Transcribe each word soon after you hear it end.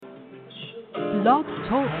Blog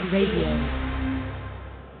Talk Radio.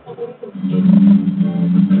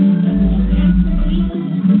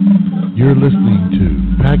 You're listening to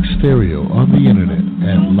Pack Stereo on the internet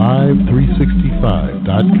at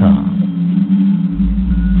live365.com.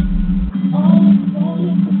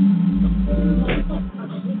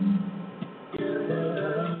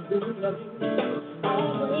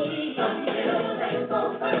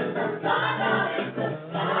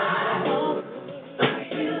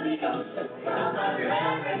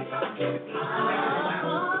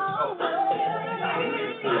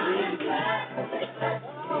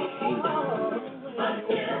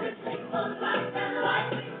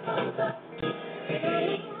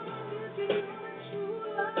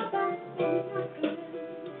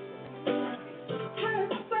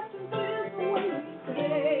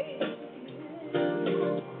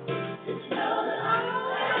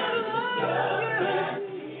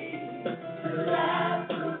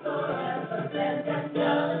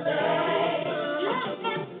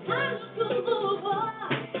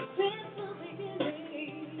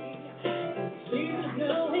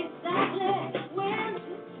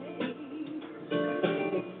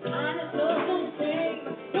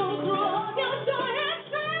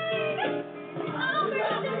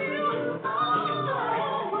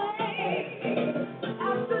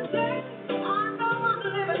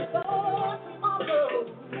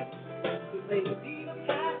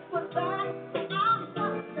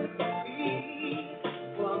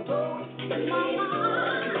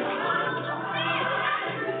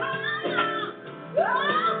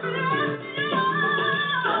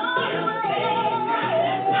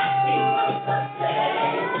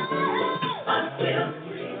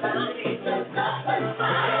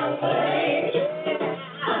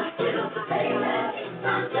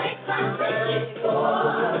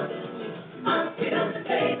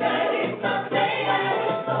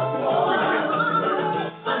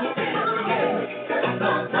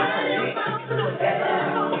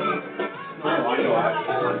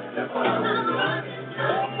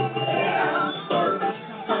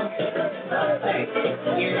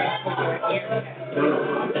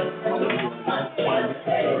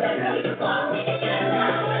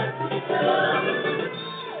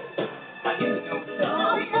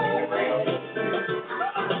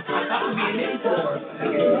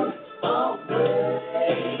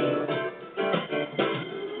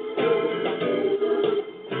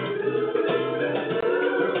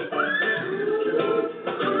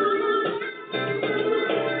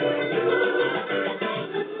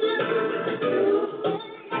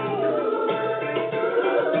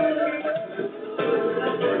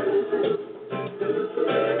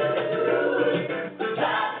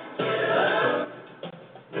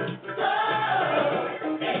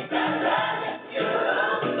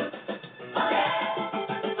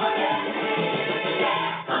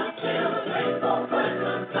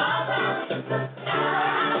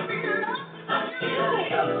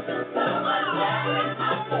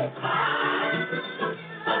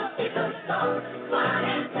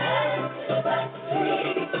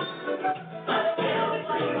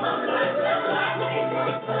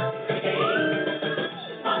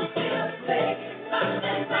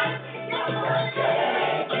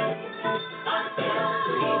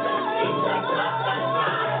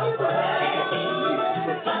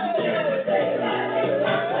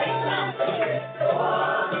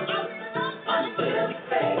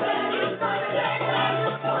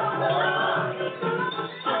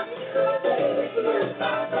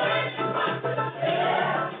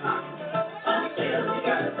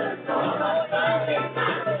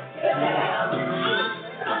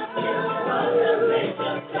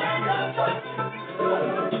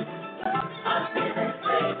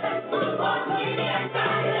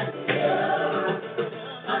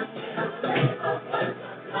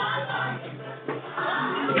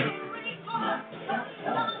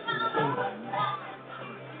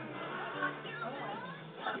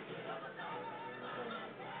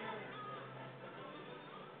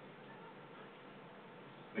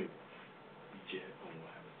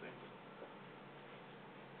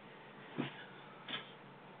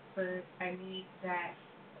 I need that.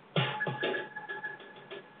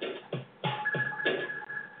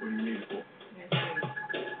 What do you need it for?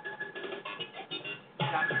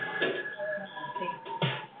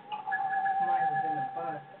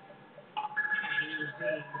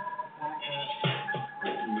 You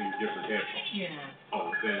mean different headphones? Yeah.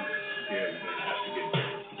 Oh, then, yeah, you're going to have to get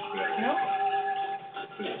better. No?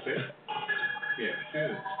 Does it fit? Yeah, it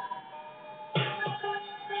should.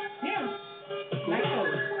 Yeah. Like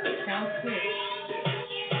those. Sounds good.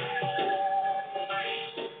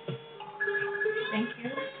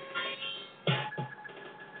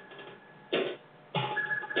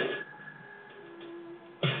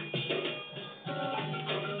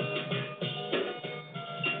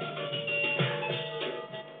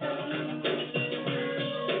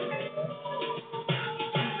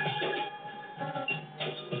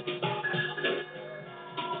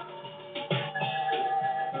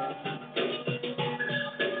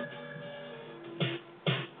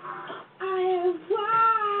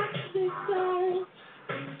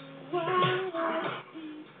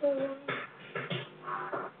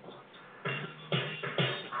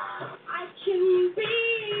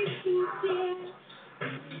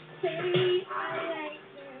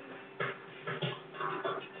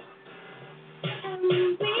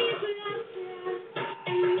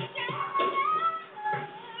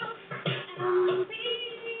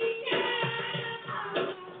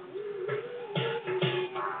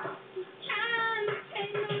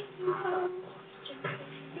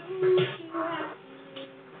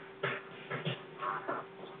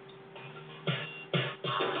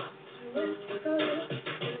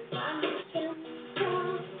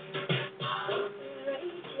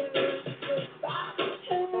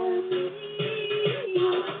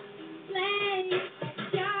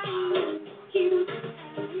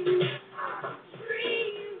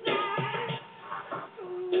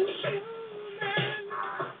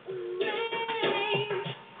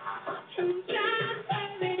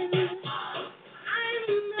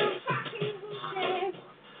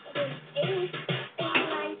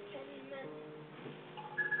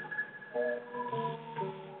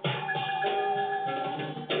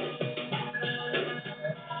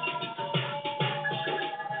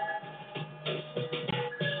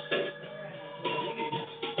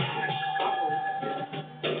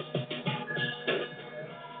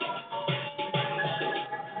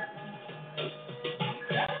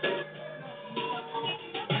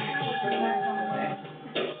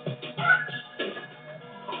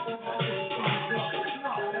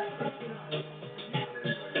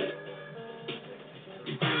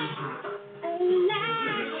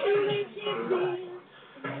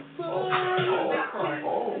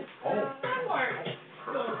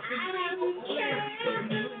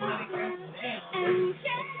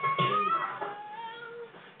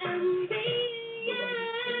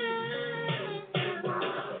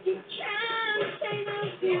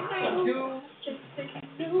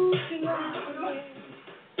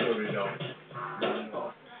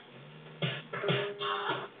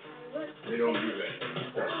 They don't do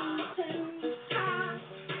that.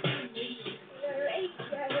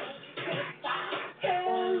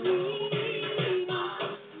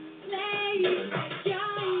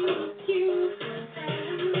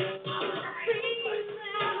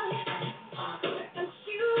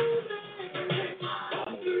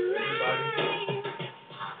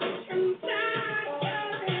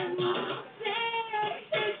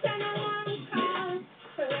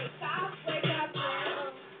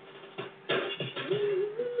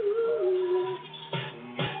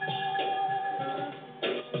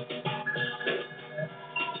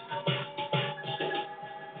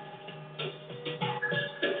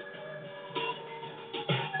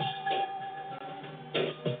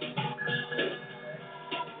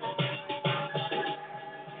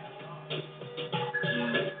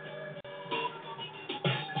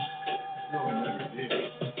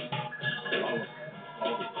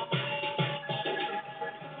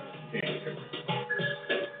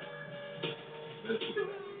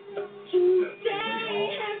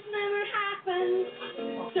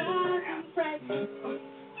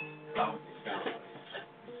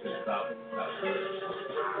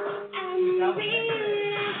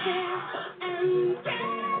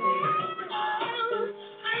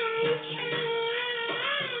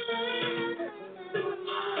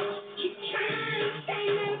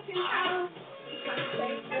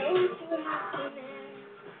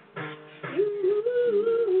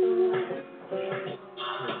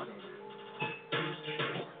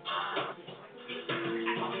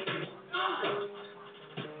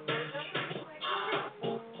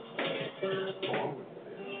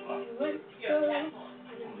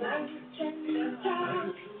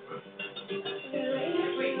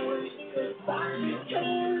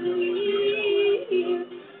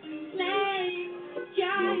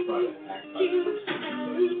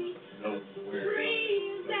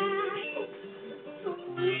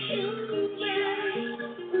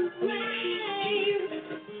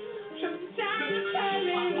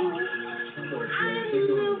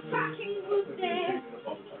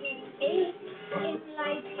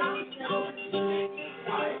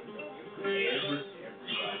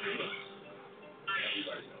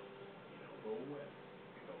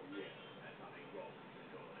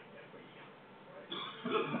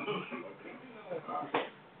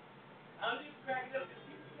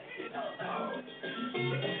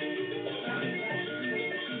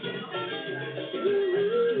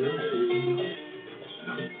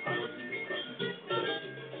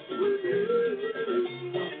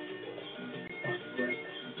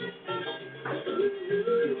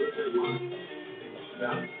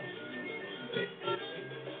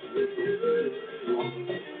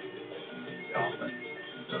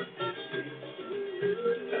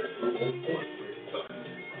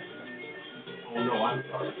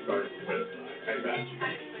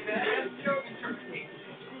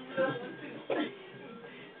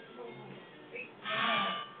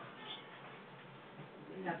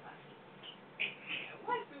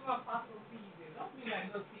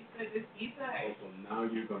 Now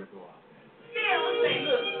you're going to go out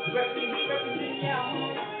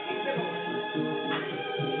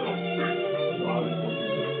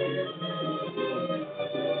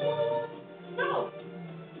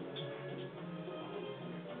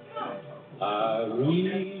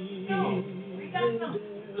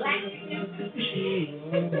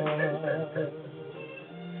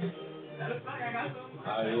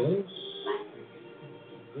Adios,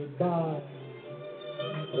 goodbye,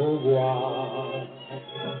 au revoir.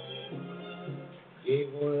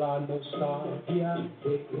 Llevo la nostalgia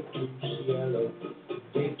de tu cielo,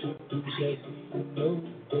 de tu dulce vino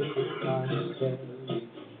de pastel,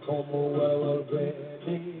 como huevo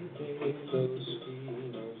verde de los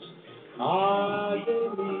pinos. Ay de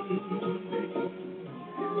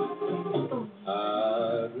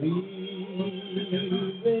mí,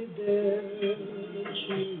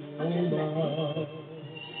 arrivederci, amor.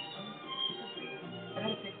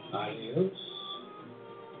 Adios,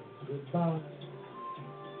 goodbye,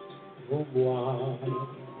 au revoir.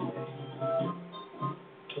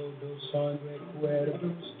 Todos son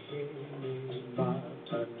recuerdos que me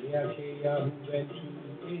matan de aquella juventud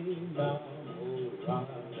enamorada.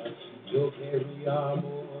 Yo quería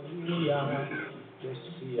morir,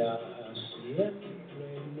 decía siempre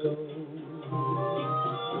no.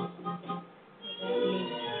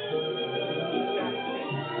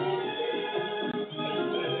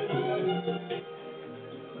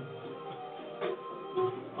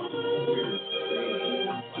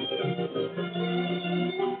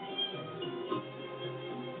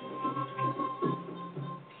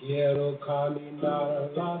 Quiero caminar a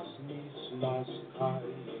las mismas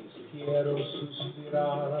calles, quiero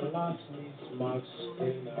suspirar a las mismas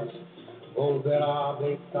penas, volver a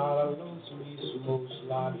besar a los mismos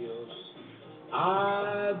labios.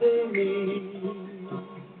 Ay de mí.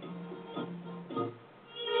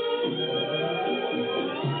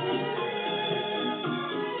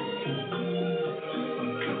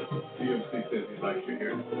 DMC says he likes you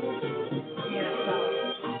here. Yeah, so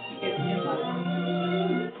it's in my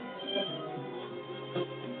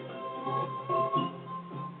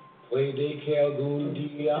Puede que algún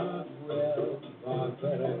día vuelva a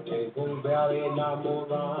verte, volver a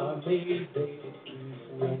enamorarme de tu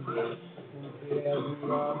fuente, un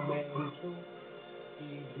lamento y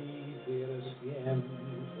vivir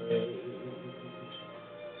siempre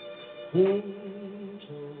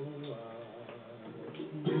junto a ti.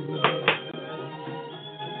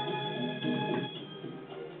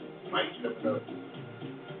 Mike, step it up.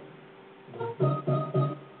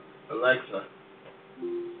 Alexa,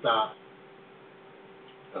 stop.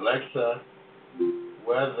 Alexa,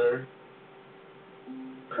 weather.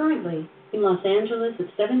 Currently, in Los Angeles,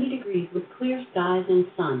 it's 70 degrees with clear skies and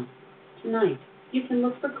sun. Tonight, you can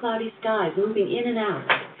look for cloudy skies moving in and out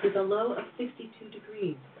with a low of 62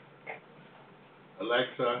 degrees.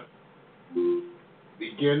 Alexa,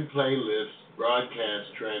 begin playlist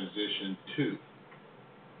broadcast transition 2.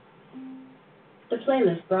 The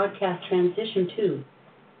playlist broadcast transition 2.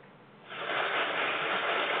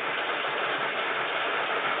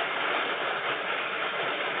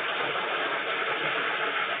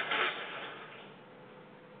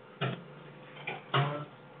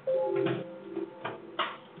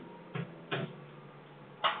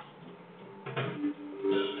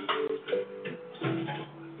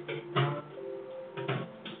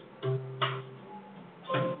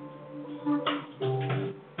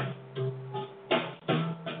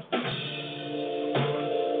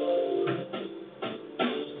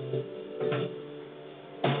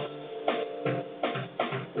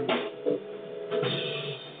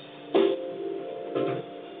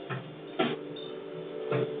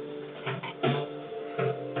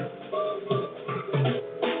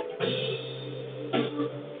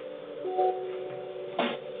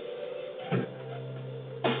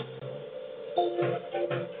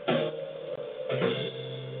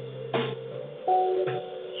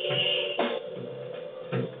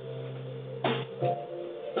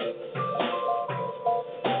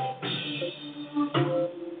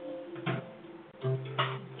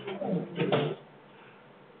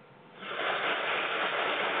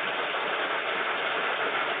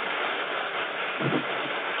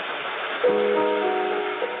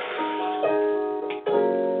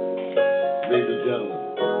 Ladies and gentlemen,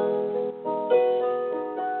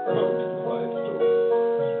 welcome to the Quiet Storm.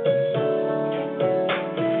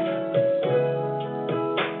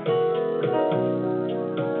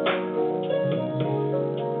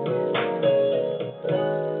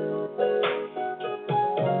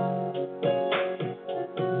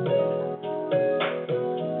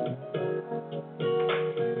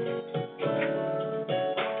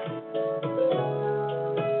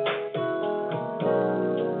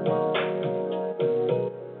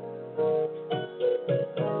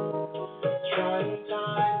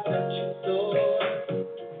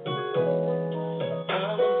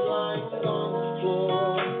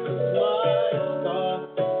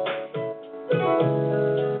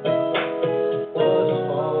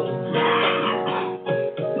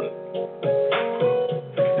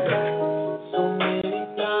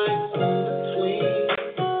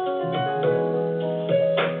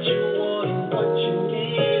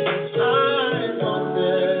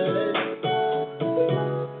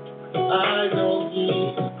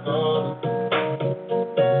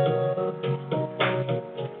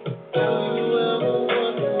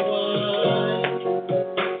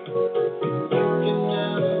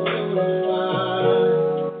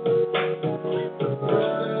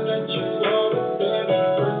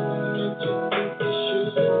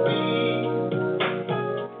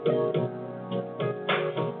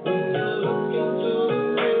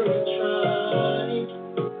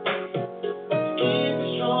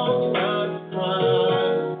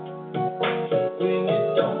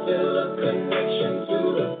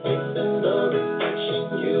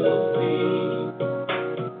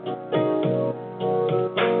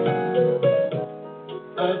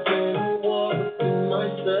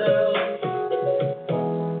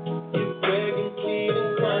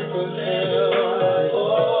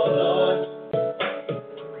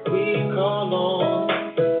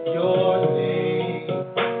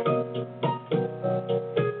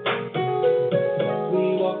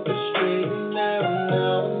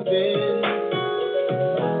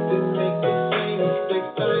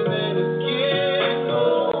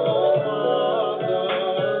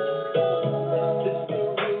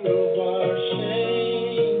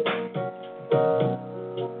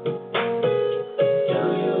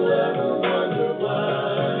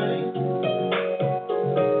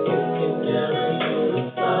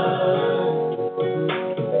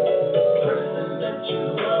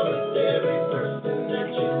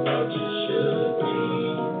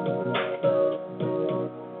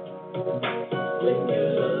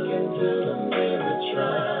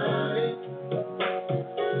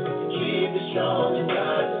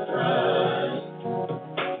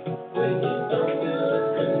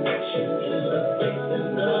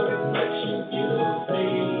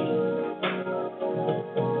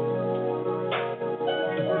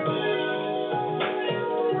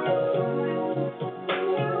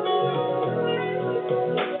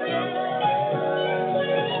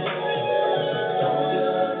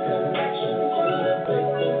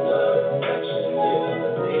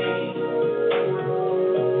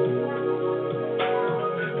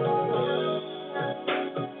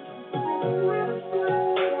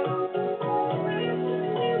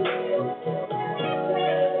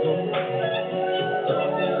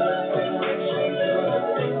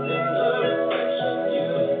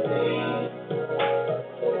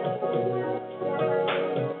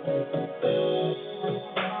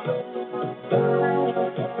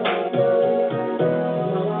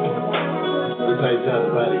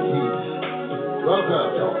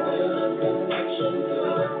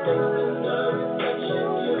 Very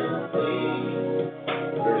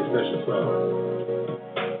special song.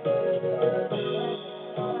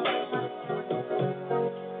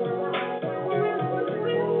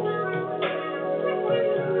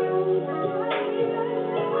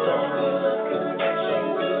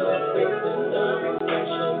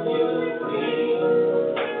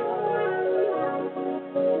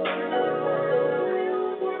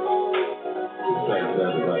 Thanks,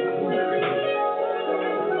 everybody.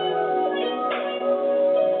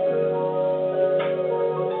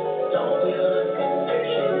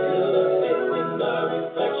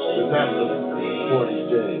 This happens to 40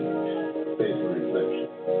 James, Faith and Reflection.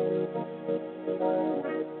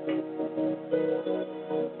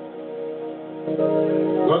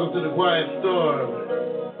 Welcome to the Quiet Storm.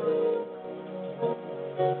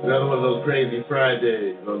 Another one of those crazy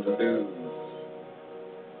Fridays on the news.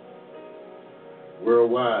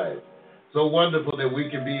 Worldwide. So wonderful that we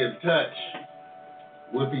can be in touch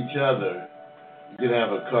with each other. You did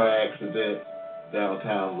have a car accident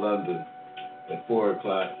downtown London at 4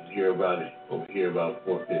 o'clock. You hear about it over here about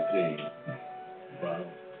 4:15. Wow.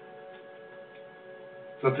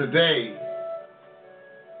 So today,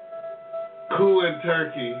 coup in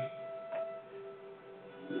Turkey.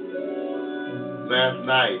 Last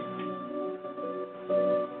night,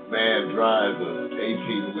 man drives an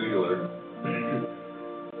 18-wheeler,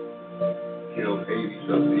 killed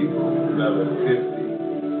 80-some people, another 50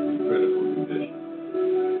 in critical condition.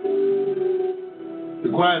 The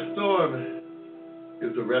Quiet Storm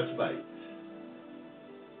is a respite,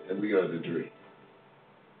 and we are the dream.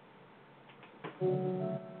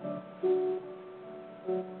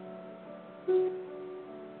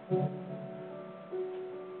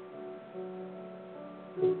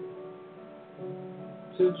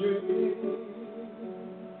 To dream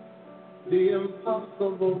the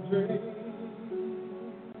impossible dream,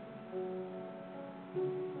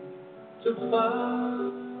 to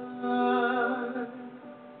find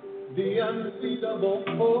the unbeatable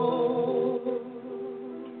hope,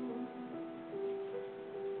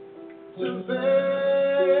 to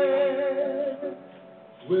bear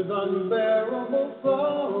with unbearable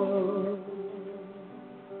sorrow,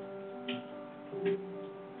 and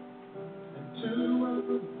to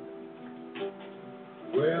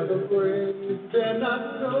where the brave dare not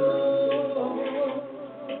go,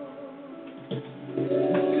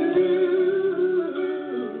 to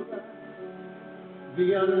the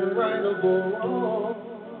unrightable wrong,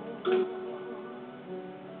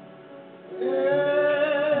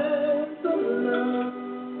 and the love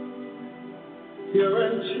pure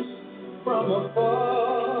and true from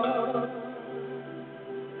afar,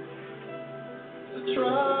 to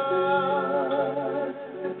try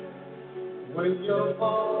when your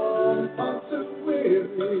arms are too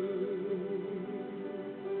weary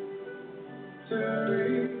to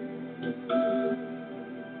reach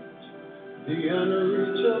the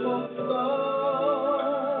unreachable star.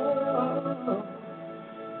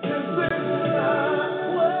 This is not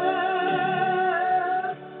where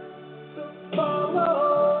to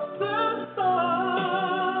follow the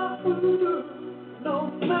star. No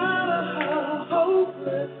matter how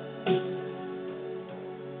hopeless,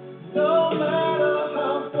 no matter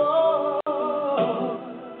how far,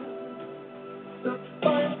 to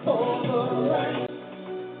fight for the right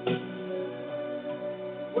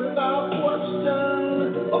without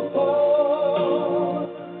question or pause.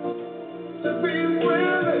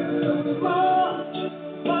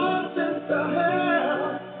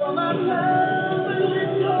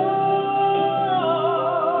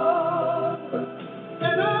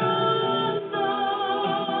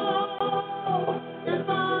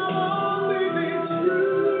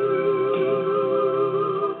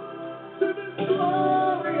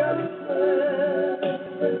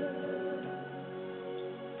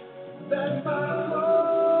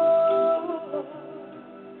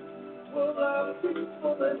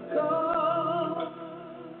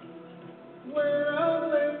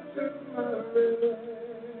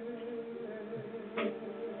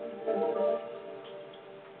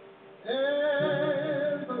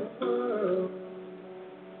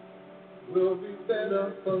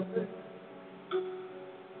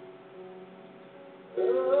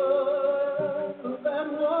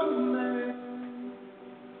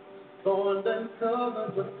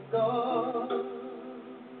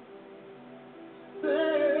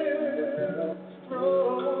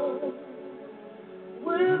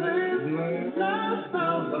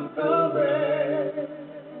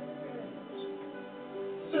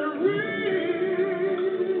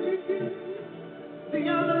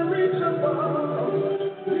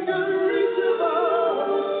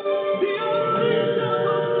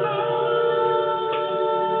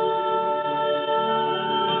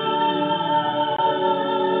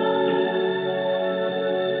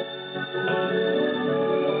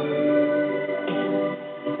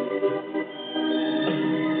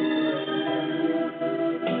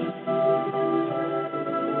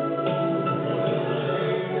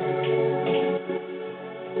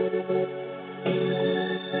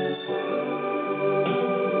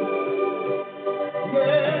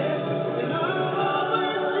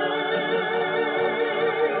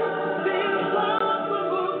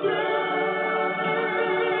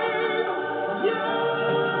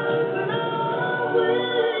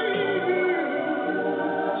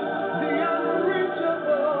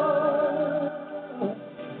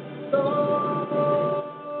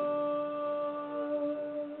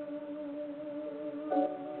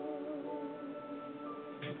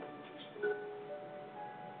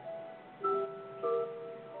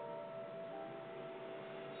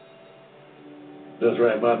 That's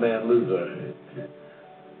right, my man Luther,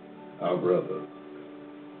 our brother.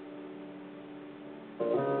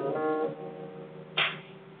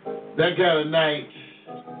 That kind of night,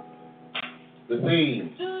 the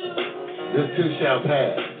theme, this too shall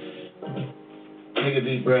pass. Take a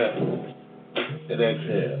deep breath and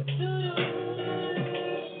exhale.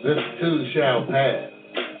 This too shall pass.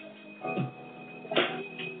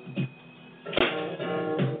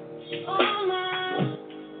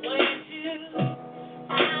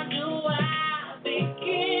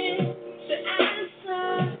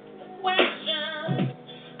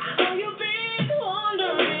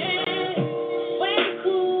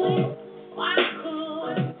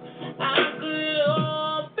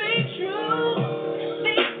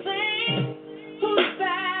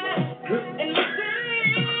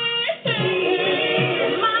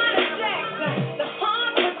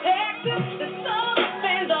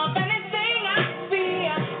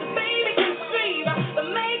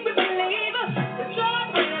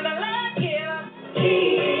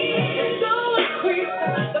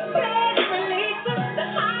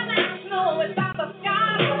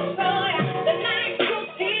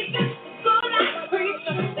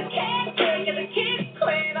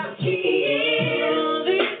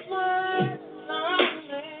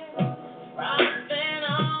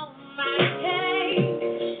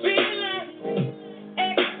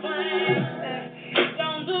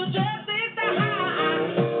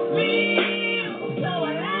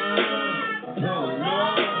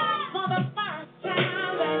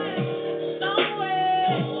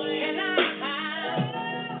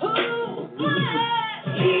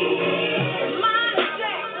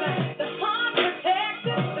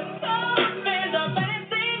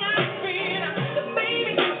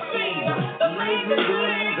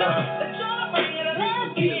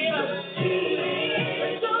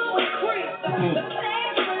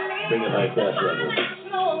 Bring it like that, brother.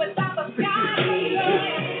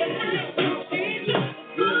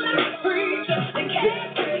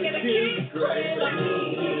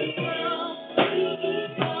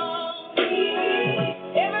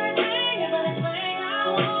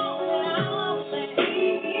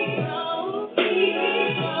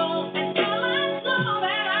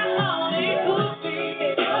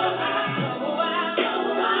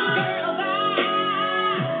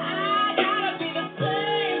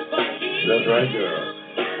 That's right, girl.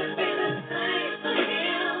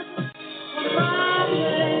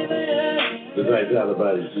 Good night,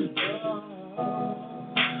 everybody.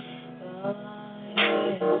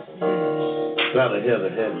 Shout out Heather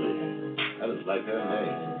Headley. I just like her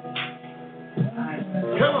name.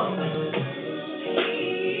 Come on.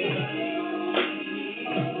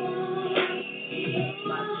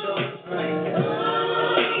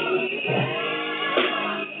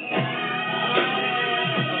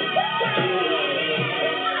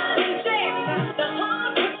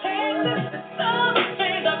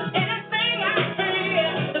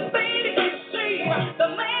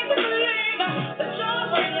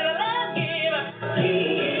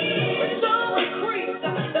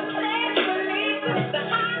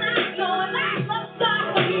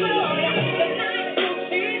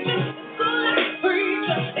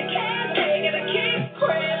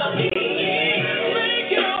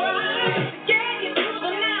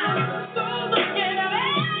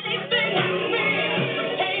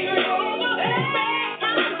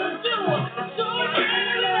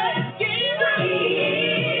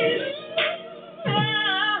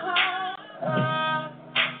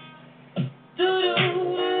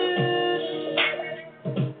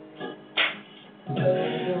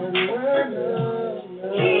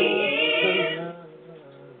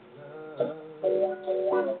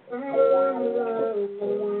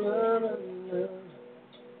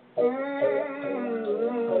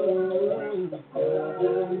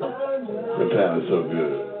 The sound is so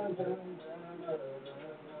good.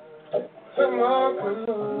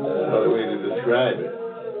 Another way to describe it.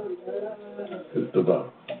 It's the bomb.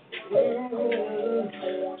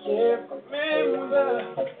 Can't remember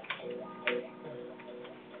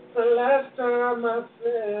the last time I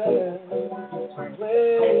felt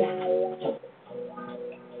away.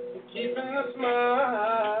 Keeping a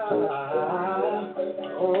smile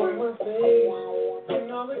on my face. You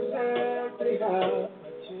know exactly how I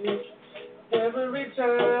change. Every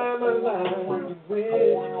time I lie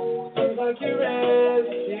with, seems like you're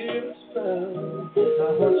ready to spell.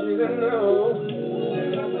 I want you to know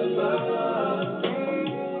that I'm the bomb,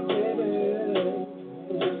 baby.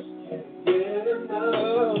 Get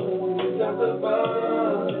enough, that's the bomb.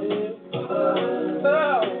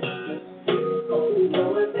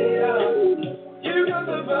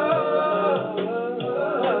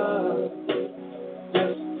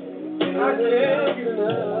 can't get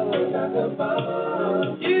enough.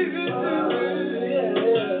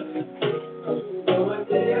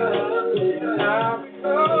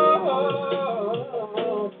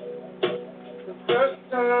 The first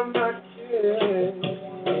time I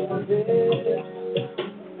kissed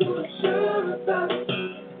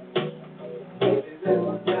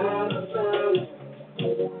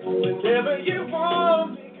whenever you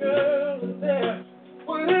want me, girl, there.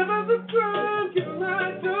 Whatever the drug you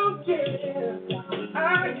might don't care.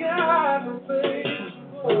 I got no place to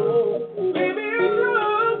go. Baby, I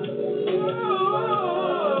love you.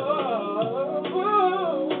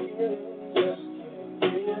 Just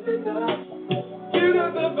can't get enough. You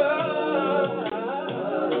got the vibe.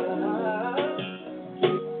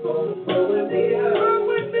 Go with me up. Go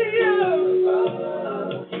with me up.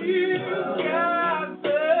 You got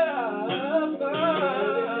the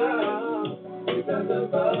vibe. You got the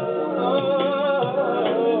vibe.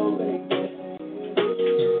 Oh, baby.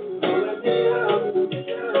 Go with me up.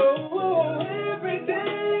 Oh, every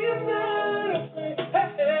day and night. Hey,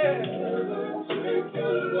 take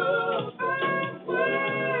your love away.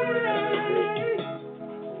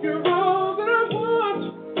 You're all that I want,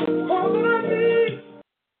 all that I need.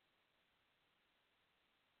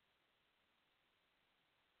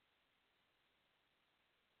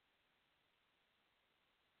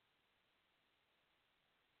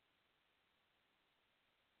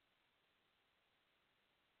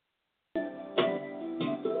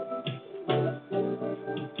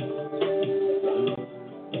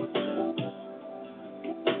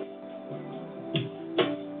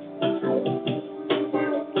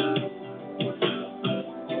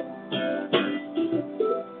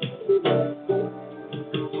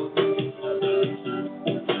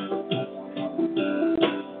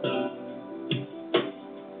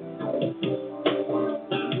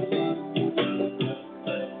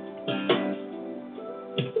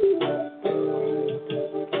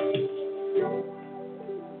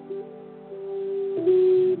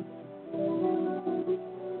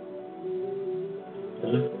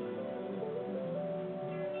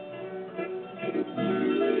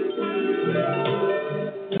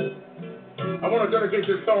 I want to dedicate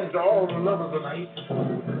this song to all the lovers tonight.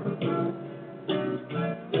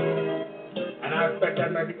 And I expect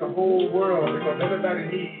that may be the whole world because everybody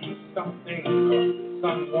needs something or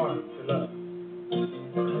someone to love.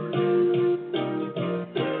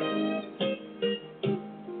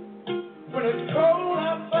 When it's cold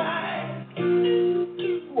outside,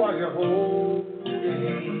 while you hold me.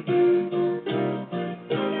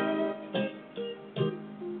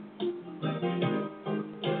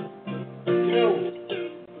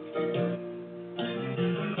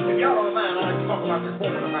 If y'all don't mind, I'd like to talk about this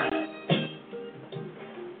woman of mine.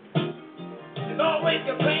 She's always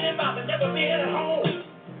complaining about the never being at home.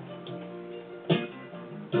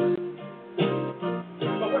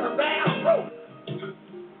 But when her bag broke,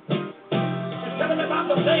 she's telling me about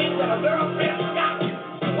the things that a girlfriend got,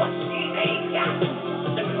 what she ain't got.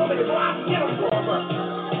 And she told me to go out and get them for her.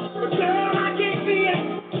 But girl, I can't be it.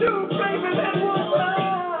 Two babies at one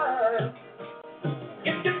time.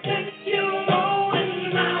 If you think you know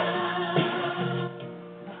it now,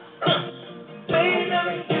 baby,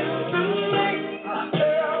 it's too late,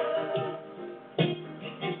 girl.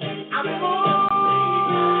 I'm moved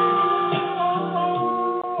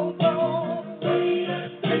on.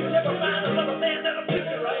 And you never find another man that'll treat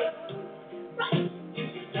you right. Put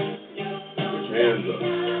your hands up.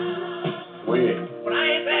 Win. But I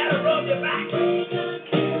ain't there to rub your back.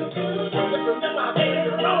 Just remember I made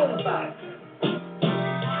it wrong side.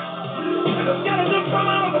 And the skeleton come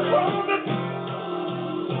out of the closet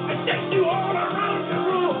and chase you all around your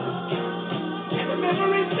room. And the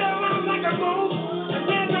memories still out like a ghost and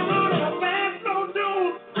dance around in a fast slow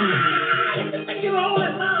tune. You can think you're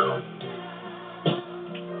rolling now.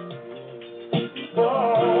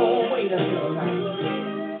 Oh, wait a minute now.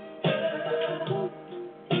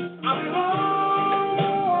 I'm long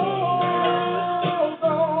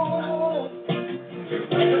gone.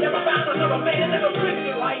 And you never found another man that'll treat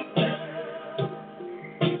you right.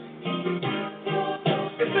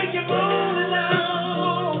 You think you're rolling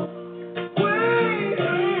now. Wait.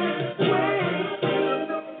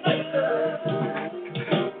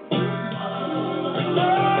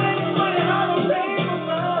 Lord, it's funny how the pain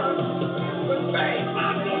runs. But pain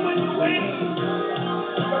might go in the way.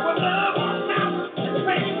 But when love walks out and the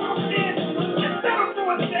pain walks in and settles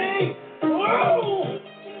for a day, whoa!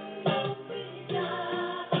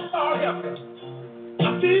 Oh, help me. I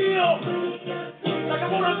feel like I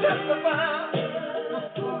want to testify.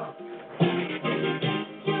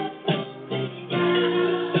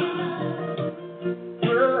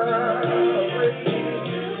 Girl,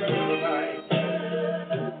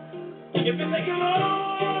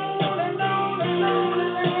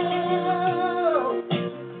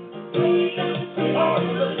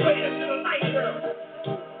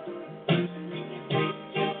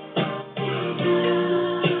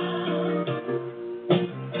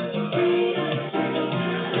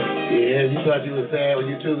 thought you were sad when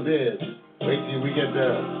you tuned in. Wait till we get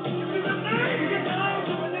done.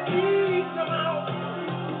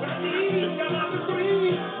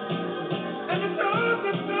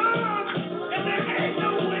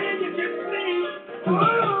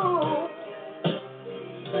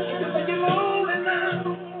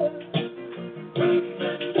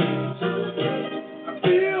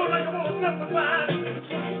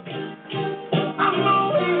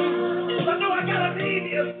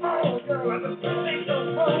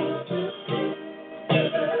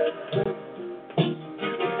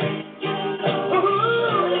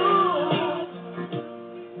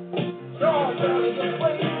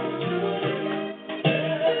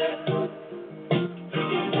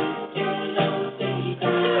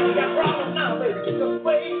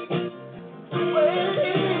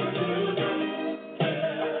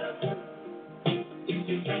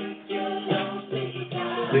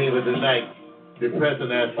 Theme of the night, depressing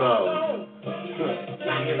that song. It's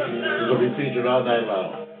going to be featured all night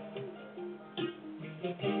long.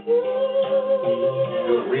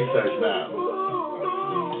 Doing research now.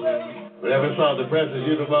 Whatever song depresses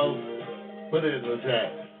you the most, put it in the chat.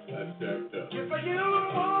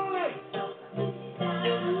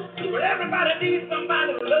 But everybody needs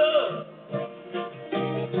somebody to love.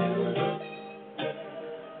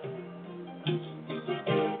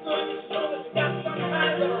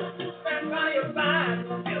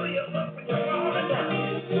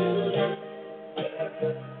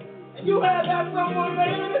 You had that someone,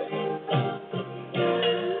 baby.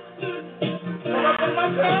 Come up in my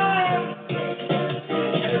time.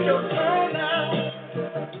 And it's your turn now.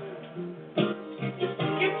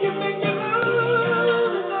 If you think you love,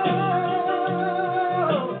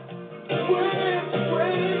 wait until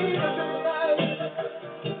tonight.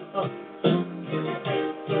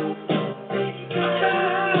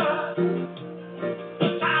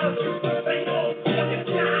 Tired of you, same old fucking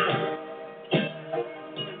time.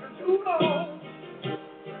 Too long.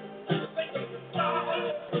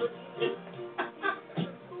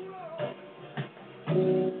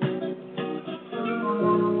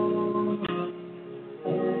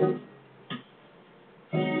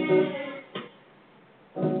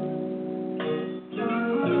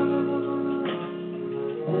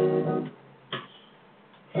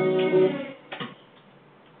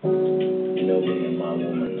 You know, me and my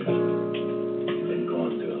woman have been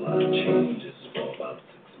going through a lot of changes for about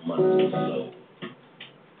 6 months or so.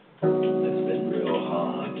 It's been real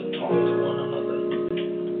hard to talk to one another.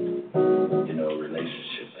 You know, a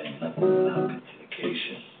relationship ain't nothing without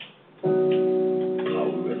communication. How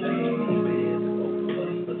we were laying in bed, both of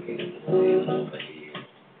us looking at the ceiling overhead.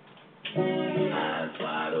 Eyes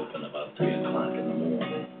wide open about 3 o'clock in the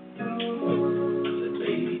morning. I said,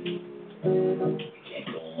 baby, we can't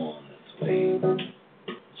go on this way.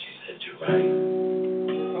 She said, you're right.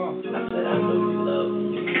 I said, I know you love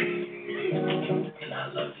me, and I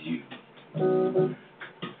love you.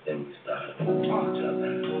 Then we started to talk to each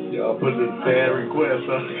other. Y'all put this bad request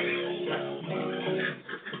on.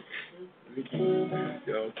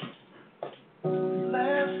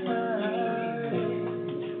 Last night,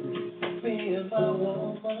 me and my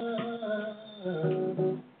woman,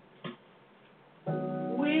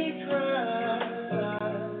 we cried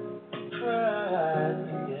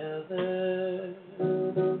together.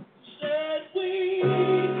 Said we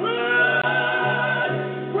cried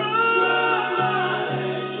together.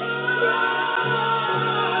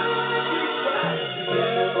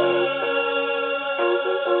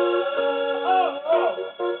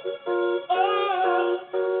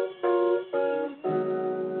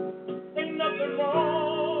 Ain't nothing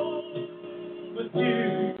wrong with you,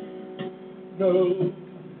 no.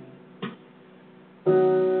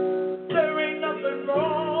 There ain't nothing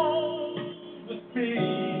wrong with me.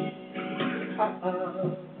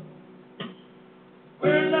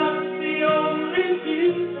 We're not the only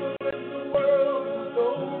people in the world who go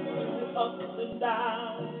through ups and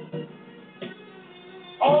downs.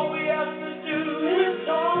 All we have to do is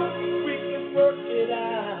talk, we can work it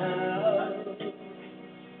out.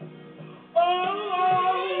 Oh,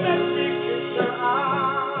 let me kiss your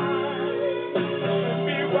eyes and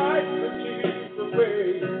be right the tears away.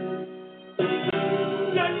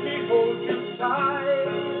 Let me hold you tight.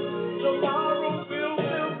 Tomorrow will feel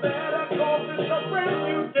better 'cause it's a brand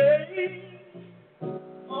new day.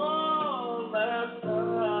 Oh, last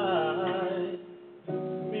night,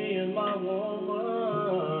 me and my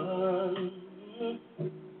woman,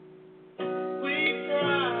 we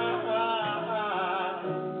cried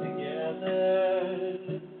together.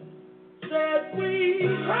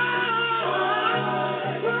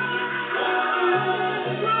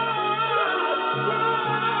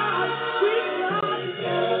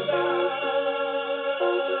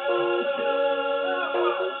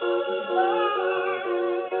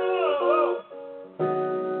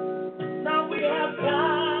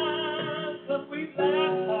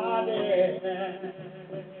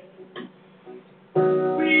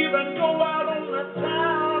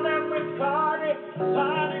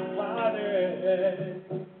 Friday.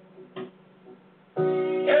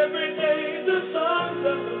 Every day the sun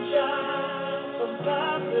doesn't shine,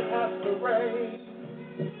 sometimes it has to rain.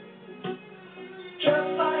 Just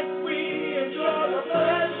like we enjoy the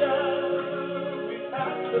pleasure, we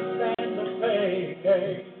have to stand the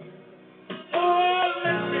pain. Oh,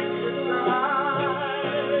 let me cry,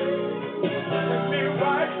 let me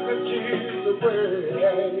wipe the tears away.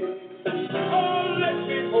 Oh, let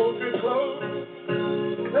me hold you close.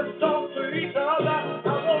 Let's talk to each other. I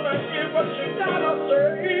wanna hear what you gotta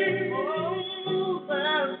say. Oh,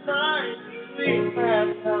 last night, sleep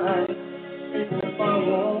last night, it's my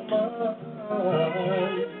woman.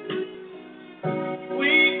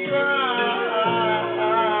 We cried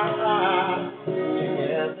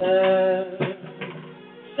together.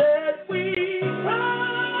 Said we cried.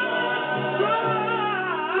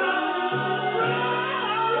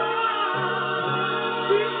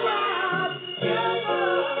 We cried together.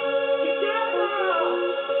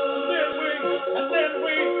 And then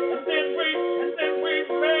we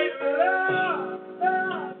made love.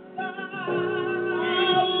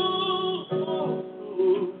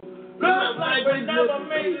 Love like we never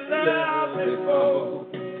made love before.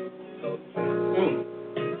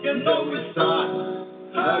 You know we start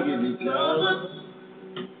hugging each other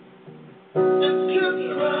and just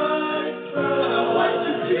cry. Wipe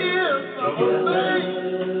the tears from her face,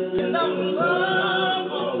 and I'm love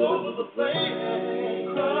all over the place.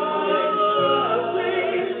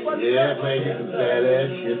 Yeah, playing you some sad ass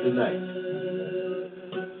shit tonight.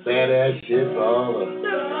 Sad ass shit for all the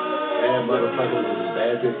bad motherfuckers and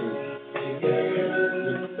bad bitches.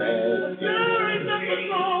 Bad shit. There ain't nothing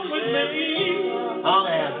wrong with me. All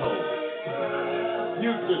assholes.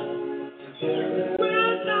 You too. We're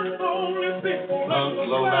not the only people in the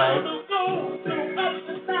low world life. who go through ups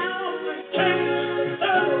and downs and changes and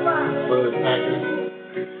turn around. Buzz packers.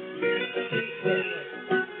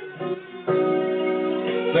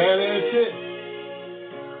 Sad ass shit.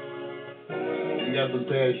 You got some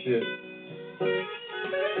sad shit.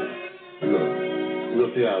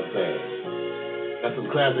 We'll see how it's sad. Got some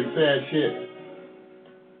classic sad shit.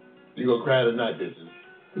 You gonna cry tonight, bitches.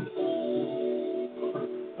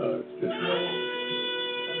 It's just wrong.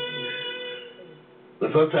 But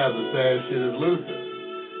sometimes the sad shit is Luther.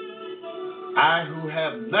 I who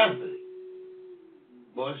have nothing.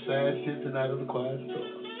 More sad shit tonight on the Quiet Storm.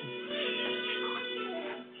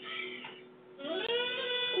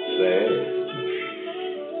 Sad.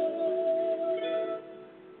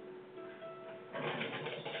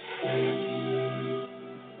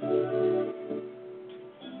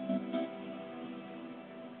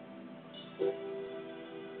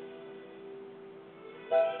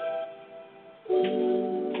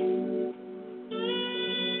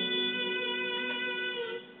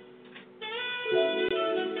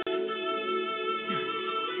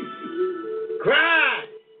 Cry!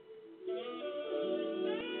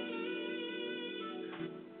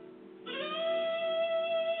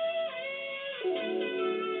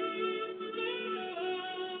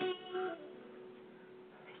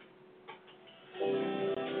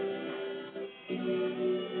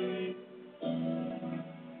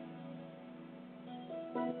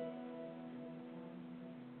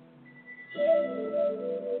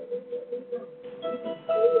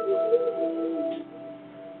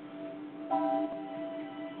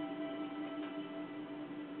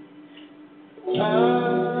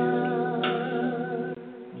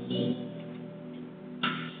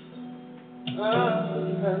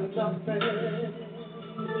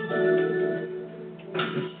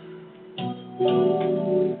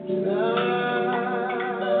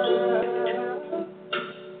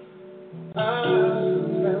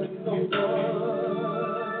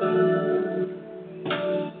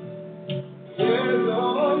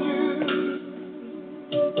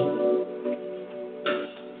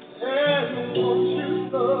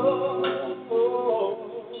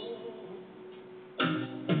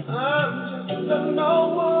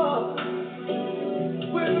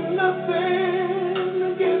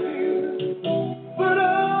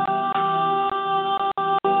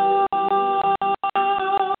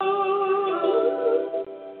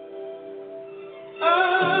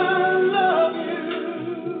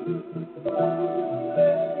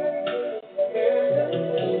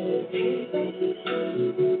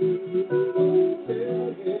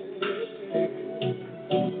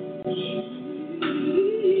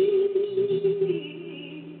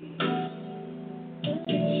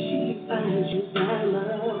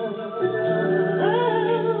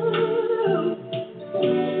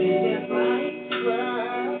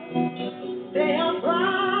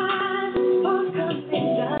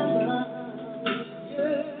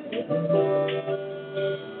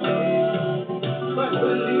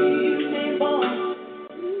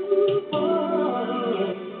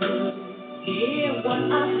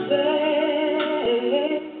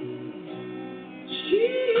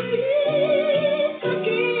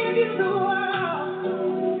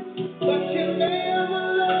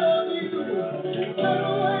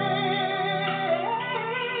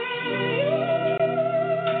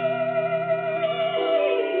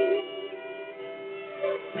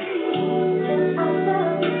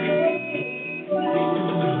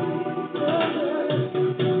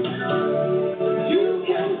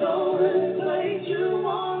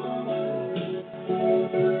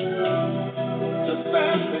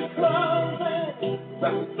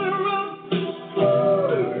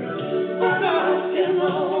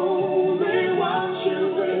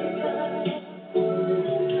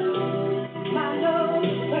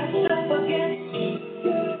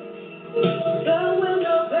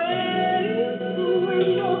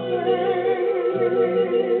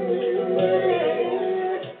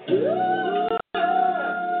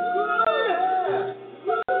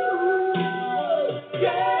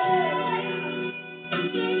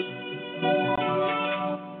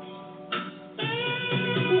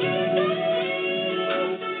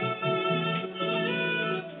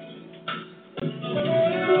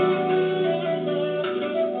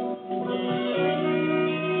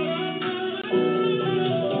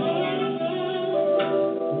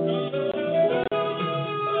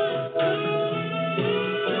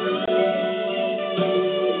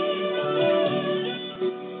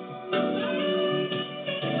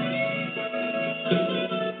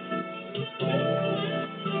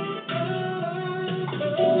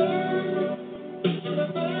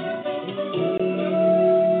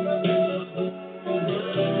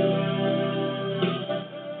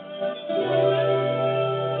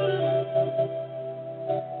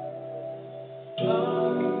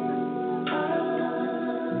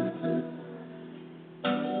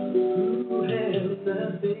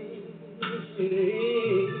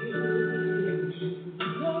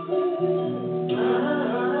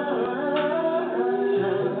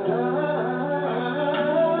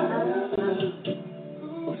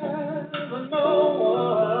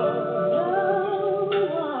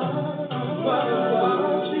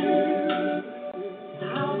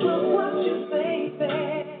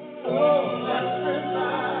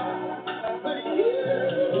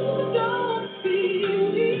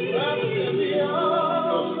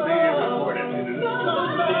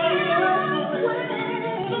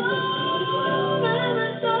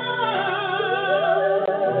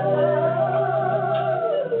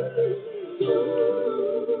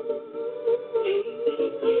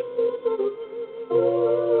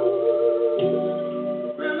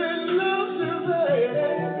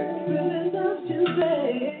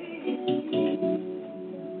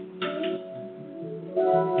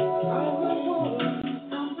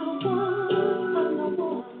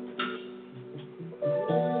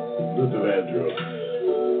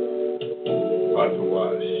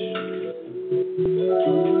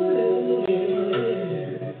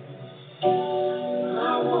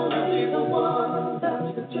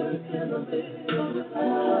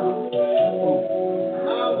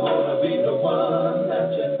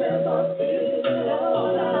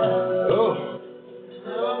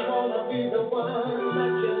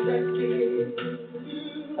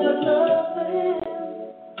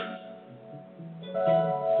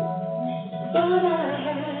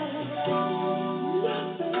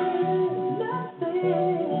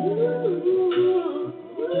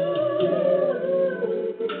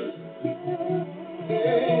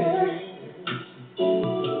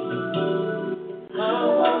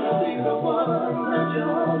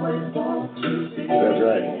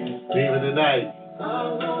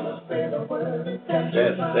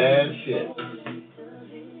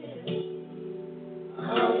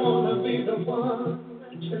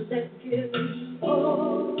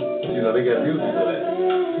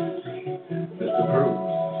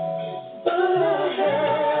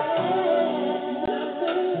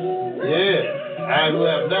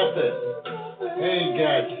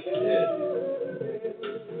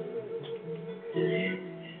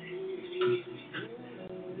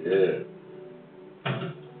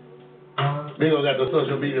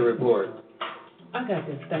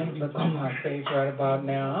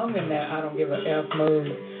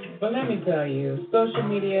 Social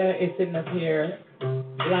media is sitting up here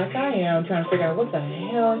like I am, trying to figure out what the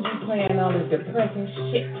hell you playing all this depressing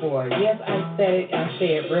shit for. Yes, I said it. I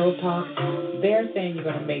said real talk. They're saying you're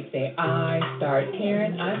gonna make their eyes start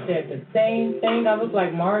tearing. I said the same thing. I was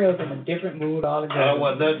like Mario's in a different mood altogether. I don't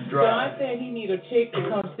want nothing dry. So I said he need a chick to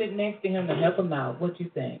come sit next to him to help him out. What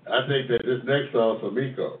you think? I think that this next song's for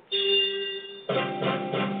Miko.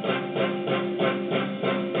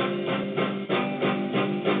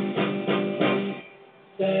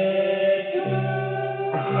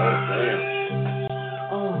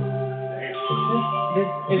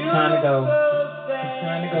 It's time to go. It's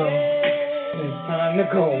time to go. It's time to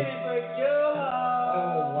go.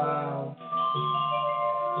 Oh, wow.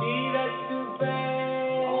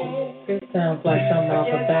 This sounds like something off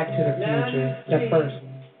of Back to the Future. The first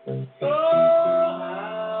one.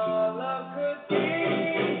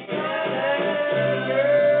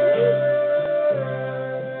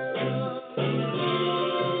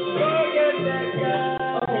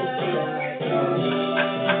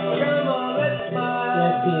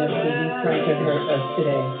 trying to hurt us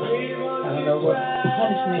today. I don't know what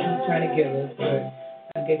punishment he's trying to give us, but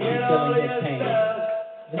I guess he's feeling his pain.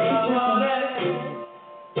 Let's keep listening.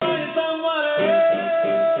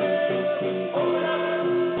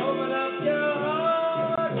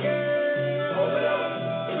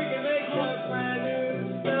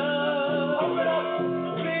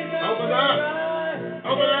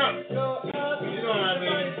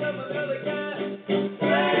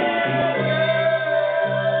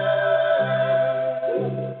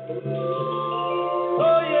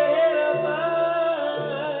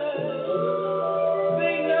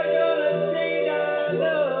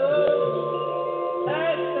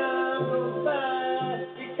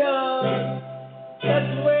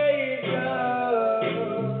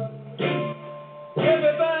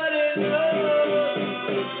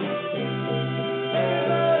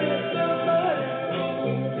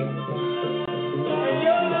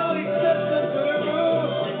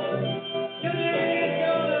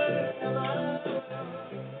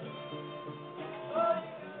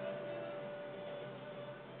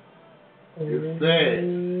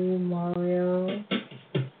 Mario.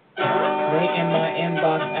 They in my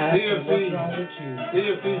inbox asking what's wrong with you.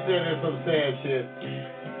 DFC said there's some sad shit.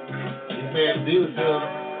 He said Dewfield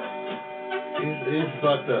is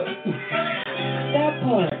fucked up. That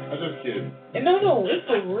part. I'm just kidding. And no, it's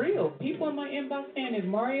for real. People in my inbox saying, is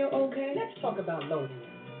Mario okay? Let's talk about loneliness.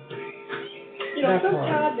 You That know, part.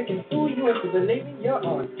 sometimes it can fool you into believing you're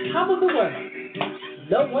on top of the world.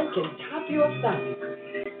 No one can top you or stop you.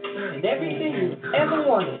 And everything you ever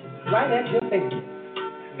wanted right at your fingertips.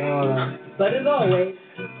 But as always,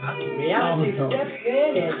 reality steps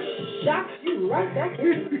in and shocks you right back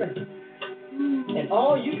into the face. And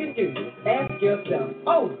all you can do is ask yourself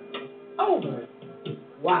over,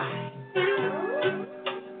 why?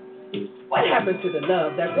 What happened to the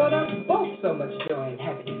love that brought us both so much joy and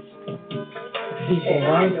happiness? People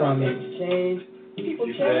run from it. Change. People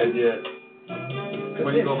She said, change. yeah.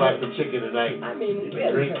 When you go back to chicken tonight, I mean, you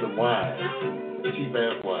really. drink some wine. Cheap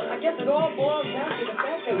ass I wine. guess it all boils down to the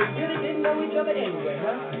fact that we really didn't know each other anyway,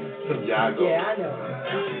 huh? Some Yago. Yeah, I know.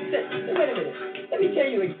 Wait a minute. Let me tell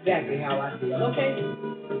you exactly how I feel, okay?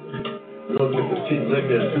 Go get some cheap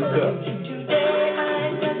liquor and 2 cups. Today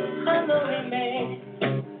I'm just a lonely man,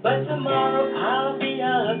 but tomorrow I'll be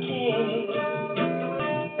a king.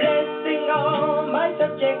 Blessing all my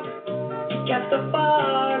subjects, cast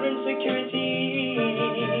afar in security.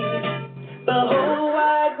 The whole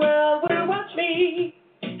wide world will watch me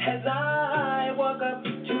as I walk up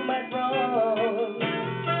to my throne.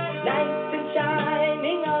 Knights in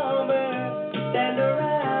shining armor stand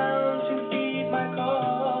around to heed my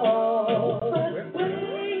call. But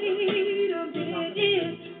wait a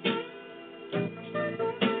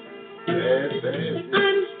minute,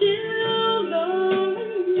 I'm still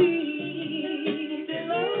lonely.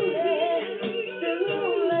 Still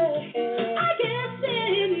lonely. I guess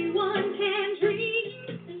anyone can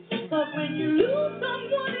dream, but when you lose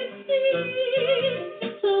someone it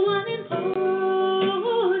seems so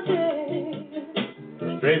unimportant.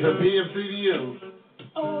 Straight from PMC to you.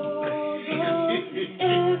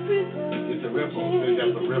 It's a ripple. They got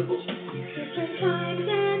the ripple. Different times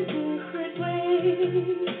and different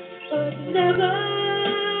ways, but never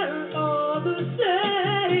all the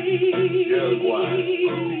same. Good one.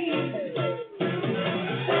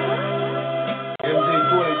 MD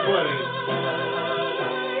 2020.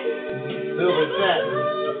 Silver Satin.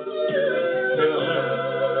 Middle Limit.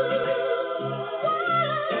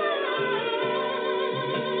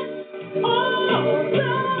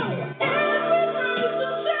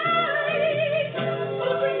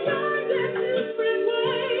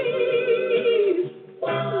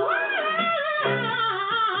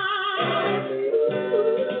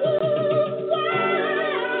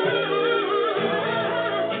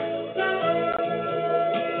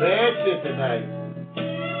 Bad shit tonight.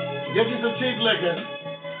 Get you some cheap liquor.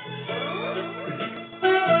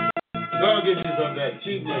 Go and get you some of that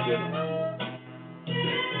cheap liquor.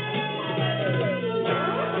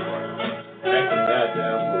 That's the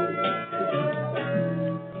goddamn food.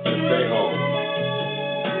 Just stay home.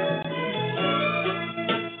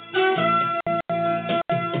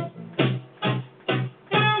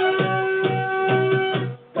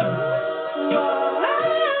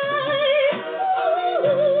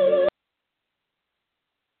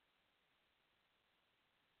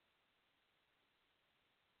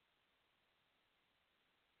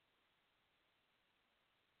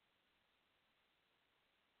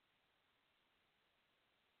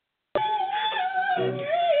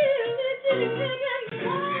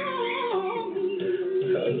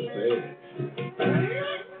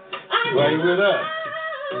 Why you with us?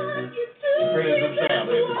 friends and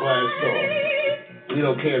family at the Quiet Storm. We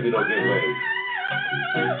don't care if you don't get laid.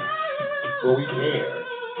 Well, we care.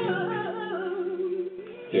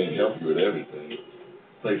 Can't help you with everything.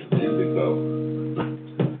 Play some music, though.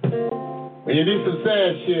 When you do some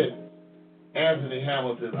sad shit, Anthony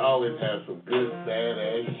Hamilton always has some good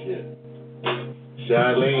sad-ass shit.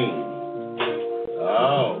 Charlene.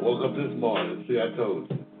 Oh, woke up this morning. See, I told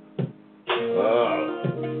you. Oh.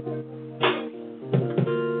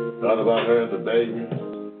 Thought about her as a baby.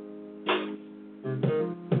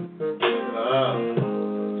 Oh.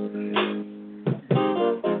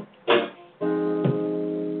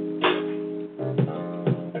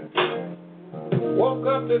 Woke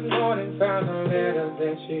up this morning, found a letter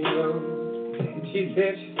that she wrote. She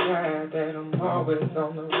said she's tired, that I'm always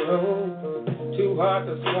on the road. Too hard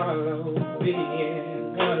to swallow,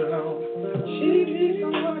 being alone. She needs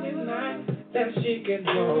someone at night that she can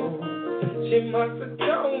hold. She must have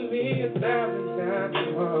told me 1,000 times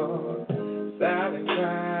more. Silent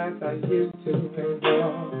cries I used to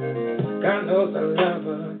ignore. God knows I love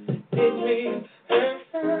her, it means her.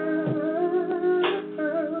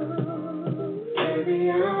 Baby,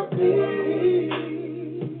 I'll be.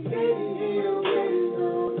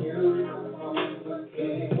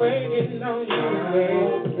 Waiting on you,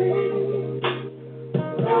 baby.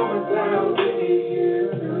 Promise I'll be here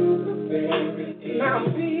through the baby. And I'll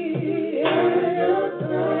be at your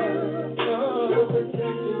side. To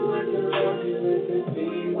protect you and to love you and to be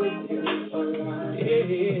with you for life. Yeah.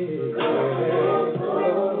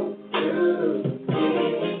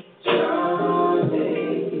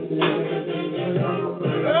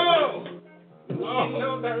 She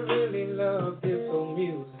knows I really love this old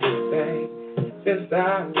music thing. Since I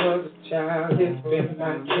was a child, it's been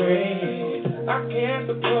my dream. I can't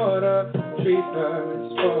support her, treat her and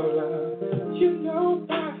spoil her. You know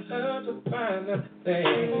about her to find a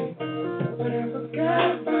thing. But I forgot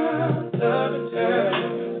about loving her.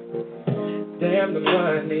 Damn the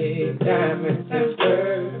money, diamonds and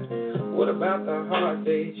furs. What about the hard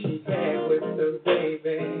days she had with the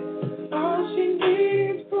baby? All she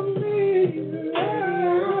needs from me is love.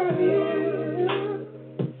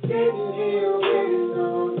 Sitting here waiting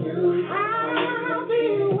on you. I'll be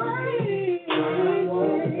waiting.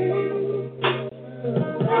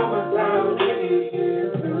 Promise I'll be here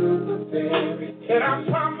through the baby. And I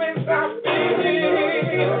promise I'll be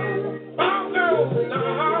here. Oh no, no.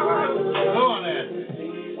 Go on, Anthony.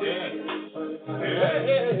 Yeah.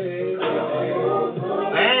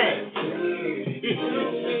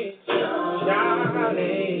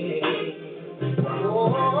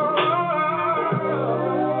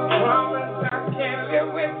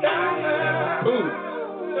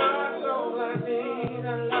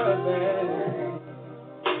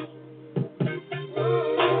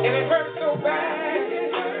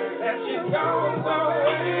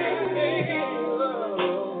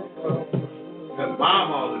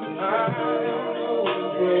 Mom all the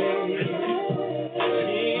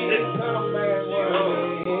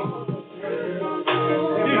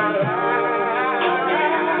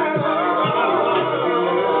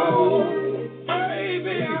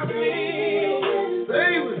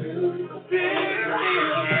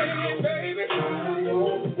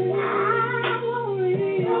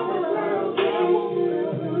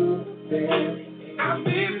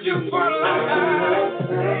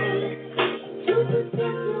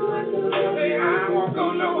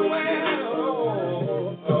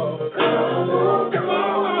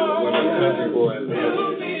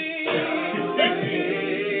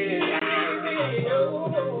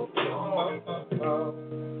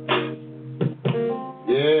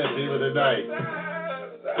tonight.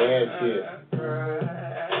 Bad shit.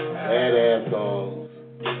 Badass songs.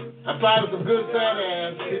 I'm finding some good sad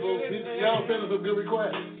ass people. Y'all sending some good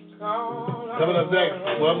requests. Coming up next,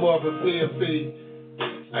 one more from CMC.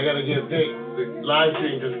 I gotta get Dick. The live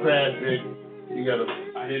stream just crashed, Dick. You gotta.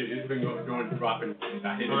 I hit it. It's been going dropping.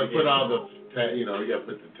 I hit it. Put all the, you know, you gotta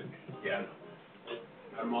put the. Yeah, I know.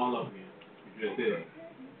 Got them all up again. You just did.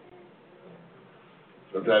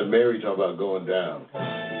 Sometimes Mary talk about going down. I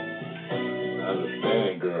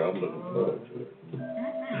understand, girl. I'm looking forward to it.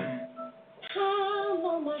 I'm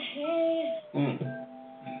on my head.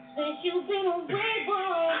 Since you've been away,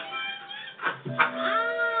 boy. I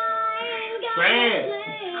ain't got Fran.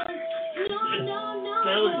 no plans.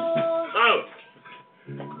 No. Oh.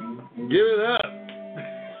 Give it up.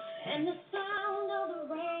 And the sound of the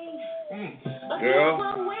rain. Girl.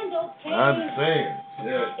 My window pane. I understand.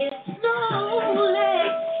 Yeah. It's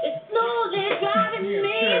slowly driving me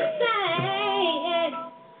insane.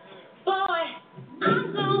 Boy, I'm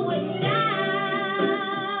going down.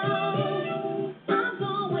 I'm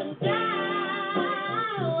going down.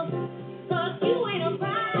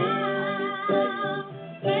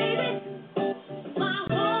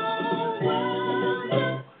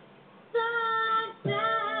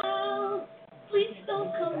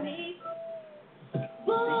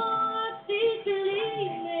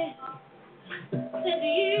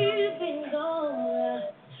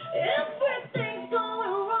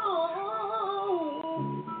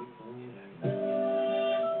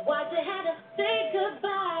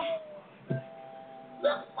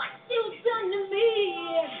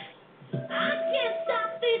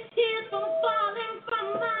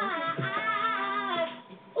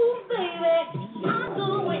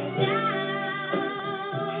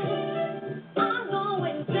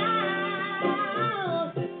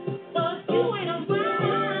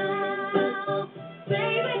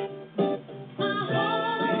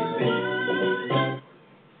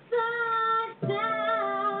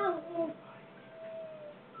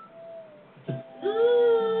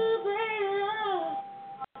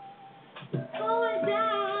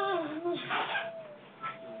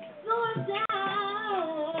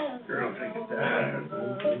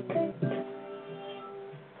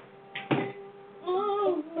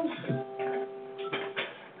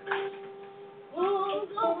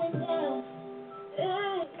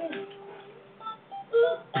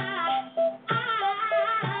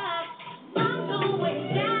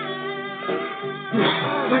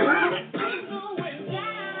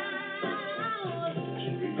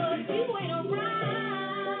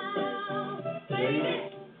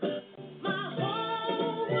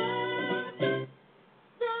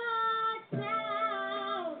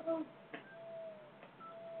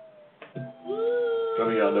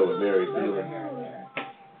 y'all know what Mary Okay, feeling? here.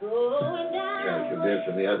 Kind of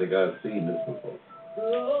convincing me. I think I've seen this before.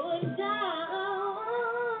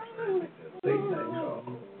 Late night call.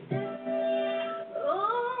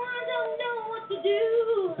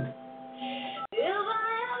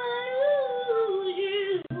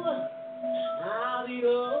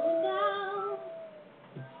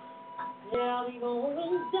 I'll be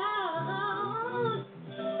going down.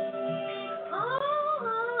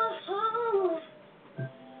 Oh,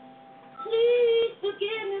 please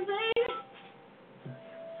forgive me, baby.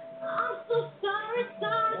 I'm so sorry.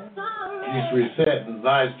 She's resetting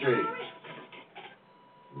live stream.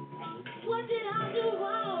 What did I do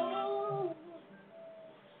wrong?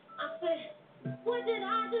 I said, what did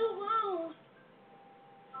I do wrong?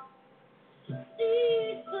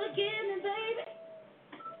 Please forgive me, baby.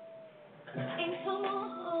 And come on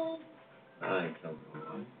home. I ain't coming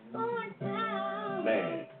home. Going down.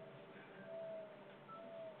 Man,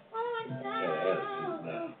 Going got down. an attitude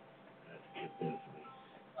now. Let's get this week.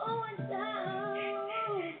 Going down.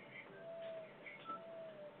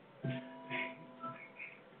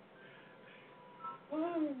 So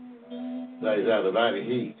he's out of body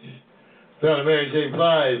heat. Sound of Mary J.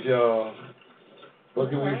 Blige, y'all. What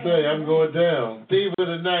can we say? I'm going down. Thief of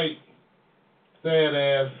the night. Sad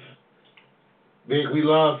ass. Big,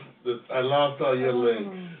 I lost all your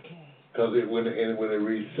links. Because when it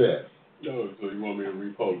reset. No, so you want me to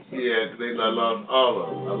repost? Yeah, I lost all of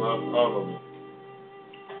them.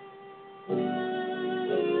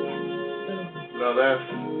 No,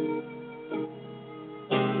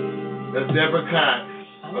 that's Deborah Cox.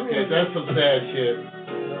 Okay, that's some sad shit.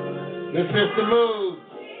 This is the move.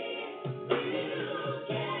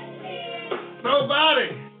 Nobody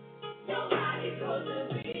goes to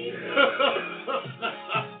me.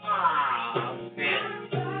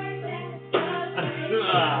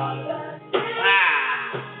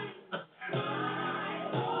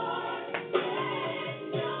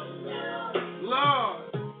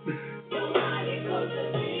 Lord.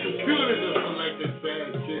 Computer just selected bad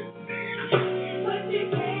shit.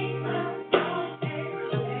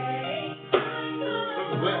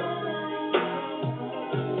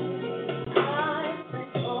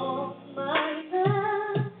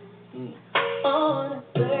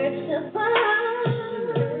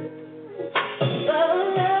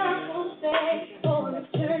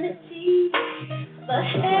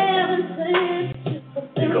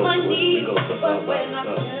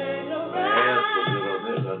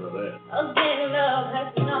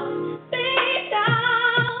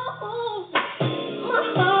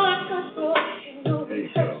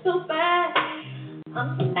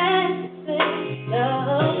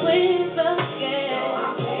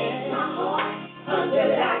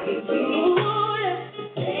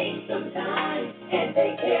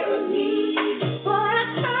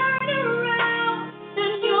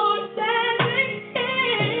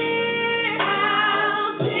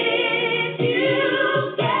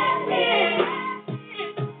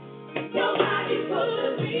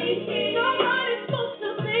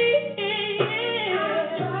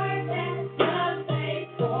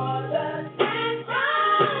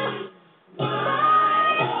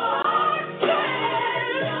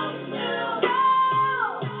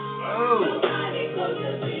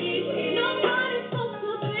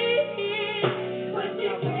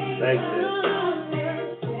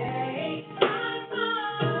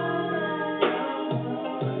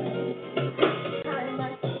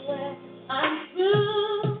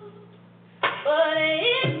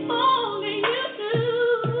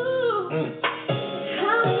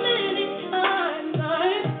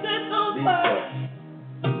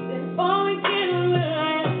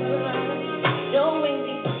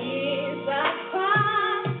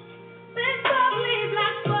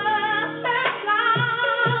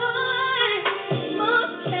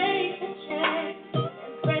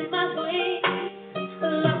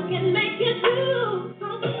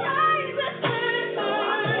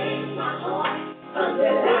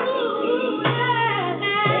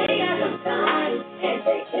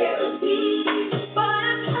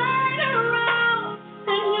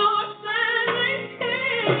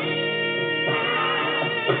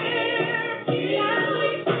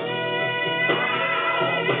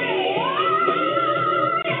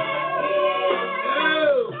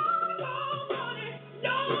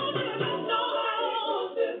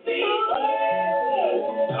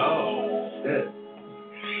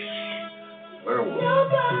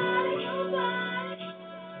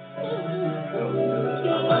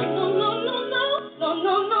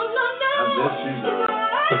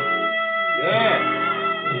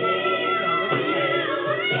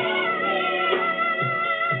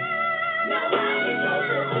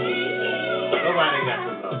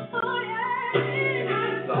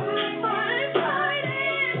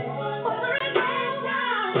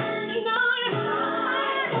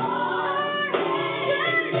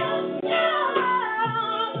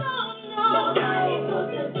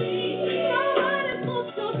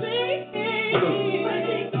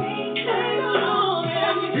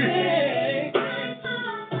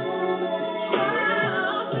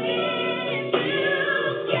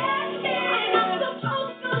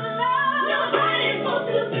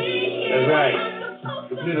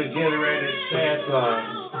 computer-generated sad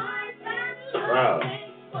songs. Wow.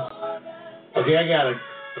 Okay, I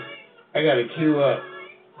gotta queue up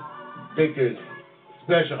Victor's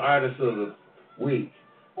special artist of the week.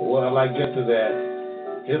 Well, I get to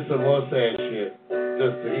that. Here's some more sad shit.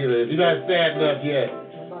 Just to either, if you're not sad enough yet,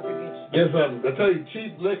 get something. I tell you,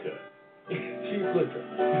 cheap liquor. Cheap liquor.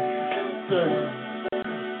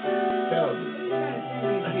 Tell me.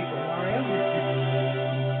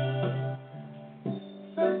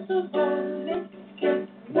 First of all, let's get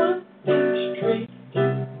one thing straight.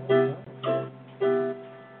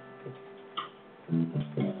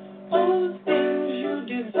 All the things you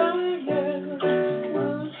desire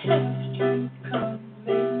will have to come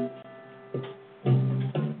late.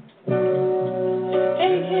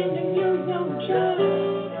 Ain't handing you no job,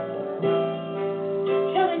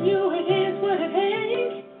 telling you it is what it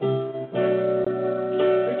ain't.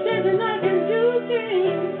 Pretending I can do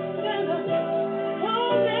things that I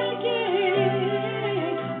won't make it.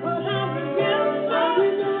 But I remember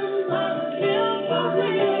when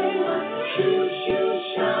shoe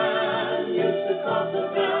shine used to cost a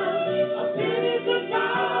dime. A penny to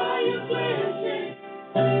buy a blessing.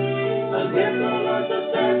 A nickel was the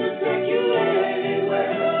best to take you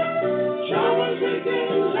anywhere. Troubles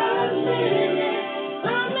within last minute. I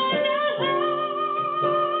may not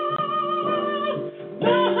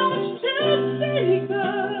have much to speak of,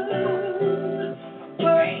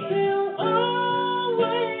 but there'll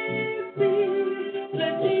always be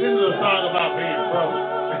plenty This is a song about being broke.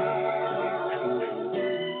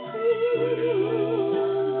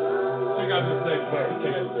 Check out this next verse.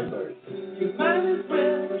 Check out this next verse. You might as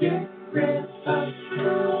well get rid of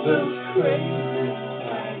those crazy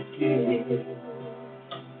ideas.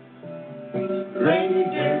 Rainy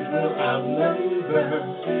days will outnumber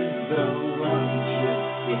the ones you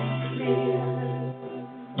can clear.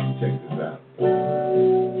 Check this out.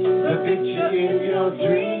 The picture in your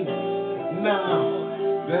dream, no,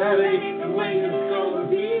 that ain't the way it's gonna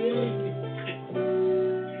be.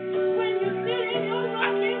 When you sit in your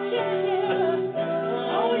rocking chair,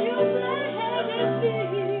 all you have is me.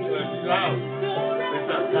 Let's go. They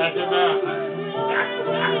start packing up.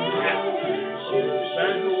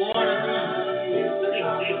 There's the water, man.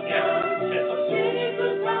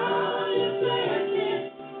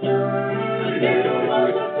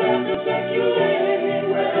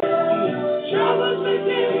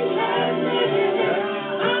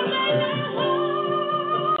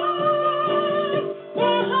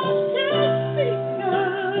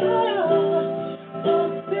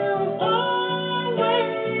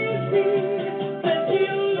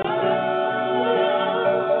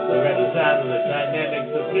 Look at the size of the dynamic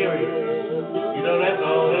superior. You know that's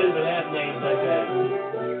all it is, but have names like that.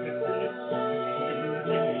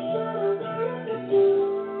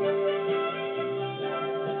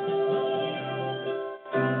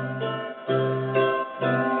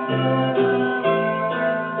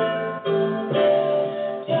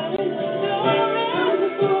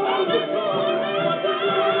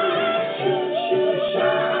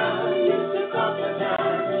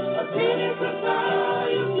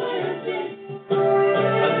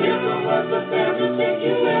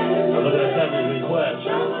 Look at that request.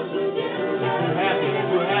 We're happy.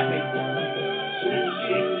 We're happy.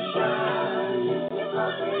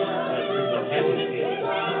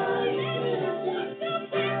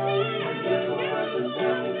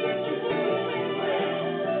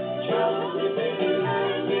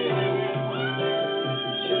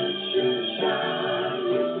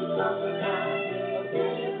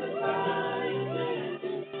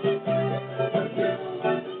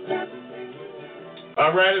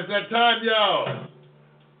 All right, it's that time, y'all.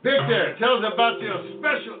 Victor, tell us about your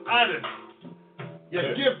special artist,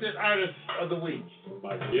 your gifted artist of the week.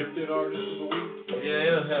 My gifted artist of the week? Yeah,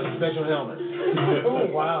 it'll have a special helmet. Oh,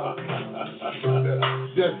 wow.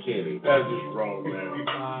 Just kidding. That's just wrong, man.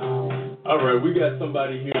 Wow. All right, we got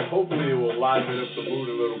somebody here. Hopefully it will liven up the mood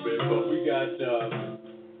a little bit, but we got,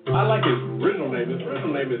 I like his original name. His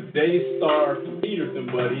original name is Daystar Peterson,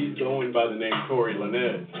 but he's going by the name Tory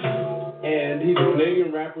Lanez. And he's a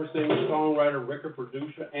Canadian rapper, singer, songwriter, record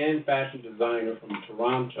producer, and fashion designer from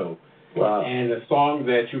Toronto. Wow. And a song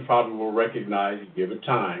that you probably will recognize, give it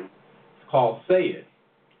time, it's called Say It.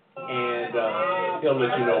 And he'll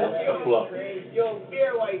let you know the fluff. Yo,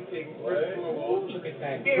 beer white thing. Look at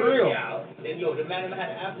that. Beer Real. out. And yo, the man that had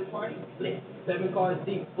an after party, lit. 7 cars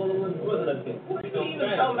deep, full of equivalent thing. What do you even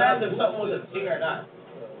tell man if something was a thing or not?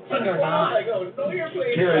 Thing or not. Like, yo, know your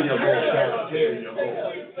place. Carry your bullshit. Carry your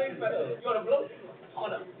bullshit. You want to blow?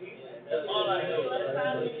 Hold up. That's all I know.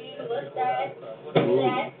 What's that? What's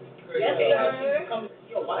that? Yes, sir.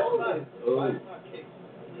 Yo, why is my kick?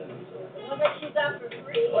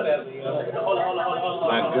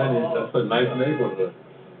 That's a nice neighborhood.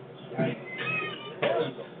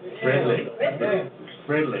 Friendly.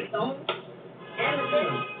 Friendly. I'm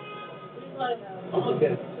gonna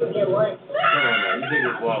get it. Come on now, you can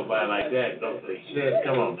just walk by like that, don't say shit.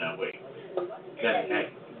 Come on now, wait.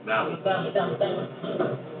 Now.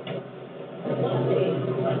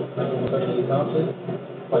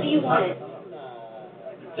 What do you want?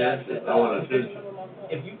 That's it. I want attention.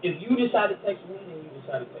 If you decide to text me, then you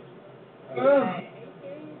decide to text me.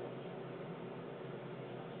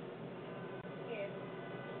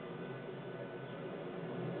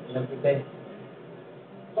 Have a good day.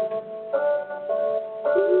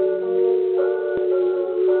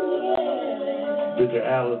 Mr.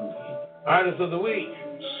 Allen, Artist of the Week.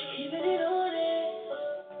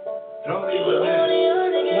 Tony Burnett.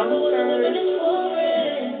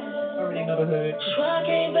 Already know the hood.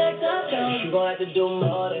 She gon' have to do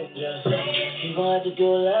more than just. She gon' have to do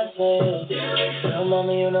less for you. Tell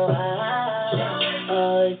mama you know I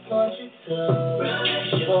always want you to.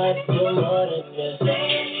 She gon' have to do more than just.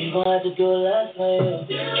 She gon' have to do less for you.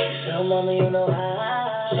 Tell mama you know I.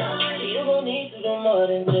 You gon' need to do more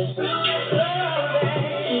than just.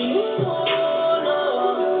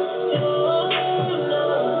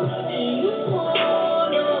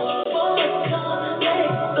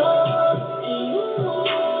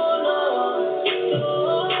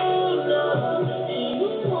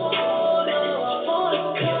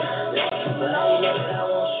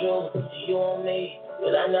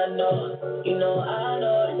 You know I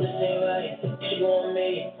know this ain't right. She want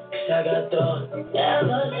me, 'cause I got dough.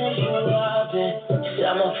 Ever since you walked in, she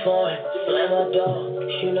got my phone, slam my door.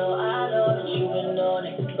 You know I know that you been on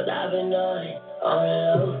it, but I've been on it, on the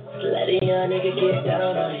low. Let a young nigga get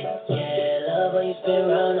down on it. Yeah, love when you spin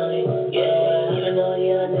round on it. Yeah, even though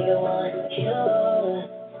young nigga want you.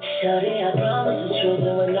 Shawty, I promise the truth,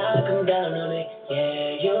 and when I come down on it,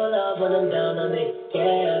 yeah, you love when I'm down on it.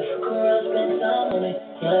 Yeah, fuck around, spend time on it.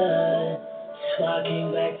 Yeah. So I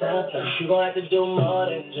came back top down. She gon' have to do more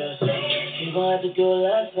than just. She gon' have to do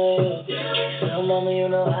less for you. Tell mama you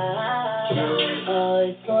know I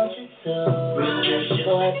always want you to. She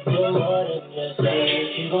gon' have to do more than just.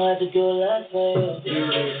 She gon' have to do less for you.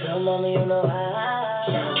 Tell mama you know I.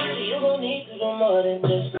 You gon' need to do more than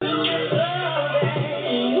just.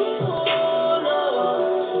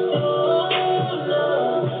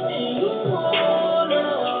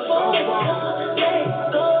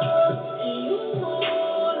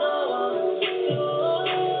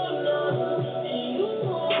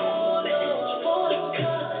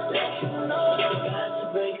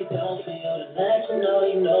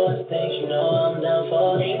 You know I'm down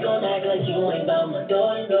for it. Ain't gon' act like you ain't bout my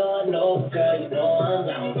door. You know I know, girl, you know I'm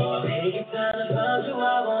down for it. Take your time to find you,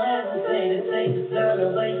 I won't hesitate to take the time to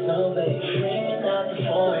waste no baby. Screaming out the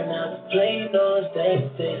foreign, out the play, you know it's day.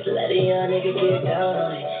 Let a young nigga get down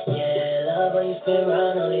on it. Yeah, love when you spin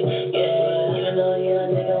round on it. Yeah, even though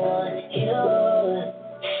young nigga want you.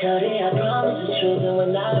 Shawty, I promise the truth, and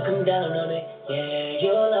when I come down on it, yeah,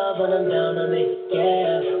 you'll love when I'm down on it.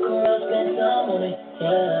 Yeah, fuck around, spend time on it.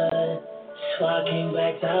 Yeah. So I came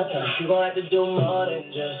back top down. She gon' have to do more than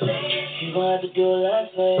just. She gon' have to do less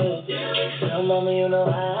for you. Tell mama you know I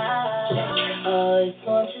always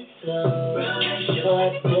want you to. She gon'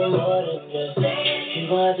 have to do more than just. She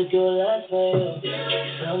gon' have to do less for you.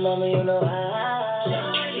 Tell mama you know I.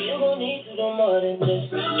 You gon' need to do more than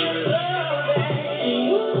just.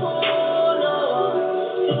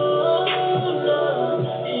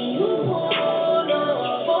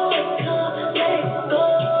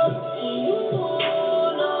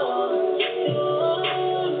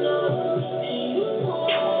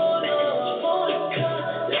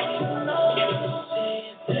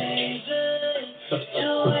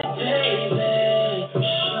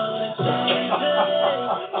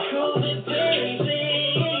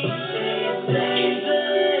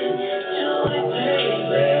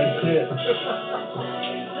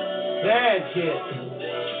 Bad shit.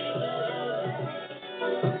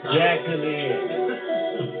 Jackson here.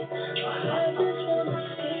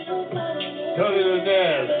 Tony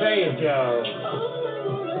Burnett, say it, y'all.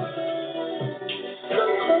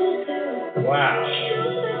 Wow.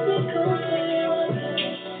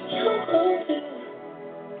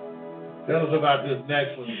 Tell us about this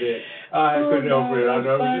next one, Vic. I couldn't help it. I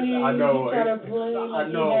know. He tried to play like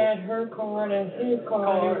he had her card and his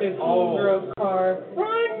card and his girl's card.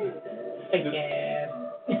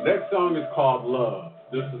 Next song is called Love.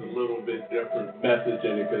 This is a little bit different message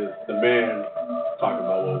in it because the man talking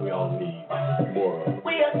about what we all need more of.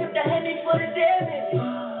 We are tip the Henny for the damage.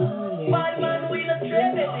 Bad man, we look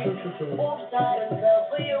tripping. Both sides of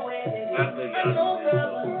for your women. No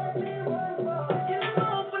problem. You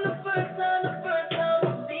know, from the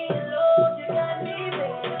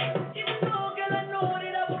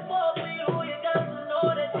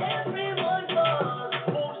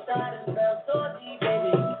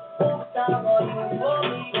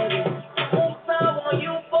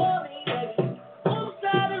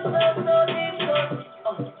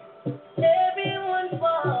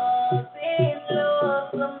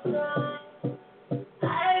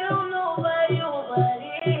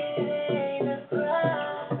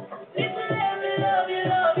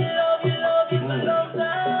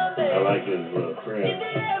like his friend.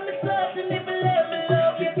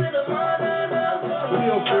 Who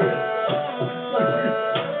your friend?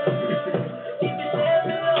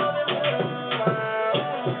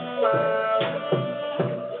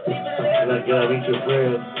 Like, can I meet your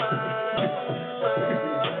friend?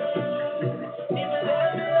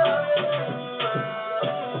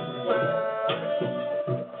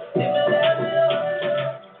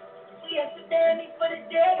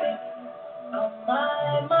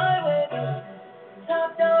 My way, top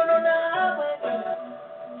down on the highway.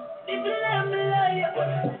 If you let me love you,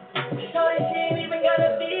 shorty, she ain't even got a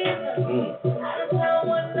visa. Out of town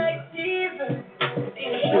one night teaser.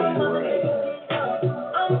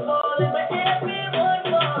 I'm falling, but everyone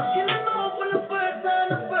falls. In the mood for the first time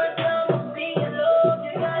I'm seeing love.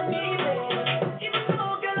 You got me, baby. Even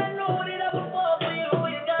though, girl, I know that I would fall for you.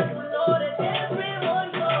 You got to know that everyone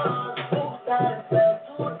falls. Oops, I fell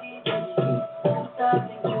too deep. Oops, I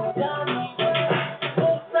think you got me.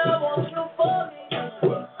 Oops, I want you for me.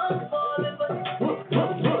 I'm falling, but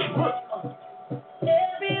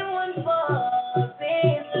everyone falls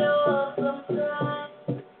in love sometimes.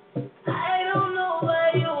 I don't know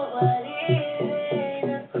about you, but it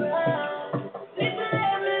ain't a crime. If you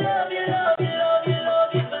let me love you, love you, love you,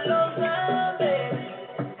 love you for a long time, baby.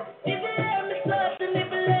 If you let me touch and if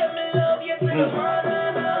you let me love you to the morning,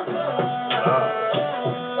 if you let me love you,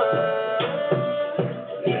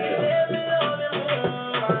 if you let me touch you, if you let me love you.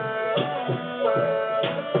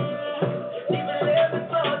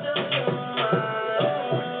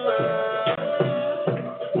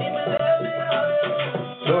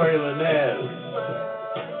 Tori Lanez.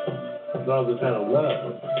 It's all the kind of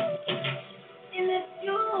love. And if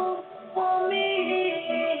you want me,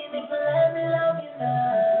 if you let me love you now,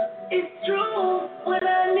 it's true. What I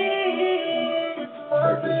need is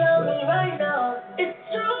someone to love me right now. It's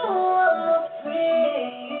true, I'm a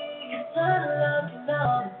freak. It's time to love you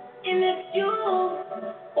now. And if you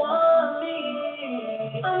want me,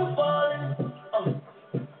 I'm falling.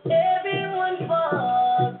 Everyone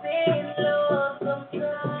falls in love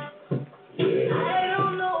sometimes. I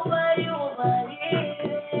don't know about you, but it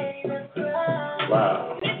ain't a crime.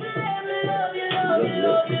 Wow. If you let me love you, love you,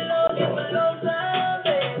 love you, love you for a long time,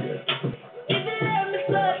 baby. If you let me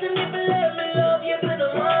touch and if you let me love you to the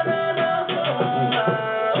morning,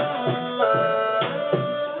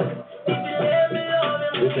 if you let me love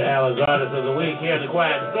you. This is Alan's Artist of the Week here in the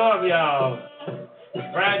Quiet Storm, y'all.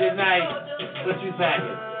 Friday night, what you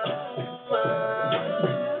packing?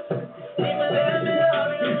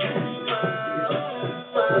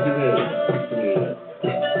 What you mean?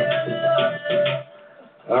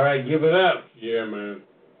 All right, give it up. Yeah, man.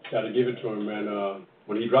 Got to give it to him, man.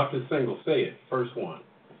 When he dropped his single, Say It, first one,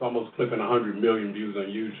 it's almost clipping 100 million views on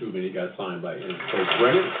YouTube, and he got signed by Interscope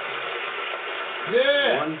Records.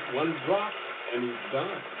 Yeah. One drop, and he's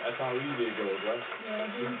done. That's how easy it goes, right? Yeah,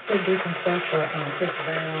 he used to do some stuff for Chris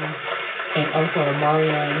Brown and also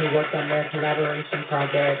Mario, and he worked on their collaboration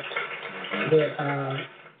project with,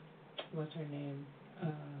 what's her name?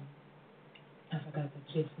 I forgot the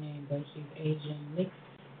chick's name, but she's Asian mixed.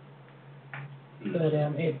 But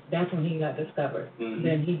that's when he got discovered.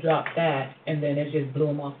 Then he dropped that, and then it just blew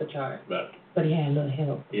him off the chart. Right. But he had a little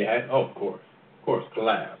help. He had, of course,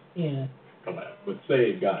 collab. Yeah. Collab. But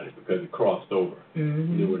Say It got it because it crossed over.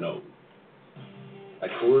 Newer notes.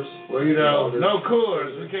 Like Coors? Well, you know, no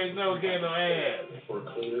Coors. We can't get no ads.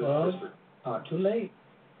 Well, too late.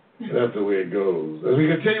 That's the way it goes. As we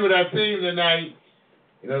continue with our theme tonight,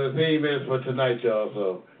 you know, the theme is for tonight, y'all,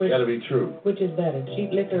 so got to be true. Which is better,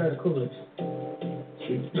 cheap liquor or the coolers?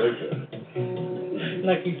 Cheap liquor.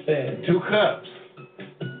 Like you said. 2 cups.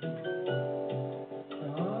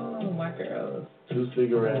 Oh, my girls. 2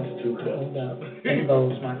 cigarettes, 2 cups. Hold up. Them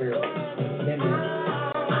goes, my girls.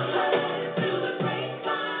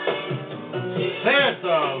 Sad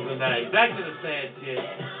songs tonight. Back to the sad shit.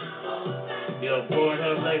 You'll pour it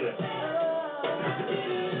up later.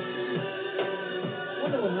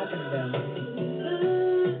 Wonder what happened to them.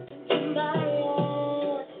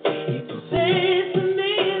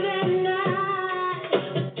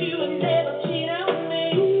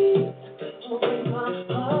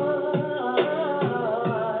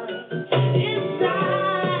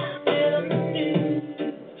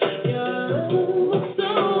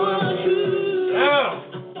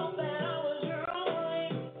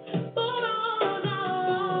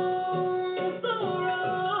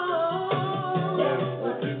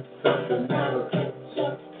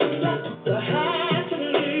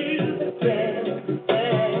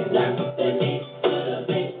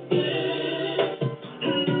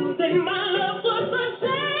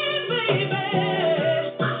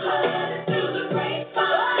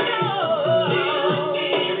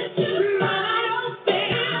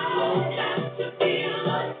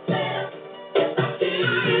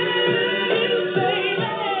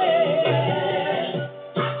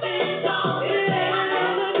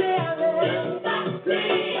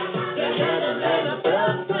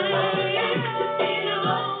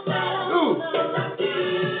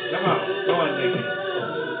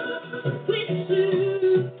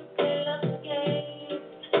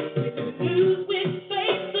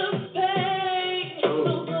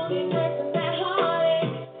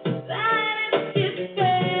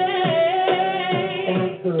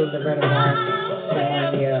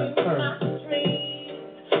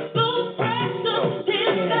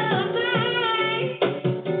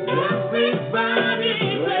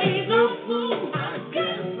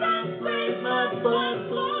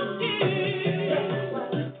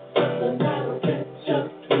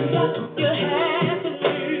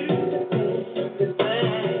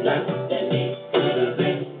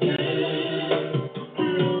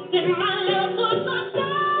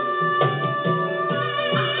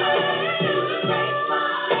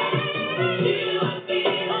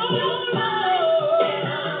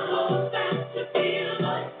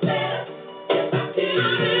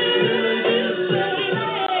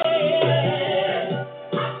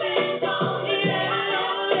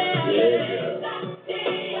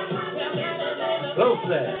 So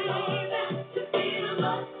sad.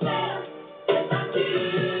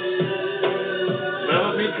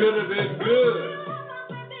 Melody could have been good.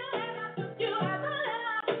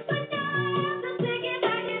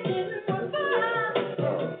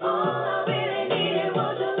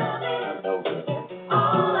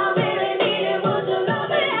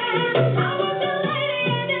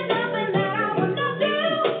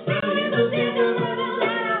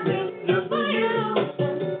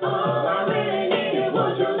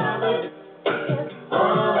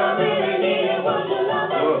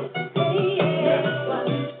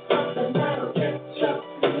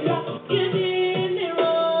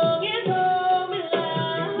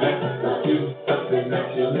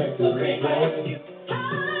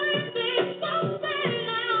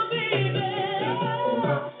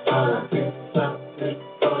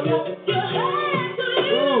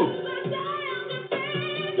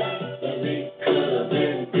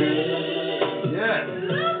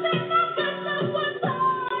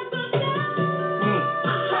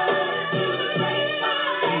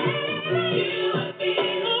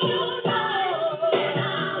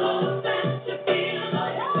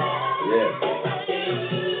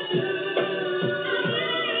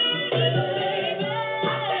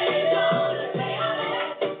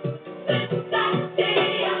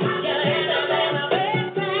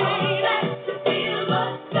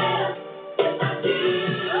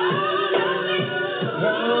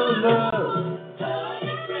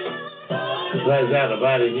 Right out of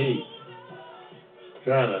body heat.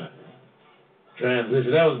 Trying to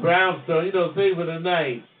transition. That was Brownstone. You know, Save for the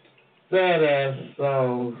Night. Sad ass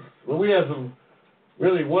songs. Well, we have some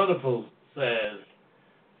really wonderful sad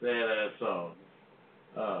ass songs.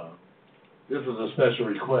 This is a special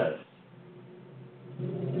request.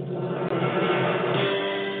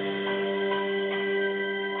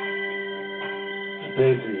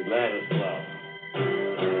 Stacey Ladislaw.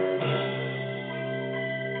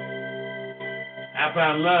 I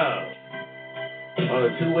found love on a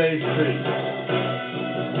two-way street.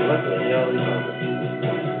 What the hell is that?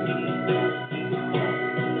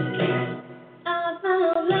 I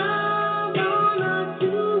found love on a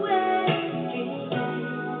two-way street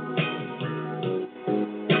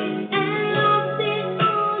and lost it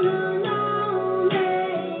on a lonely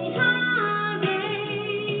highway.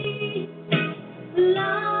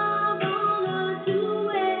 Love on a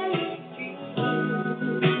two-way street.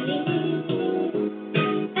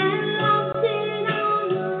 And lost it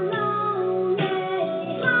on a lonely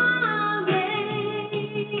highway.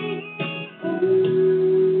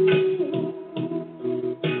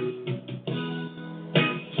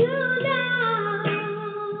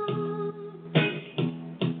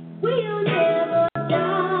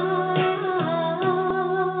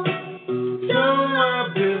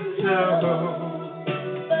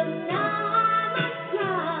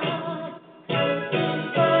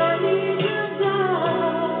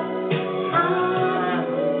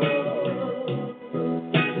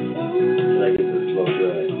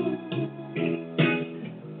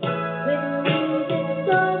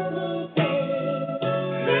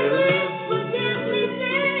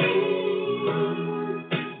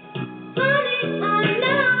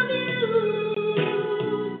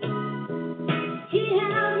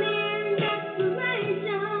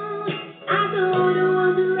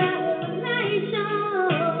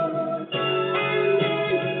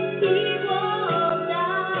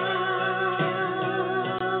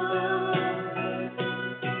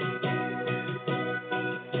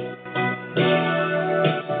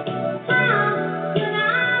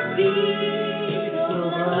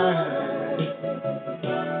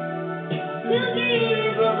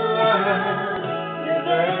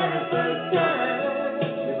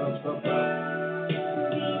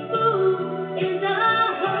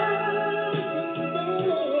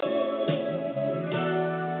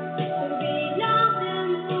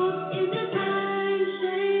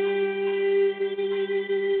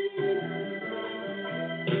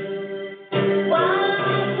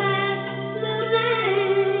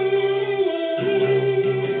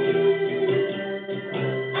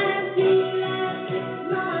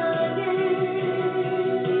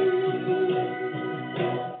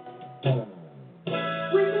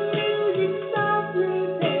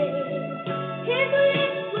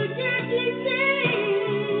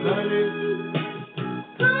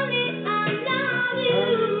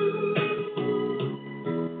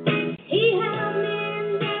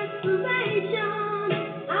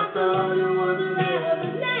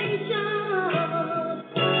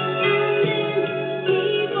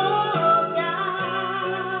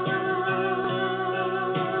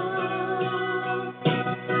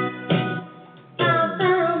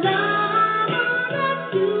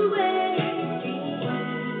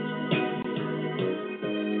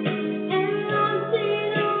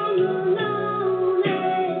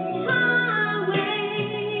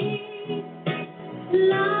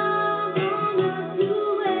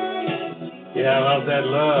 Yeah, I love that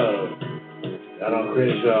love. I don't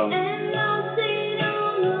Crenshaw.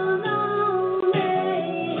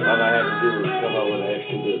 All I had to do was come up with an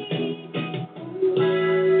extra good.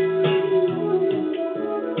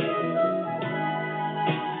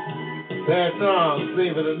 Sad song,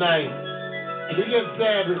 sing for the night. We get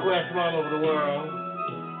sad requests from all over the world.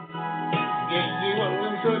 Yeah, see what we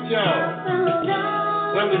told y'all.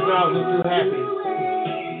 Some of these songs are too happy.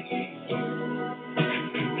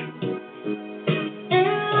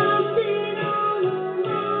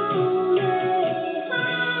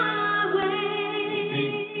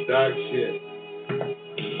 Deep, dark shit.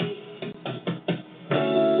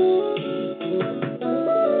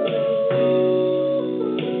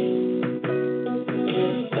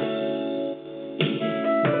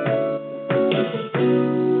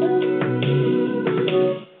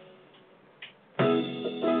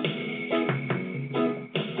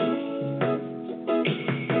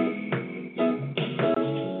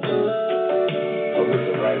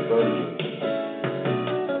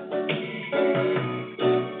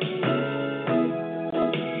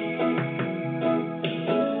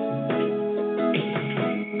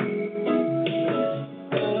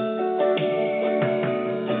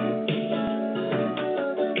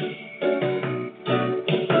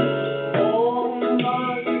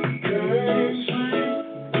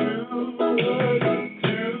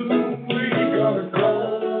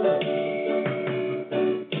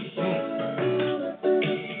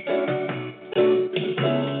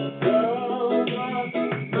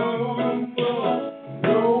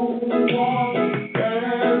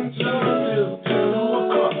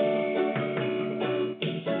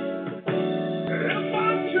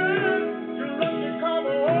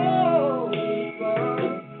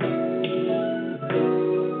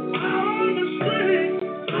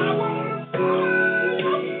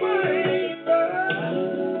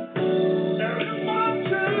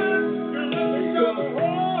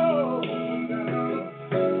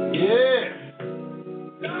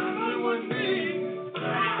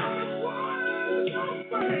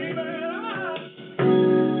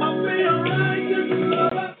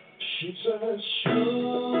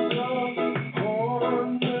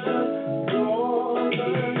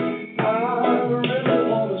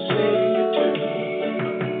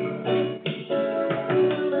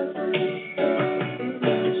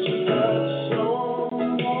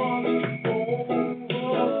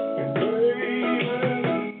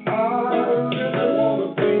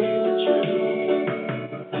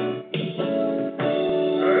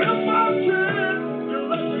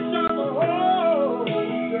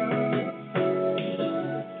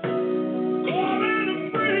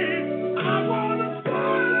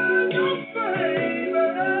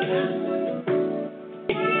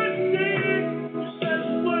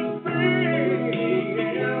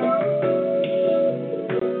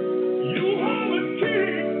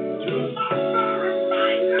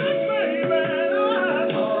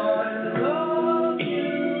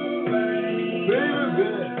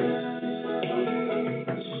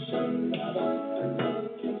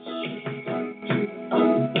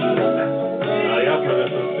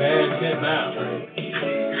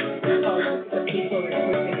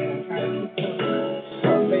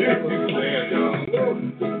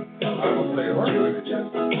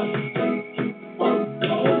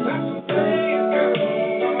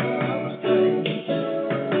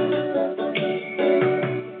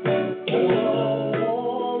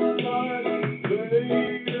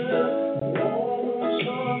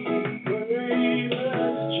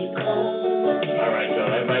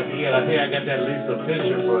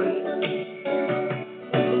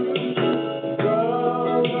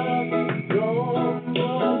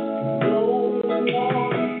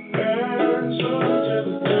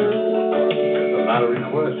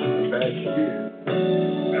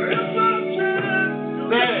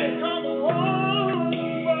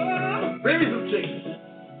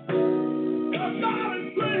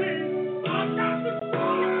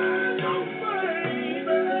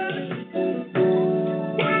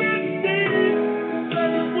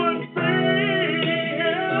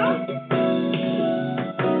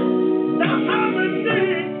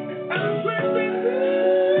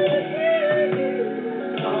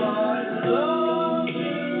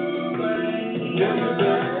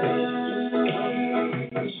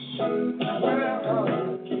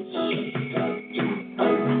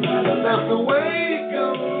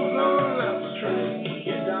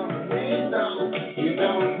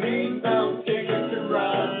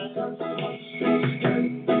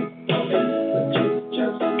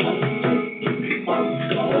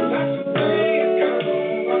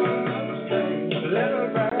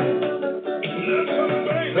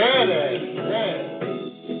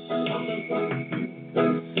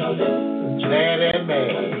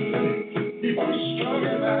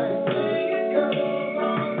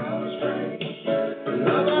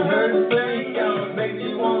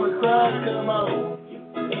 come on.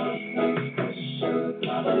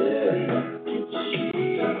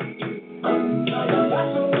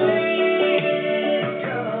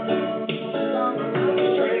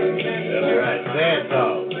 That's right, sad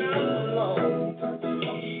song.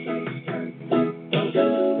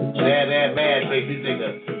 Mad, makes you think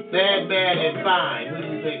of sad, bad, and fine. Who do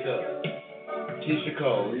you think of? Keisha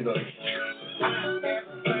Cole, you know.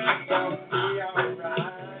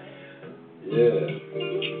 Yeah.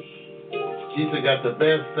 Keisha got the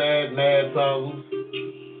best sad, mad songs.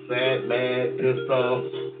 Sad, mad, good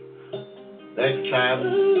songs. Next time,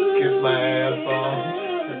 kiss my ass song.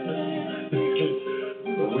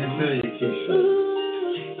 But we feel you, Keisha.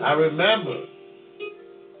 I remember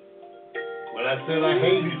when I said I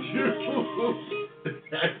hated you.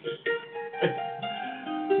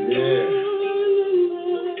 Yeah.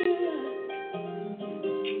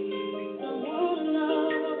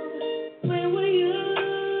 Where were you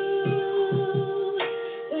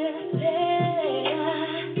when I said I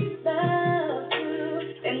loved you?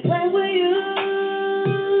 And where were you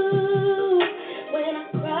when I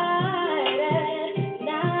cried at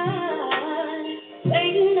night?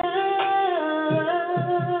 Waiting up,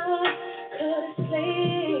 couldn't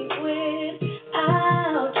sleep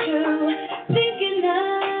without you. Thinking of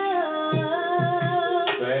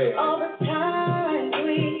all the times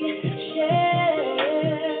we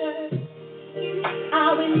shared. I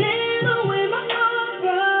remember when my heart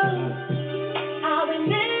broke. I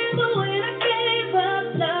remember when I gave up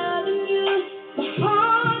loving you. My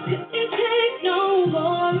heart couldn't take no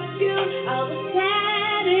more of you. I was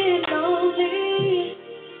sad and lonely.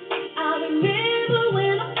 I remember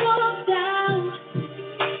when I walked out.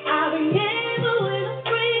 I remember when I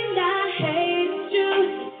screamed I hated you.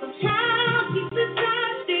 Sometimes deep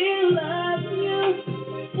inside still love you.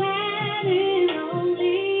 Sad and lonely.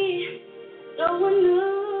 No one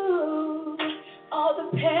knew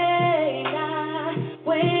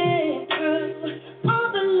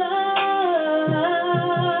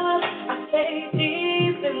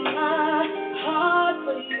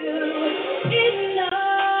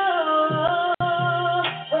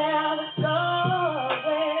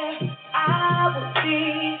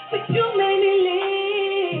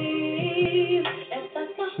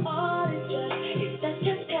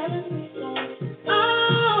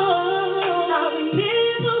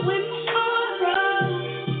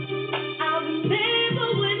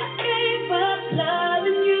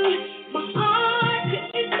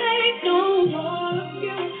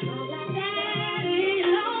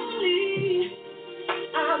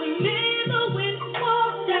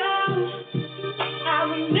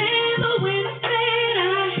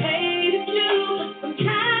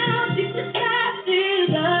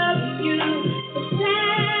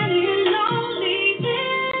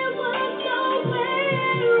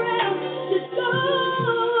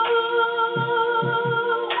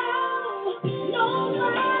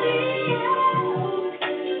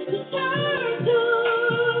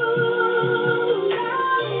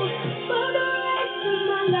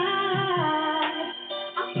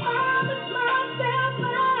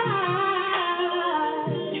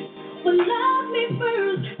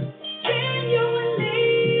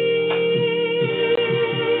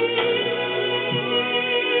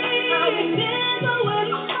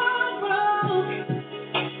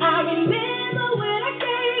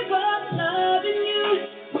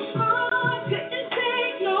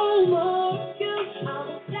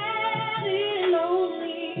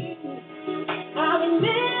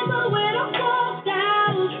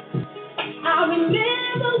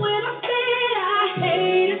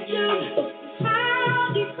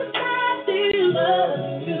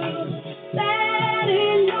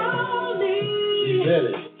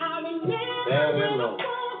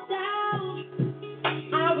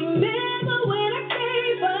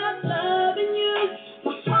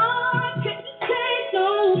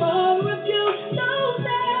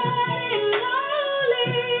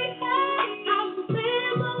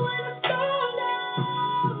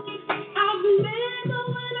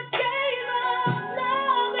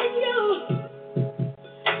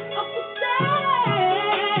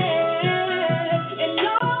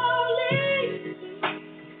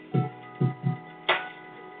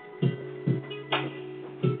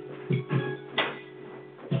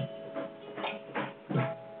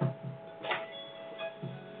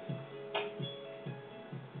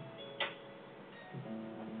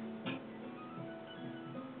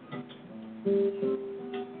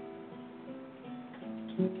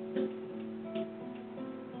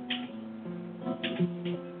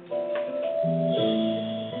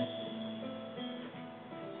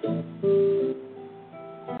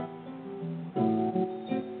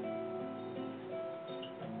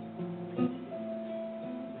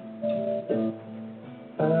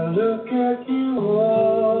I look at you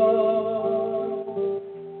all,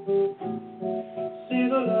 see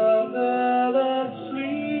the love that's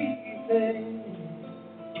sleeping,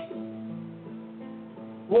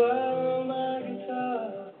 while my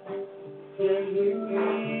guitar gently weeps.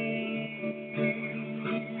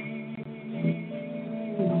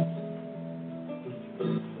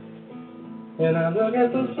 And I look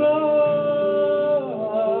at the floor,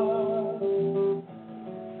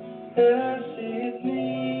 and I see it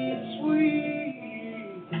needs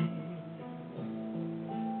sweet.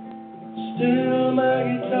 Still my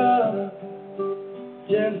guitar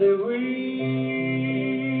gently weeps.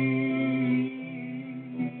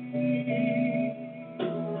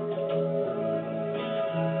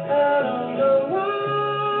 I don't know why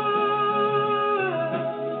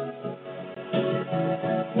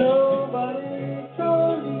nobody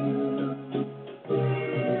told you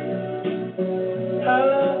how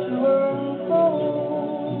to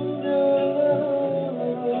unfold your love.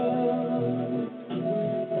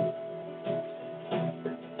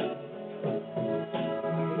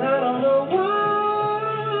 I don't know why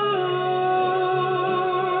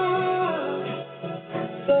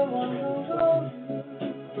someone who loves you,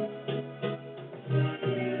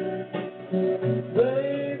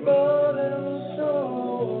 they bought and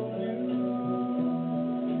sold you.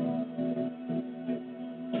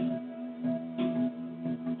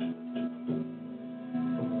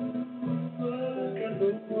 Look at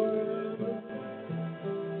the world,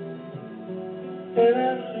 and I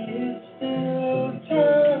see it still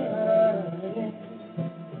turning,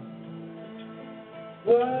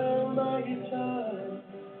 while my guitar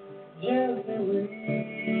gently weeps.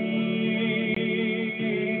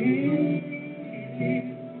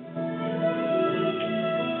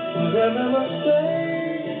 Whatever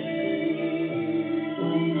mistake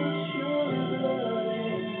we were sure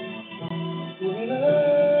of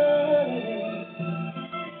learning,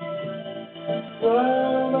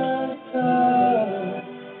 while my guitar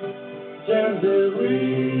gently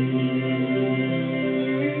weeps.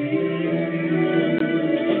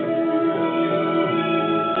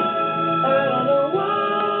 I don't know why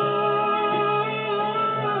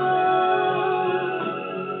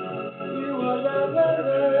you were not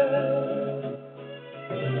ready.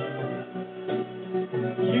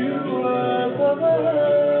 You were the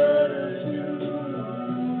hardest you.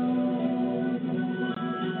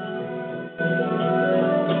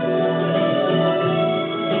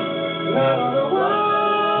 I don't know why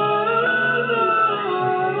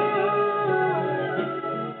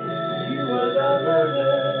you were not ready.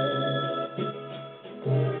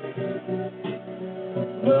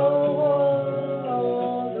 No one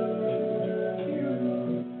other you.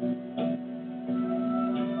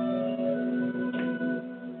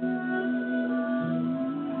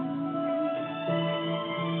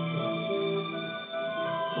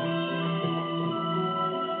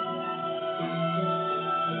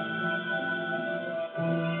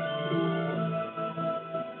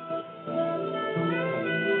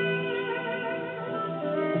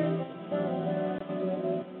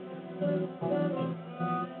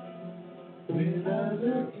 When I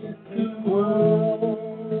look at the world,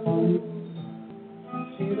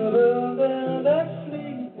 see the love that's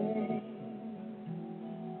sleeping,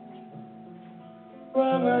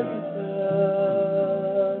 while my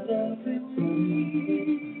guitar gently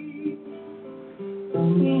weeps.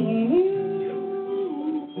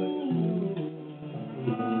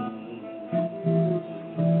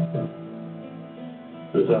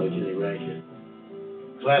 That's how Kenny Rankin.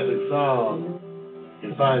 Classic song. You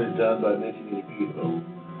can find it done by many, many people.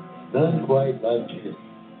 None quite like Kenny.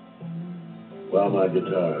 While my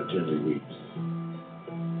guitar gently weeps.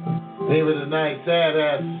 Name of the night,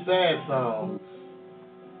 sad songs.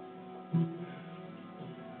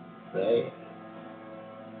 Sad.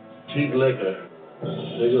 Cheap liquor,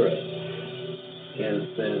 cigarettes,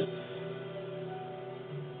 10 cents.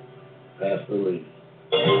 Pass the leaf.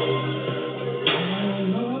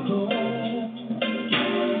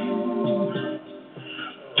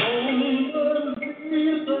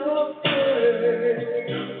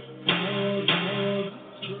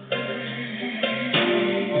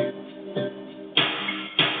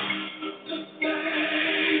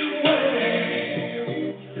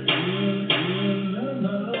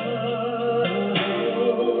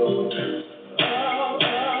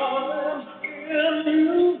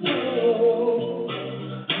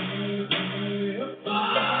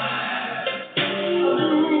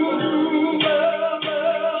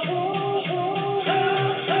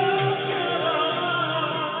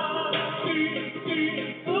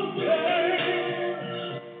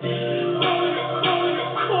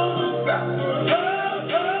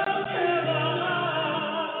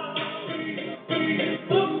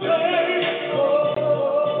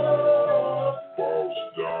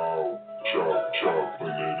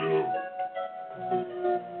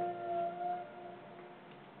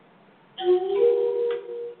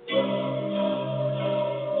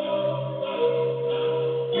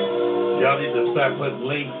 start putting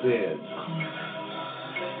links in.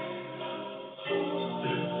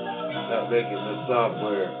 Start making the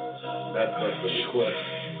software. That's the request.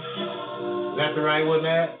 Is that the right one,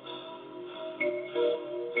 Nat?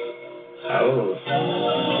 Oh.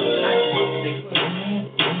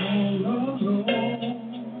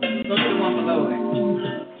 Go to the one below it.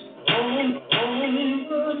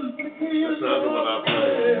 That's the other one I'll play.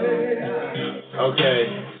 Okay.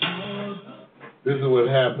 This is what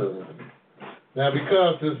happens. Now,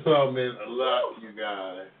 because this song meant a lot to you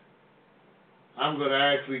guys, I'm going to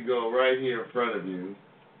actually go right here in front of you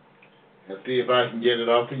and see if I can get it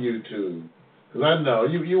off of YouTube. Because I know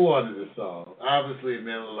you wanted this song. Obviously, it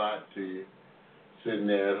meant a lot to you. Sitting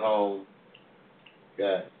there at home,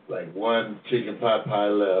 got like one chicken pot pie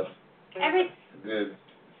left. Then it's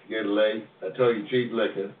getting late. I told you cheap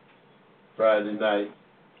liquor. Friday night.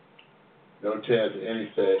 No chance of any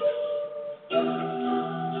sex.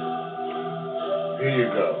 Here you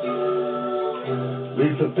go.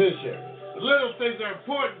 Lisa Fisher. The little things are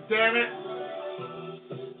important, damn it.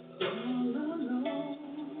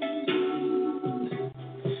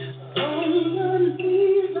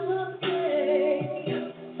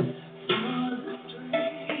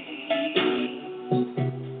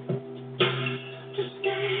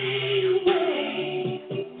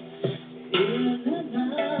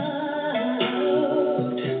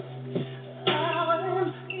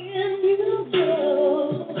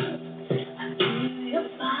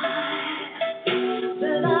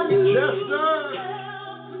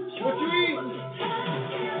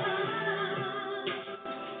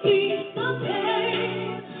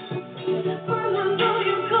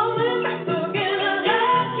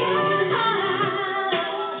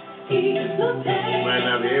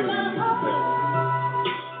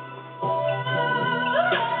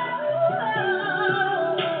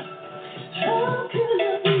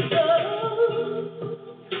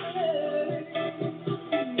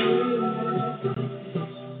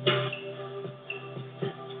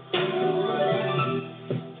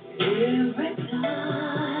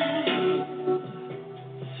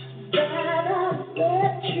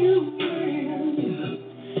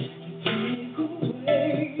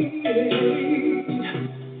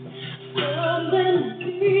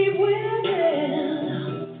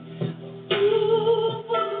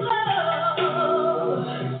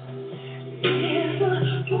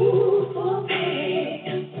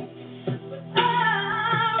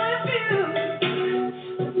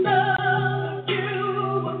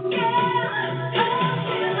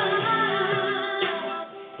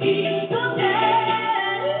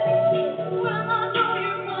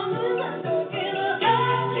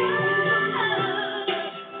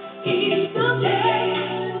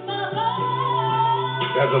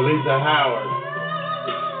 That's Lisa Howard.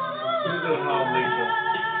 She's at home, Lisa.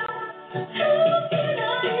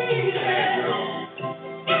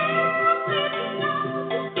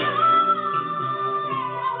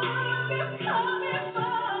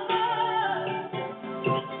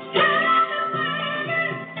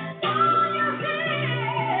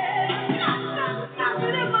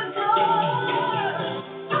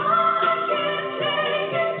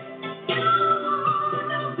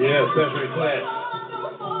 Yeah, special request.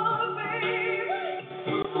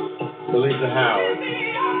 Lisa Howard.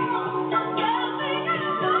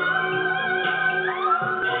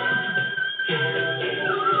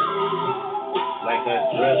 Like that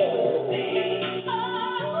dress.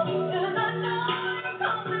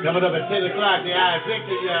 Coming up at 10 o'clock, the Eye of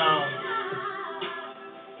Victor, y'all.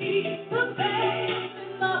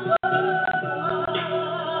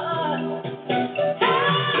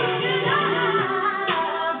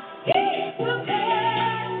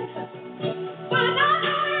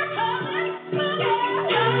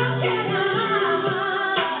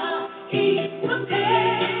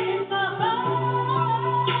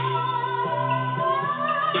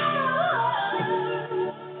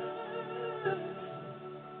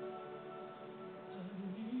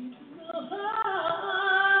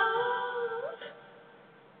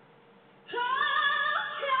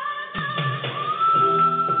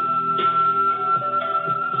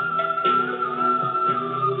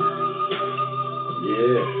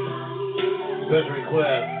 Special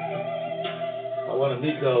request. One of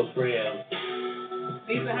Nico's friends.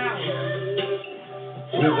 Lisa Howard.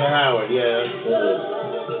 Lisa Howard, yeah.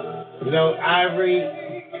 You know, Ivory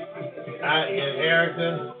and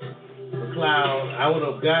Erica McLeod, I would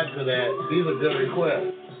have gotten to that. These are good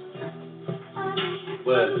requests.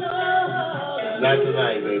 But not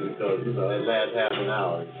tonight, baby, because, you know, that last half an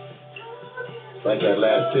hour. Like that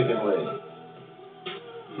last chicken wing.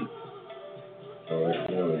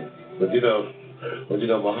 But, you know, But you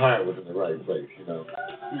know, my heart was in the right place, you know.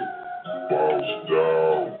 Bounce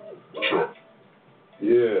down, Chuck.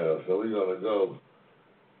 Yeah, so we're gonna go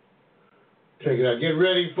check it out. Get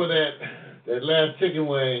ready for that last chicken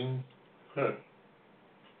wing. Huh.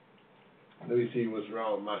 Let me see what's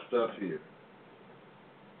wrong with my stuff here.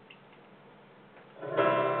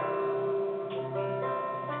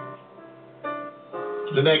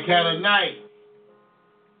 It's that kind of night.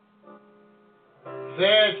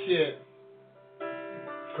 Sad shit.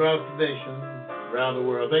 Across the nation, around the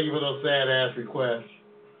world. Thank you for those sad ass requests.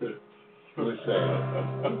 Really sad.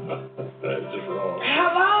 That's just wrong.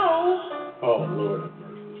 Hello? Oh, Lord.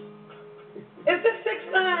 Is this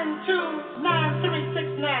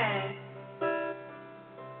 692-9369?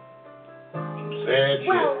 Sad shit.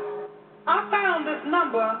 Well, I found this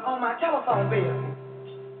number on my telephone bill.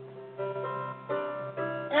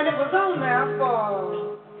 And it was on there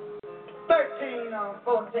for 13 or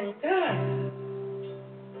 14 times.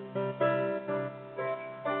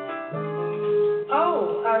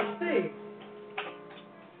 Oh, I see.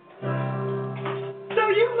 So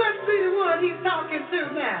you must be the one he's talking to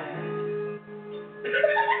now.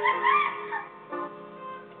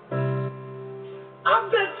 I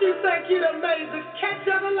bet you think you done made the catch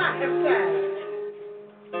of a lifetime.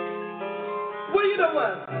 Well, you know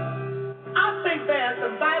what? I think there's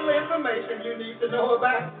some vital information you need to know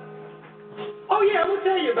about. Oh, yeah, we'll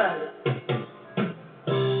tell you about it.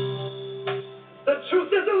 The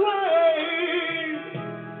truth is a word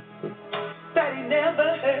that he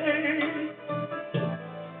never heard.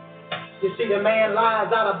 You see, the man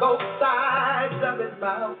lies out of both sides of his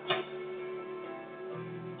mouth.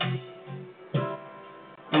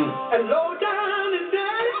 And low down and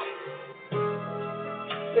dirty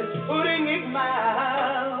is putting it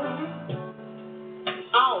mild.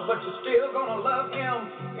 Oh, but you're still gonna love him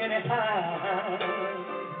anyhow.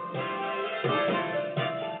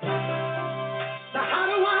 Now, how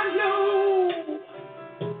do I know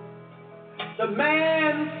the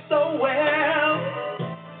man so well?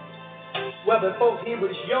 Well, before he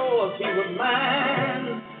was yours, he was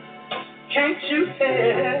mine. Can't you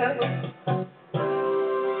tell?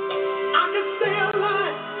 I can say a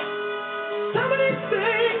lot. Some of these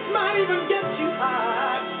things might even get you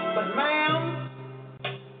high. But, ma'am,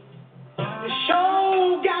 you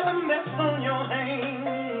sure got a mess on your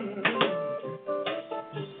hands.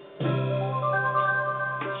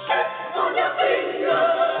 On your finger.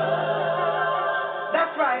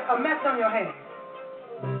 That's right, a mess on your hands.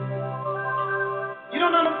 You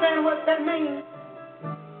don't understand what that means?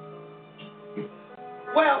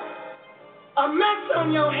 Well, a mess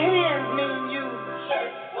on your hands means you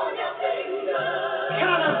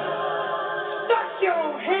kind of stuck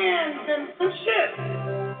your hands in some shit.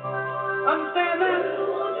 Understand that?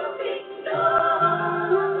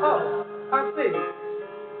 Oh, I see.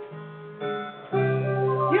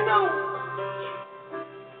 You know,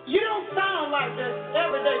 you don't sound like this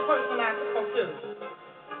everyday person I spoke to.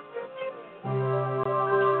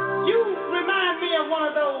 You remind me of one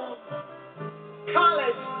of those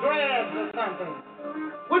college grads or something.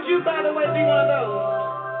 Would you, by the way, be one of those?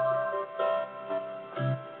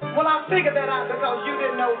 Well, I figured that out because you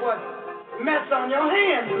didn't know what mess on your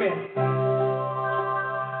hands meant.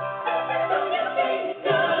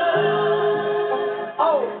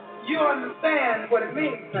 Oh, you understand what it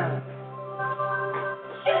means now.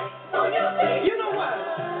 You know what?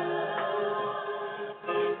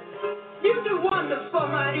 You do wonders for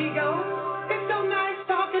my ego. It's so nice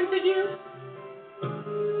talking to you.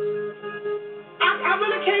 I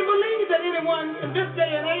really can't believe that anyone in this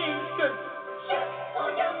day and age could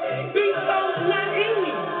be so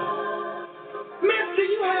naive. Miss, do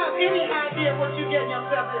you have any idea what you're getting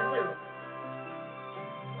yourself into?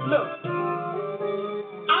 Look,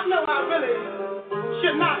 I know I really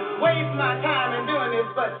should not waste my time in doing this,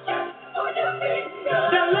 but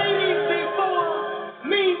the lady before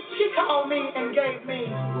me, she called me and gave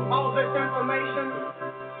me all this information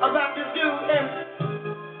about this dude, and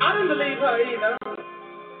I didn't believe her either.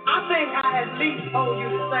 I think I at least owe you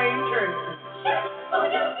the same courtesy.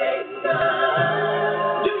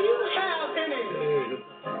 Do you have any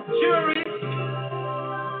jury?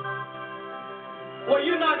 Well,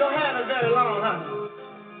 you're not going to have it very long, huh?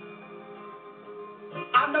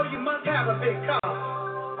 I know you must have a big car.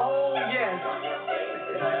 Oh, yes.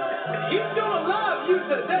 He's going to love you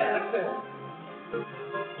to death.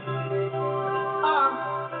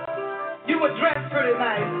 You were dressed pretty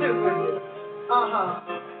nice, too, were you? Uh-huh.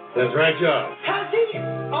 That's right, y'all. Has he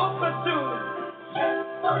offered to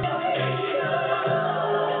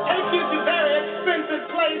take you to very expensive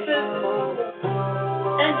places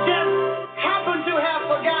and just happen to have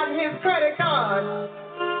forgotten his credit card?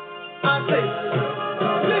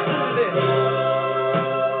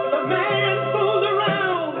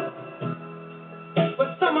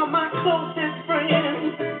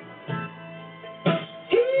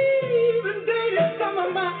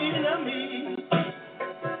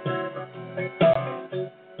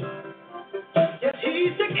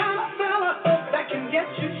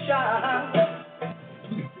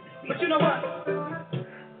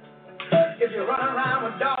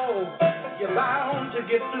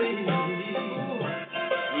 get pleased.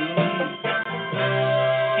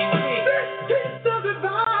 This piece of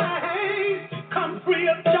advice comes free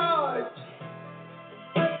of charge.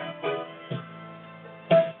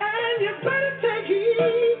 And you better take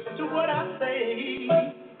heed to what I say.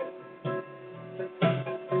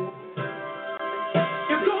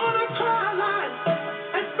 You're gonna cry a lot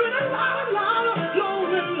and spend a lot of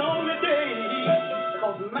lonely days.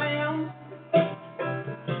 'Cause ma'am,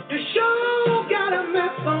 you sure got a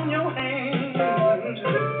mess on your hands.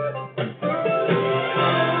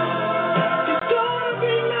 You're gonna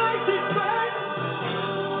be nice and fat,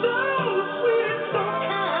 so sweet and so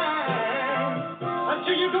kind,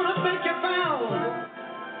 until you're gonna think you found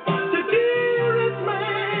the dearest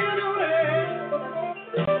man on earth.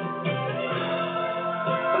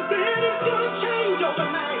 But then it's gonna change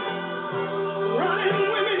overnight, running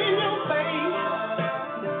women in your face.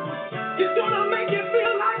 It's gonna make you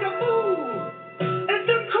feel like a fool. It's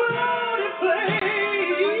a crowded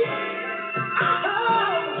place.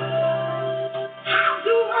 How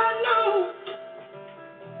do I know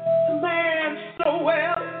the man so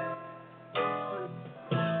well?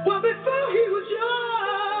 Well, before he was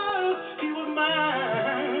yours, he was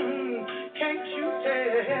mine. Can't you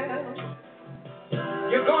tell?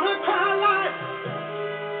 You're gonna cry a lot.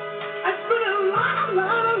 I spent a lot of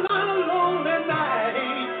lonely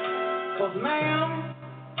nights. 'Cause ma'am,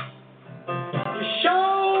 you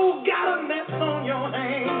sure got a mess on your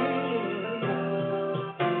hands.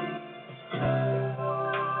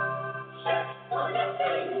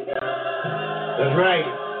 That's right.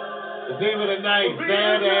 The theme of the night,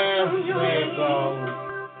 badass man song.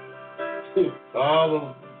 All the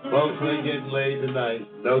folks that are getting laid tonight,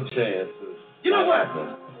 no chances. You know what?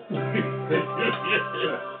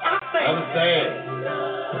 Understand.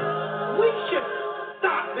 We should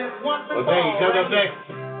stop this once and Well, for there you all. come up next.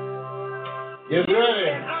 Get You ready.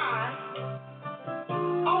 and I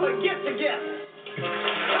ought to get together.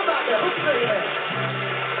 How about that? Let's say that.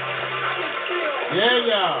 I can feel. Yeah,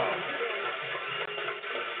 y'all.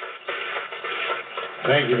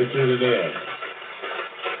 Thank you for tuning in.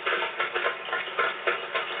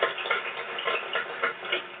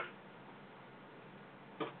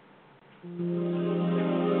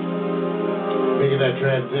 Making that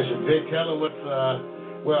transition. Vic Keller with,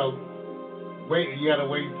 well, wait, you gotta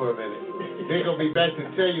wait for a minute. Vic will be back to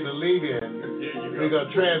tell you the lead in. We're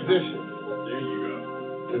gonna transition There you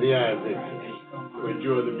go. to the eye Victor.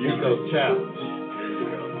 Enjoy the music. Nico's challenge.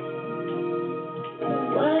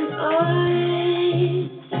 When I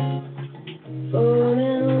fall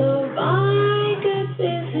in love, I get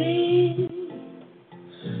busy.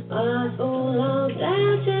 I fall out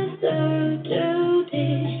that's just a duty.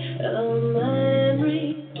 A memory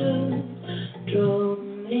to draw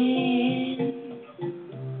me in.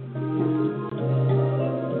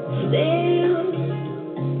 Still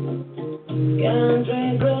can't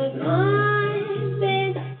regret my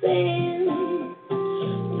big sin.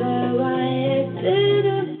 Though I acted a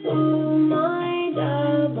fool, my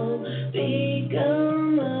double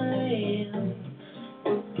become I am.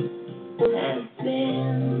 Has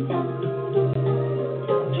been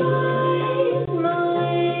tried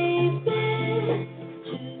my best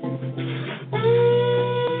to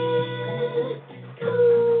echo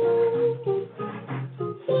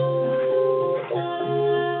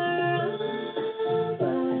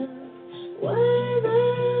weather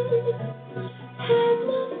has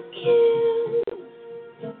not killed.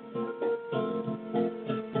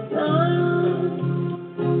 Now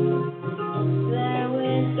that we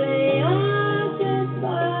say our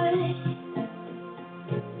goodbye,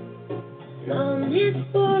 no need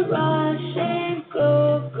for rushing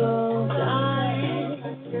crocodile.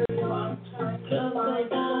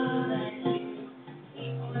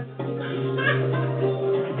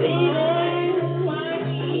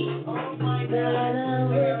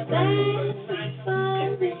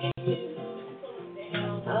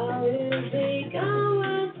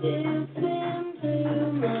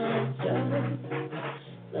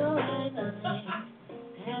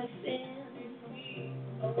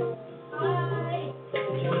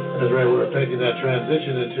 That's right, we're taking that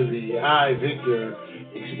transition into the I Victor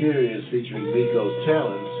experience featuring Nico's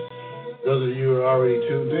challenge. Those of you who are already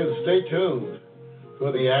tuned in, stay tuned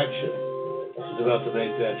for the action. She's about to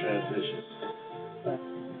make that transition.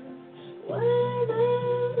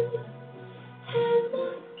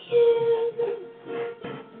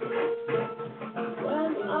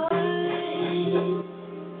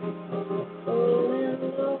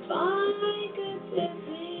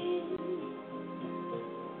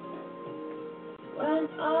 I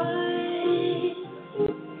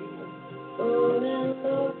fall in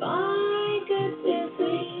love, I could be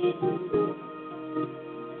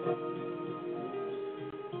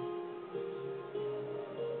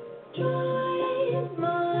Drive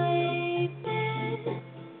my bed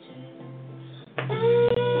and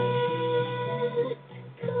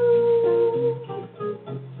cool.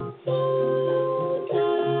 So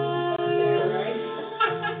dark.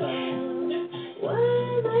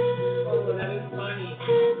 Oh, that is funny.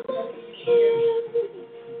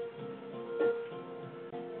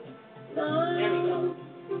 There we go.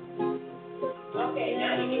 Okay,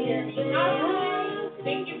 now you can hear me. Hi.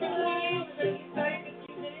 Thank you for tuning in. We're going to get started in a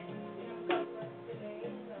few minutes.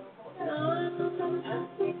 We have a couple of today, so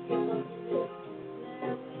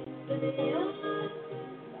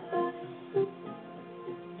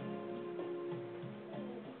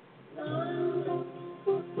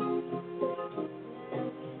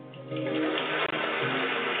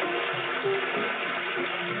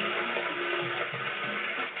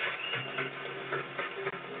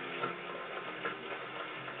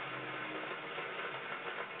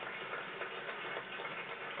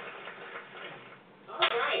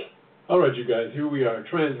All right, you guys, here we are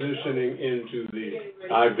transitioning into the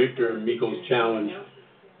I, Victor Miko's Challenge.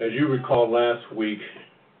 As you recall, last week,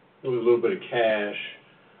 there was a little bit of cash,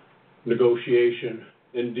 negotiation,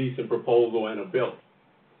 indecent proposal, and a bill.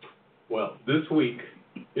 Well, this week,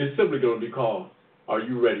 it's simply going to be called, Are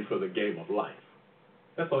You Ready for the Game of Life?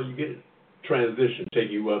 That's all you get. Transition,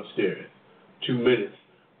 take you upstairs. 2 minutes,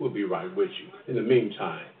 we'll be right with you. In the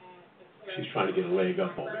meantime, she's trying to get a leg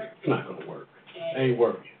up on me. It's not going to work. Ain't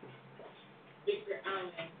working. Victor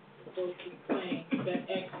Allen supposed to be playing that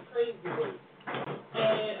ex crazy word.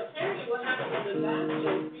 And apparently what happened on the last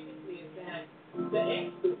show previously is that the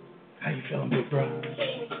ex How you feeling, big bro?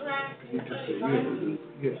 came crack and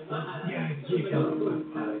Yeah, you feeling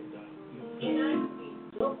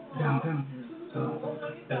downtown here.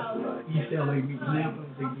 East LA meets Napa.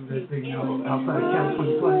 They do that thing outside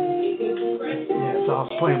California play. Yeah, so I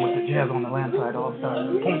was playing with the Jazz on the Land side all-star.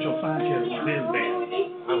 Poncho Sanchez was his band.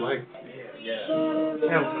 I like Yeah.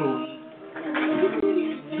 That was cool.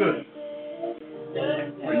 Good.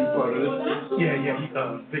 Are you part of this? Yeah.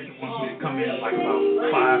 Victor wants me to come in like about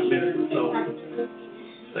 5 minutes or so.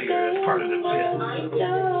 So you're as part of the bit.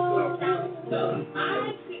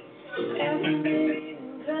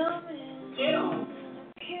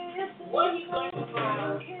 What he's going to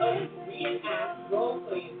have us reenact role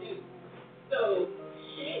playing do. So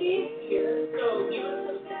he's here, so give us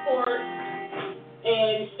some support.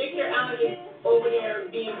 And Victor Allen is over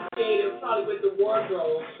there being creative, probably with the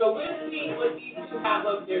wardrobe. So we'll see what these two have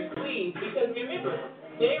up their sleeves. Because remember,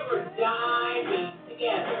 they were diving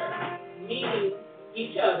together, meeting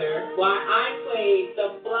each other, while I played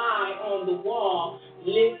the fly on the wall,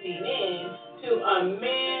 listening in to a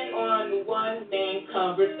man-on-one-man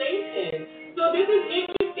conversation. So this is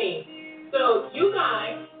interesting. So you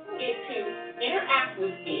guys get to interact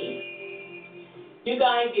with me. You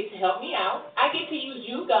guys get to help me out. I get to use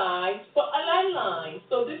you guys for a line.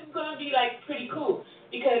 So this is going to be like pretty cool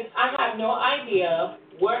because I have no idea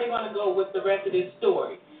where they're going to go with the rest of this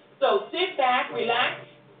story. So sit back, relax,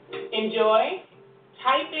 enjoy,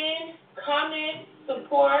 type in, comment,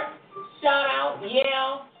 support, shout out,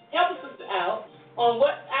 yell, help us out on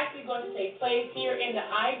what's actually going to take place here in the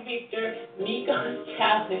I, Victor Miko's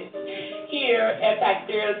Challenge here at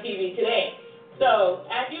Factorial TV today. So,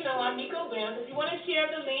 as you know, I'm Miko Williams. If you want to share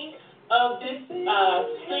the link of this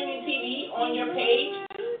streaming TV on your page,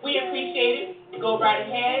 we appreciate it. Go right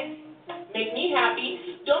ahead. Make me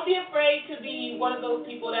happy. Don't be afraid to be one of those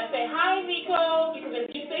people that say, hi, Miko, because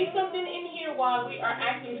if you say something in here while we are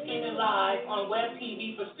actually streaming live on web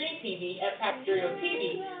TV for Stream TV at Factorial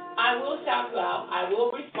TV, I will shout you out. I will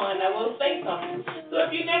respond. I will say something. So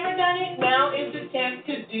if you've never done it, now is the chance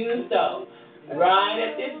to do so. Right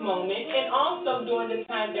at this moment, and also during the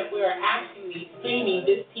time that we're actually streaming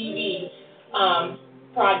this TV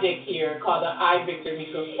project here called the I, Victor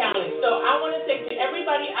Miko's Challenge. So I want to say to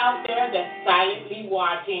everybody out there that's silently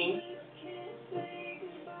watching,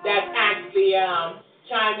 that's actually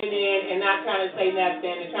chiming in and not trying to say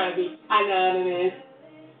nothing and trying to be anonymous,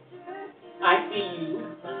 I see you,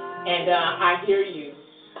 and I hear you.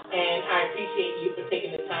 And I appreciate you for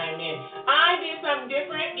taking the time in. I did something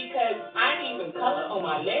different because I need some color on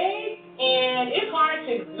my legs, and it's hard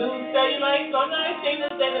to lose cellulite, so I'm not ashamed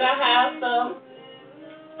to say that I have some.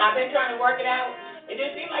 I've been trying to work it out. It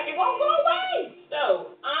just seems like it won't go away.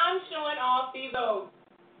 So I'm showing off these old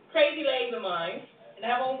crazy legs of mine, and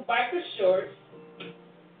I have on biker shorts.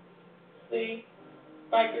 See?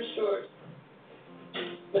 Biker shorts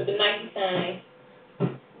with the Nike sign.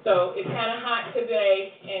 So it's kind of hot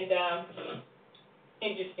today and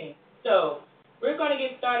interesting. So we're going to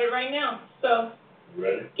get started right now. So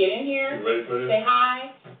ready? Get in here, You ready for this? say hi,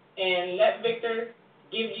 and let Victor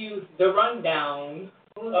give you the rundown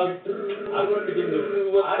of I don't have to give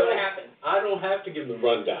them what's going to happen. I don't have to give them the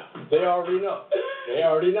rundown. They already know. They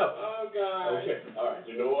already know. Oh, God. Okay, all right.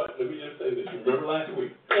 You know what? Let me just say this. You remember last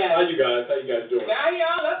week? Yeah. How you guys doing? Now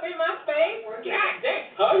y'all up in my face? God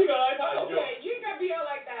dang. How you guys? How you doing? Okay, you ain't got to be all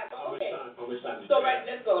like that. How Okay. much time do you So, have? right,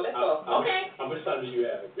 let's go. Okay. How much time do you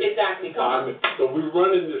have? Exactly. Come 5 on. minutes. So we're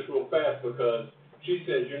running this real fast because she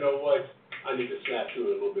says, you know what? I need to snap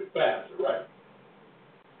through it a little bit faster, right?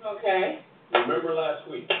 Okay. Remember last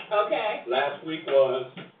week? Okay. Last week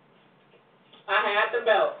was I had the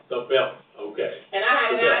belt. the belt. Okay. And I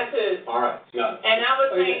had an attitude. All right. Now, And I was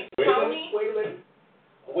saying, Tony.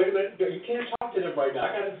 Wait a minute. You can't talk to them right now.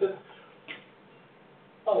 I got to sit.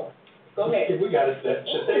 Oh, go ahead. We got to set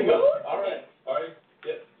the thing up. All right.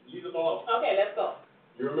 Yes. Leave them alone. Okay, let's go.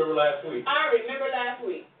 You remember last week? I remember last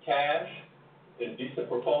week. Cash, indecent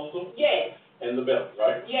proposal, Yes. and the belt,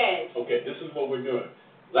 right? Yes. Okay, this is what we're doing.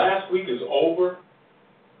 Last week is over.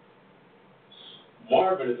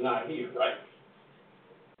 Marvin is not here, right?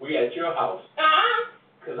 We at your house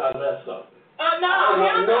because I left something. No.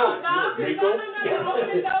 Miko?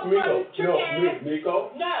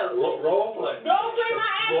 Miko? No. Role play. Don't play my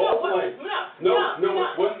ass. Role play. No.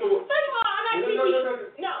 What's the word? First of all, I'm not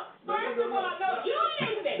TPO. No. First of all, no. You don't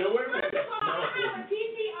listen. No, wait a minute. First of all, I have a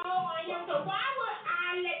TPO on you, so why would I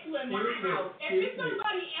let you in my house? If it's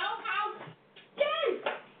somebody else's house,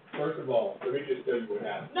 yes. First of all, let me just tell you what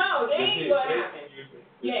happened. No, that ain't what happened.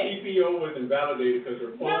 The Yes. TPO was invalidated because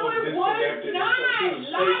her phone No, was it was disconnected. not.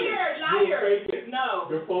 Liar. You were faking. No.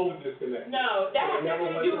 Your phone was disconnected. No, that has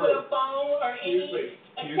nothing to do with a phone or any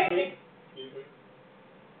technical. Excuse me.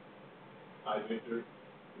 I entered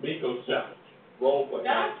Miko's challenge. Role play.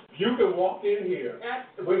 That's- You can walk in here, That's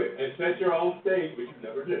wait a minute, and set your own stage, but you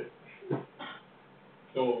never did.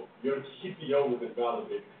 So your TPO was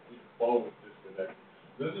invalidated. Your phone was disconnected.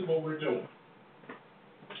 This is what we're doing.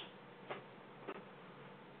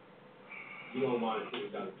 You don't mind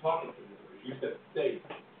sitting down and talking to me. You said stay.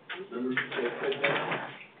 Remember you said sit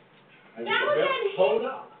down? And That was in hold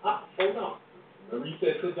on. Remember you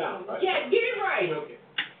said sit down, right? Yeah, get it right. Okay.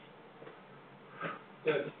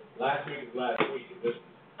 Since last week is last week, and this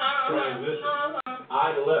transition,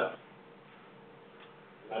 I left.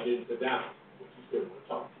 I didn't sit down, but you still want to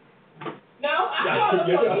talk. No, I called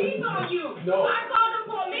the police on you. No. I called the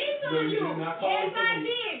police on No, you you. did not call Yes, the I police.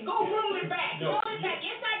 did. Go roll it back. No. Roll it back.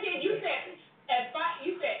 Yes, I did. You said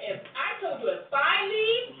if I told you if I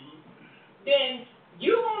leave, then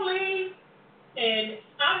you gonna leave, and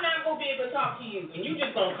I'm not gonna be able to talk to you, and you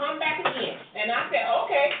just gonna come back again. And I said,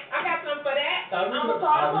 okay, I got something for that. I'm gonna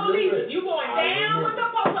call the police. You going down with the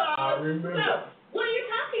police? I remember. No. What are you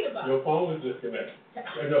talking about? Your phone was disconnected.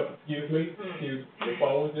 No, excuse me. Your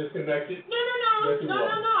phone was disconnected. No. Yes, it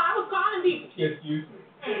was. I was calling people. Excuse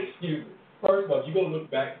me. First of all, you gonna look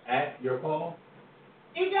back at your call?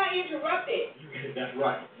 It got interrupted. That's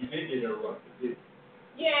right. You did get interrupted, didn't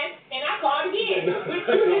you? Yes, and I called again.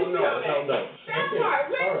 No. That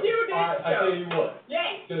part, which you did All right, I tell you what.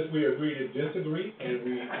 Yes. Since we agreed to disagree, and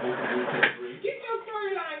we agreed to agree. Get your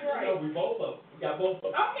storyline right. No, we both of them. We got both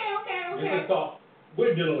of them. Okay. This is talk.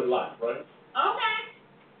 We're dealing with life, right? Okay.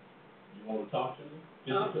 You want to talk to me?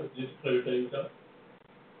 Just clear things up.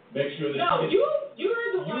 Make sure that No, you you're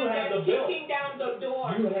the one have that's the bill. kicking down the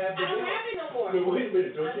door. You have the I don't bill. have it no more. No, wait a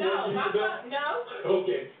minute. Don't you want to use the bill? No.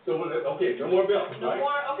 Okay, so no more bills, No right?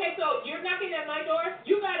 more. Okay, so you're knocking at my door.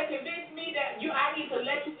 You gotta convince me that I need to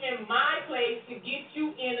let you in my place to get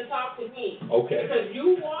you in to talk to me. Okay. Because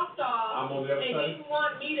you walked off I'm on the other and side. didn't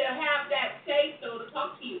want me to have that say so to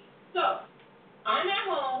talk to you. So I'm at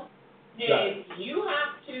home, and you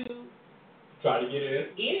have to Try to get in.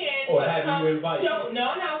 get in. Or but have you invited? No.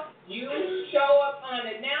 You show up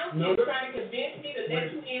unannounced. No. You're trying to convince me to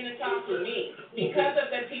let you in and talk to me because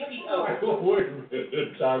of the TPO. Wait a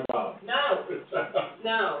minute. Time out.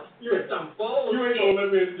 No. You're some bullshit. You ain't gonna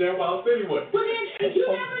let me in the damn house anyway. Well, then, you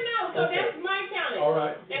never know. So Okay. that's my challenge. All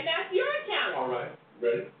right. And that's your challenge. All right.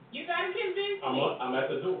 Ready? You gotta convince me. I'm at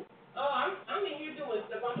the door. Oh, I'm in here doing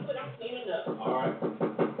stuff. I'm cleaning up. All right.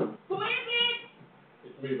 Who is it?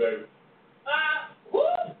 It's me, baby. Who?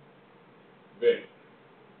 Vic.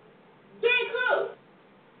 Big who?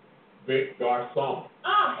 Vic Garcon.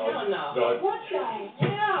 Oh, hell no. No. What the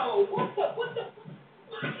hell? What the?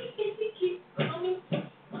 Why does he keep coming to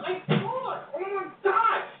my door? Oh my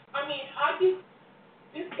God. I mean,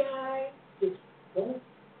 this guy just won't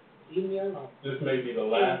leave me alone. This may be the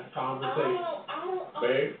last conversation. I don't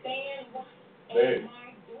Babe. understand what's Babe. at my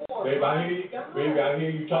door. Babe, I hear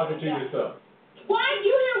you talking to yourself. Why?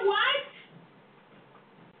 You hear what?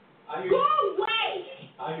 I hear Go you. away.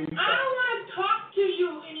 I hear you I don't want to talk to you.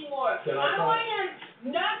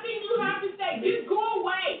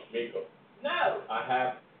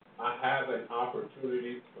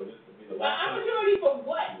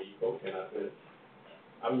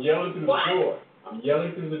 yelling through What? the door. I'm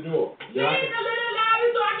yelling through the door. Say it a little louder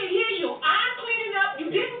so I can hear you. I'm cleaning up. You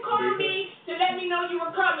didn't call me to let me know you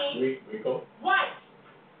were coming. Rico, What?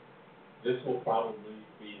 this will probably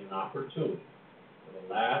be an opportunity for the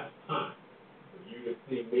last time for you to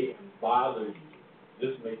see me and bother you.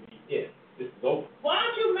 This may be it. This is over. Why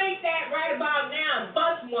don't you make that right about now?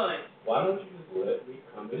 Bust one. Why don't you just let me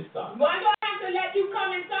come inside? Why do I have to let you come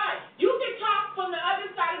inside? You can talk from the other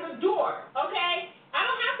side of the door, okay? I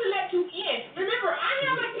don't have to let you in. Remember, I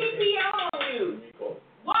have a TPO on you. Rico,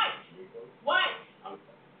 What? What?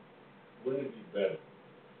 wouldn't it be better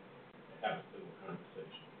to have a civil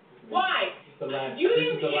conversation? Why? This is the last, You this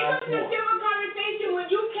didn't. is the It last wasn't a one. civil conversation when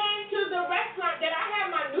you came to the restaurant that I had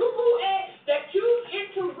my new boo at that you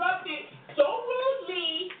interrupted so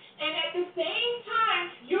rudely, and at the same time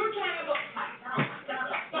you're trying to go.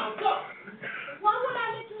 Go. Why would I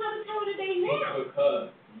let you have a tour today now? Because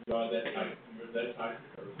you're that type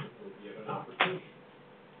of person who will give an opportunity.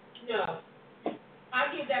 No.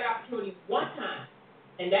 I give that opportunity one time,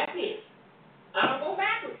 and that's it. I don't go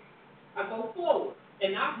backwards. I go forward,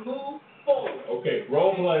 and I move forward. Okay,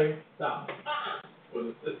 role play, stop. Uh-uh. For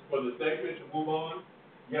the segment to move on,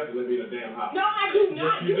 you have to let me in the damn house. No, I do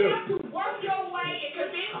not. Yes, you you do. have to work your way and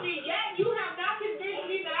convince me. Yet you have not convinced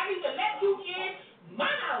me that I need to let you in my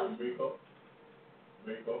house.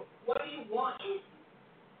 Rico, What do you want?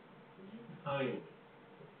 kindly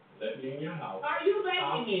let me in your house. Are you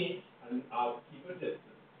letting me? And I'll keep a distance.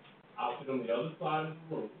 I'll sit on the other side of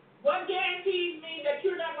the room. What guarantees me that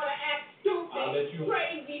you're not going to act I'll let stupid, you-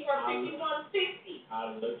 crazy, or 5150?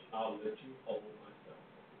 I'll let you hold myself.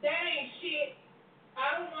 That ain't shit.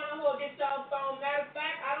 I don't want to hold your cell phone. Matter of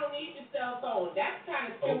fact, I don't need your cell phone. That's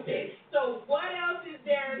kind of stupid. Okay. So what else is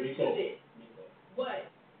there to Rico, this? What?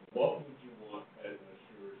 what would you want as an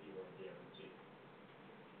assurity or a guarantee?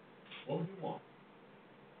 What would you want?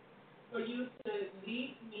 For you to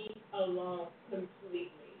leave me alone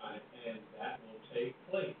completely. And that will take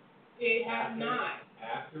place. It has not.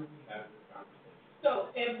 After we have this conversation. So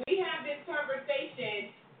if we have this conversation,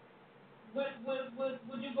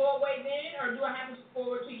 would you go away then, or do I have to look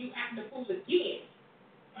forward to you acting a fool again?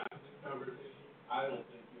 After this conversation, I don't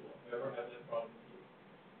think you will ever have that problem again.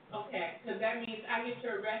 Okay, because that means I get to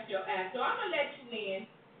arrest your ass. So I'm gonna let you in.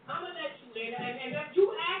 And if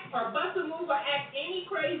you act or bust a move or act any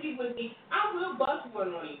crazy with me, I will bust one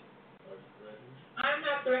on you. I'm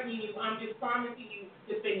not threatening you. I'm just promising you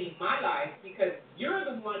defending my life because you're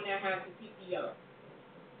the one that has the TPO.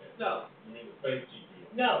 So. You mean the fake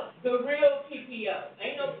TPO? No, the real TPO.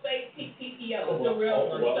 Ain't no fake TPO. It's the real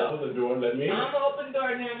one. Well, So open the door and let me in. I'm gonna open the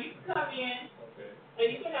door now. You can come in. Okay. And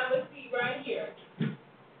you can have a seat right here.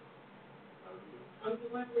 I'm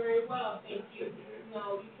doing very well, thank you.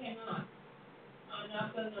 No, you cannot. I'm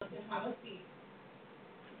not gonna have a seat.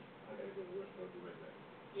 I gotta go to the restaurant right back.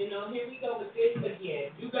 You know, here we go with this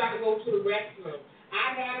again. You gotta go to the restroom.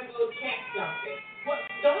 I gotta go check something. What?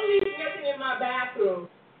 Don't leave nothing in my bathroom,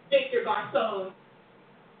 Victor Garcon.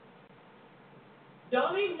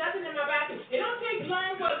 Don't leave nothing in my bathroom. It don't take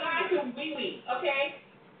long for a guy to wee-wee, okay?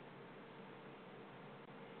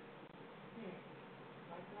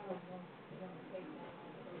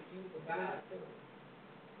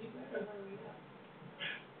 You better hurry up.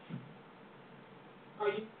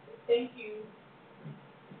 Thank you.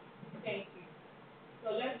 Thank you.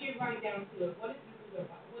 So let's get right down to it. What is this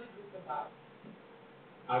about?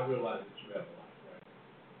 I realize that you have a life, right?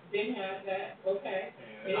 Didn't have that, okay.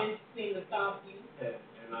 It didn't seem to stop you.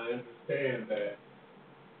 And I understand that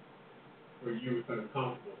for you it's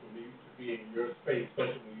uncomfortable for me to be in your space,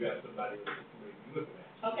 especially when you have somebody else you're looking at.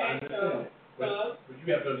 Okay, I understand that. But you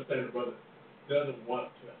have to understand the brother doesn't want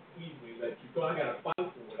to easily let you go. I gotta fight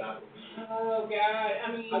for what I believe. Oh God, I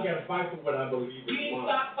mean. I gotta fight for what I believe You is didn't mine.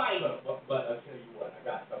 stop fighting. But I tell you what, I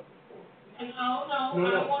got something for you. And I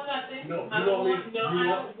don't want nothing. No, I don't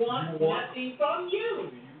want nothing from you.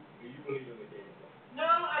 Do you believe in the game of life? No,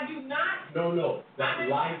 I do not. No. That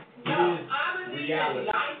life is I believe reality. in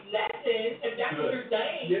life lessons, if that's what you're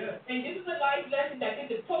saying. Yeah. And this is a life lesson that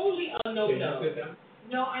this is totally a no-no. Can you sit down?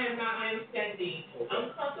 No, I am not. I am standing. Okay.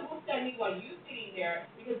 I'm comfortable standing while you sitting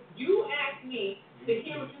there because you asked me to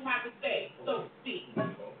hear what you have to say. So speak.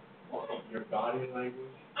 What? Your body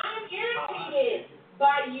language. I'm irritated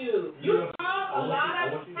by you. You cause a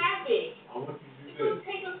lot of havoc. I want you to do It's this. going to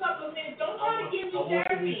take a couple of minutes. Don't try to give me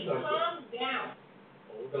therapy. Calm down.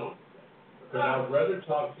 Hold on. Because I'd rather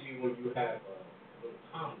talk to you when you have a little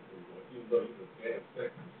commentary, even though you're a damn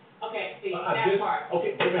sexy. Okay, see, that part.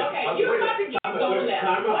 Okay, wait a minute. Okay, you're about to get going left.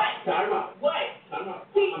 Time out. What? Time out.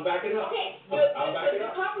 See, I'm backing up. Okay, I'm backing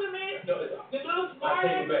the up. compliment, No, it's the little I smart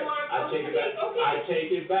take it back. remarks. I take it back. Okay, I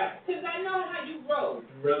take it back. Because I know how you roll. Would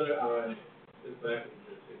you rather I sit back and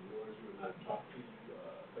just ignore you and not talk to you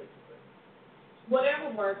face to face?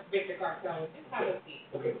 Whatever works, Victor Cartel. Just have a seat.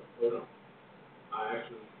 Okay, hold on. I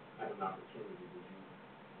actually have an opportunity with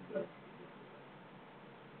you.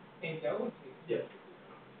 Indulge you. Yes.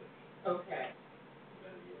 Okay.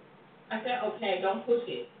 I said, okay, don't push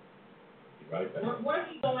it. Right back. Where's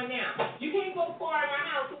he going now? You can't go far in my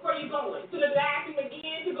house. Where are you going? To the bathroom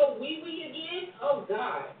again? To go wee-wee again? Oh,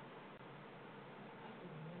 God.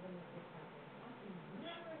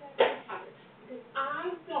 Never let this happen. Because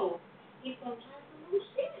I know he's going to try some new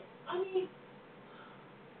shit. I mean,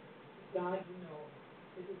 God, you know,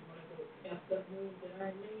 this is one of those effed up moves that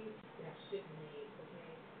I made that I shouldn't make,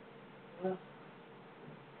 okay? Well,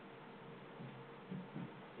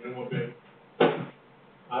 You know what, babe?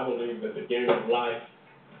 I believe that the game of life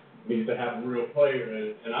needs to have a real player in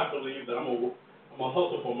it, and I believe that I'm a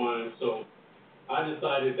hustle for mine, so I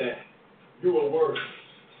decided that you are worth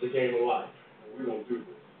the game of life, and we're going to do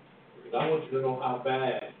this. Because I want you to know how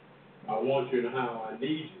bad I want you and how I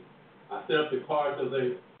need you. I set up the cards so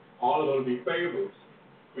they all are going to be favors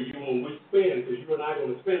for you when we spend, because you and I are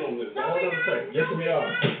going to spend on this. Hold on a second. Yes, we are.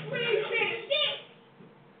 wait a minute, shit!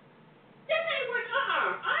 This ain't what,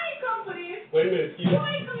 I ain't come for this. Wait a minute, You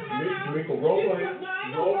ain't coming to my house. You can role play. No, I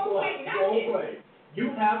ain't gonna role play nothing. Role play.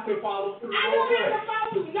 You have to follow through. I don't have to follow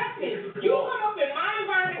through nothing. You come up in my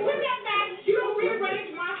environment, put that back, you don't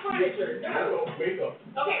rearrange my furniture. No.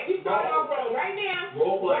 Okay, we start off wrong right now.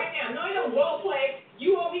 Role play. Right now. No, you don't role play.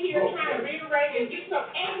 You over here trying to rearrange and get some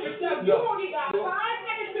extra stuff. You only got 5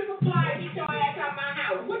 seconds to comply and get your ass out my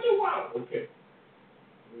house. What you want? Okay.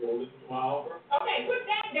 You want to listen to my offer? Okay, put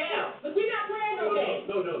that down. Because we're not playing no games.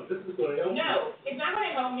 No, this is going to help you. No, it's not going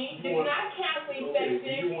to help me. It's not counseling Okay, session.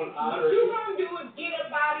 do you want What odd or you even? going to do is get up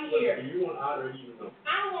out of here. Do you want odd or even number?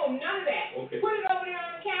 I don't want none of that. Okay. Put it over there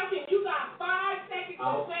on the couch and you got 5 seconds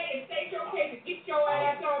to say and state your case and get your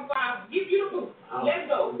ass on file. Give you the boot. Let's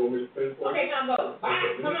go. You want me to spend for Okay, now go. Bye.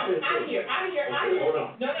 Okay, Come on. Out of here. Out of here. Out of Okay, here. hold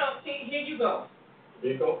on. No. See, here you go.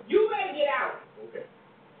 Nico? You better get out. Okay.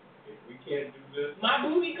 If we can't do this. My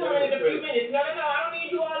booty coming in a few minutes. No. I don't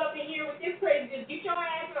need you all up in here with this crazy. Just get your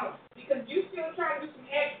ass on. Because you still trying to do some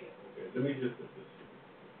extra. Okay, let me just put this here.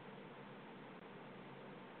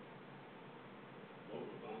 What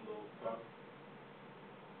was on those cards?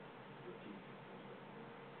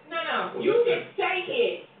 No. You can say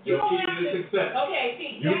it. You don't have to. Success. Okay,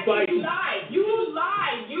 see, You fight. You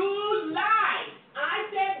lied. I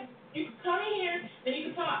said you could come in here and you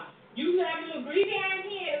can talk. You have your greedy ass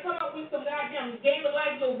here to come up with some goddamn game of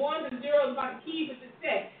life, your ones and zeros about the keys to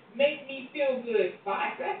success. Make me feel good.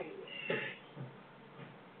 5 seconds.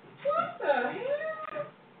 What the hell?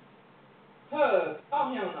 Hug. Oh,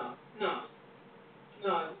 hell no.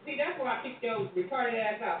 No. See, that's where I kicked your retarded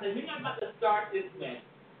ass out. Because you're not about to start this mess.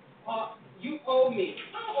 You owe me.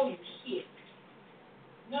 I don't owe you shit.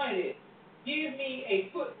 None of this. Give me a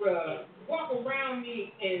foot rub. Walk around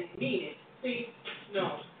me and mean it. See?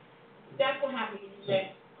 No. That's what happens when you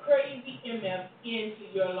let crazy MF into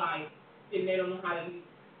your life and they don't know how to leave.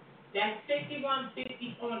 That's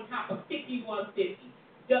 5150 on top of 5150.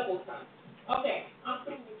 Double time. Okay, I'm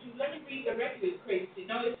through with you. Let me read the rest of this crazy shit.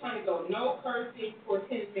 Now it's time to go. No cursing for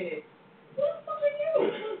 10 minutes. Who the fuck are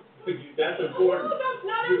you? That's important. No, that's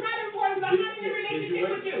not important. I'm not in a relationship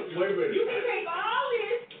with you. Wait a minute. You can take all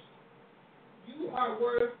this. You are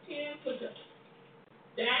worth 10 push-ups.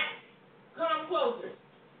 That, come closer.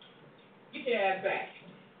 Get your ass back.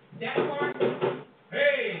 That part.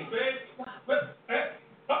 Hey, babe.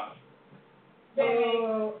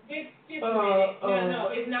 Baby, this one. No,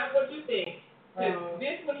 it's not what you think.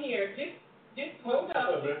 This one here, just hold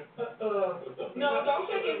up. No, don't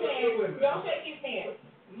shake his hand. Don't shake his hand.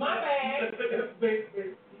 My bad.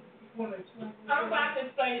 I'm about to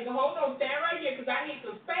explain it, but hold on, stand right here, because I need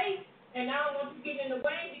some space, and I don't want you to get in the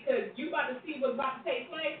way, because you about to see what's about to take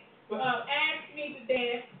place. Ask me to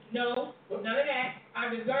dance. No, none of that. I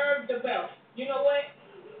deserve the belt. You know what?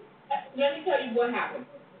 Let me tell you what happened.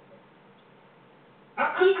 No,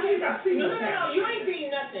 you ain't seen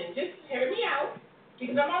nothing. Just hear me out,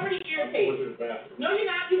 because I'm already irritated. No, you're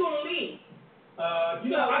not. You're going to leave. I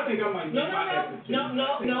think I might need my exit. No.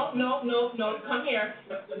 Come here.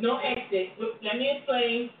 No exit. Look, let me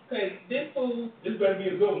explain, because this fool. This better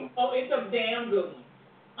be a good one. Oh, it's a damn good one.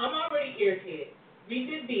 I'm already irritated. Read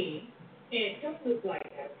this bean, and don't look like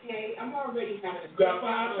that, okay? I'm already having a You got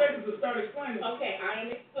 5 seconds to start explaining. Okay, I am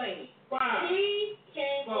explaining. 5. He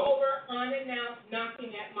came over unannounced,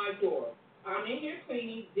 knocking at my door. I'm in here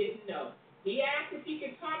cleaning, didn't know. He asked if he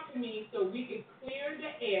could talk to me so we could clear the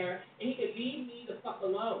air and he could leave me the fuck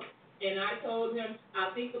alone. And I told him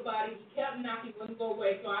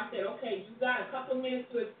I said, okay, you got a couple of minutes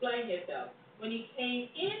to explain yourself. When he came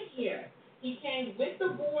in here, he came with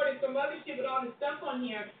the board and some other shit with all this stuff on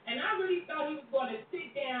here, and I really thought he was going to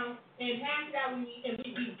sit down and hash it out with me, and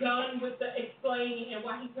we'd be done with the explaining and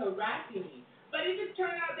why he's harassing me. But it just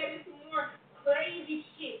turned out that it's some more crazy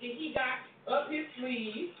shit that he got up his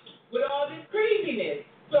sleeve with all this craziness.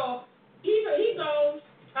 So he goes,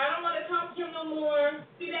 I don't want to talk to him no more.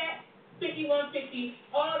 See that? 5150,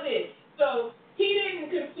 all this. So he didn't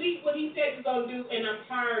complete what he said he was going to do, and I'm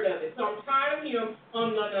tired of it. So I'm tired of him. Oh,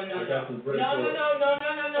 no.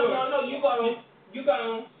 You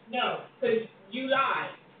go. No, because you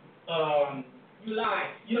lied. You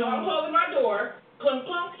lied. I'm closing my door.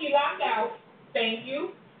 Clunk, he locked out. Thank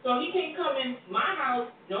you. So he can't come in my house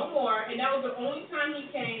no more, and that was the only time he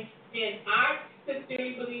came, and I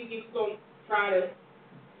sincerely believe he was going to try to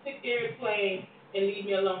sit there and play and leave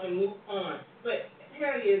me alone and move on. But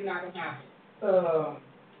apparently it's not going to happen. So,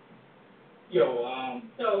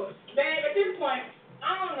 babe, at this point,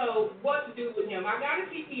 I don't know what to do with him. I got a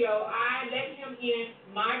CPO. I let him in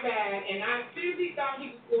my bag, and I seriously thought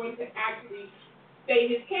he was going to actually state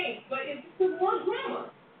his case. But it's just more drama,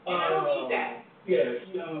 and I don't need that. Yeah,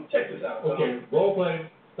 check this out. Okay, role play.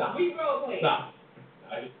 Stop. We role play. Stop.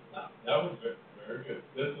 That was very good.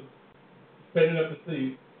 This is spinning up the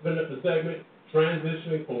segment,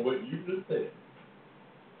 transitioning from what you just said.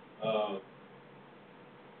 While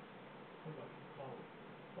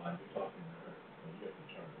you're talking to her, you have to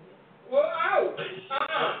turn away. Well,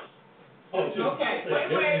 okay.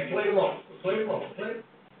 Play role.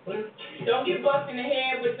 Don't get busted in the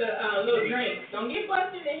head with the little drink. Don't get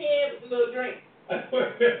busted in the head with the little drink. Okay,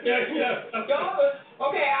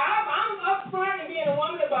 I'm up front and being a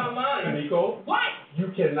woman about mine. Nico? What?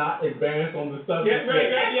 You cannot advance on the subject.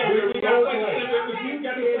 Yeah. We got to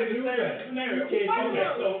play the scenario. Okay,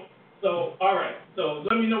 so, all right. So,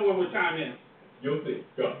 let me know when we're time in. You'll see.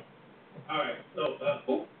 Go. All right. So,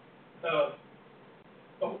 hang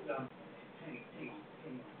on.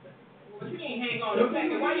 Well, you can't hang on a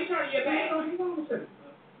second. Why you turning your back? Hang on a second.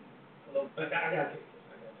 Hello, I got it.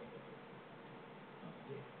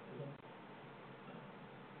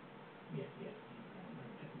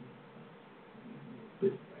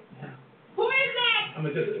 Who is that? I'm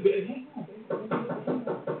gonna just hang on.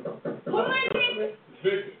 Who is it?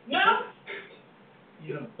 Victor. No.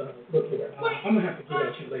 Look here. I'm gonna have to get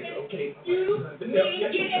at you later, okay? You need to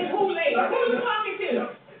get in who later? Who are you talking to?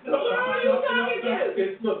 Who are you talking to?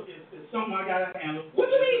 It's something I gotta handle. What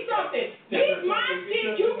do you mean something? This my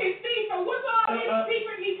shit you can see, so what's all this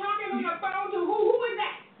secretly talking on the phone to who? Who is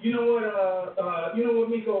that? You know what,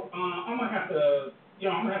 Miko? I'm gonna have to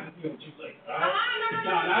deal with you later, all right? No,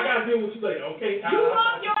 I gotta deal with you later, okay? You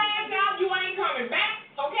walk your ass out, you ain't coming back,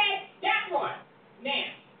 okay? That part.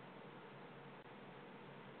 Now.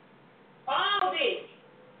 All this,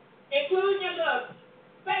 including your little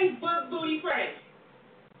Facebook booty friends.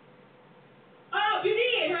 Oh, you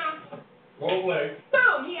did, huh? Role play.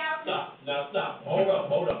 Boom, he out. Stop.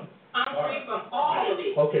 Hold up. I'm free from all of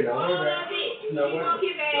it. Okay, now all wait a minute. of it. Now, He walk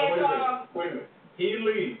his ass off. Wait a minute. He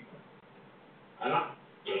leaves. And I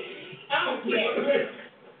don't care.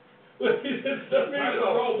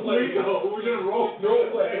 Role play. We're gonna role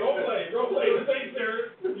play. This ain't serious.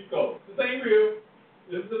 You go. This ain't real.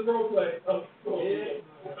 This is role play. No,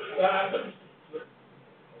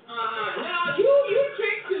 you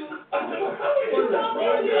tricked too. You walk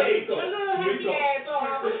your little happy ass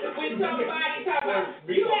off with somebody talking about.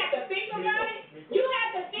 You have to think about it. You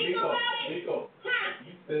have to think about it. Nico,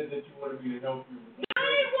 you said that you wanted me to help you. I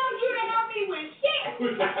didn't want you to help me with shit.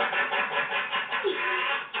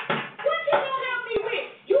 What you gonna help me with?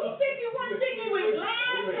 You think you want to think me with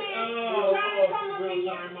glass hands trying to come up in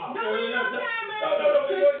here? No,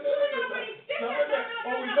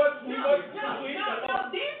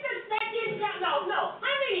 No.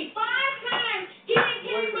 How many? 5 times he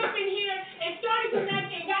came up in here and started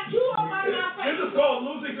connecting, got you up on my face. This is called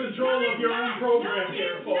losing control of your own program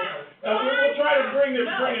here, folks. We'll try to bring it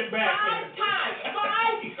back. 5 times. 5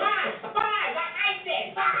 times. 5. Like I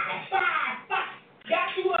said, 5. Got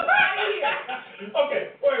you up out of here. Okay,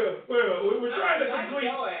 wait.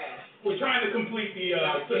 We're trying to complete the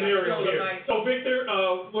scenario here. So, Victor,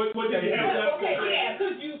 what did you have left? Okay, yeah,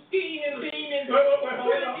 because you scheme and beam and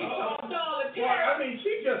I mean,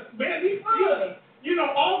 she just, man,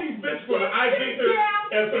 all these bits for the Victor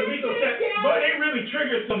and for Miko said, but it really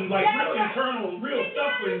triggered some, real internal, real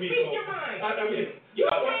stuff with Miko. You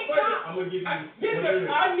can't talk. I'm going to give you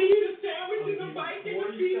I need a sandwich and a bite and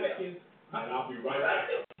a female. and I'll be right back.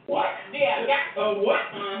 What? Yeah, got What?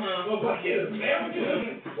 Uh-huh. What is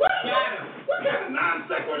sandwiches? Got him. What kind of non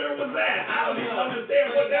sequitur was that? I don't even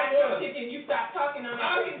understand When what you that got your was. chicken, you stop talking on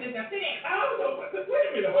I the chicken. Now sit down. I don't know. Wait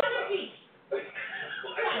a minute. What is he? What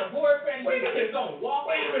kind of boyfriend Wait a you minute. just gonna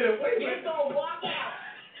walk Wait a out? minute. Wait a You minute. just gonna walk out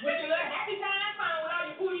with your little happy time on with all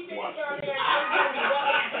your booty things on there.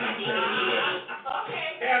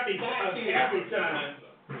 Okay. Happy Got time. you. Happy time.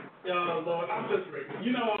 Oh Lord, I'm just ready.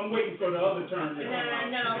 You know, I'm waiting for the other term to come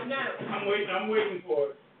out. No. I'm waiting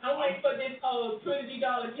for it. I'm waiting for this Trilogy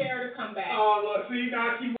Dollar Terror to come back. Oh Lord, see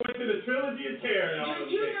now she went to the trilogy of terror.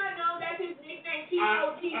 You not know that's his nickname,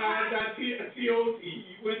 T.O.T. I got T.O.T.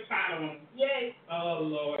 You went tight on him. Yes. Oh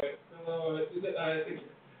Lord.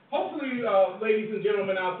 Hopefully, ladies and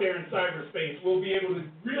gentlemen out there in cyberspace, we'll be able to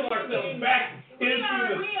reel ourselves back into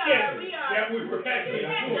the sketch that we were actually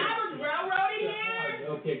doing. I was railroaded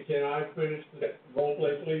here. Okay, can I finish the role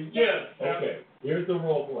play, please? Yes. Okay, here's the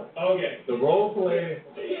role play. Okay. The role play.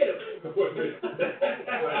 Okay.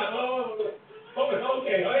 Oh,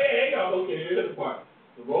 yeah, hang on. Okay, here's the part.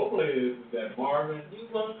 The role play is that Marvin. You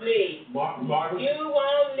won't leave. Marvin. You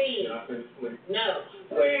won't leave. Can I finish, please? No.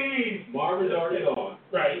 Please. Marvin's already gone.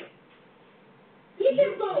 Right. He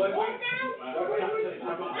just gonna walk out? I don't like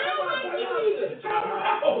you either.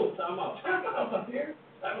 Time out.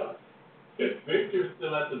 Victor's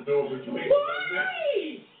still at the door, but you ain't. Why?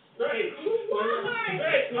 Great. Why?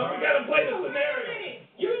 Great. Well, we gotta play the scenario.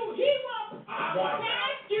 He won't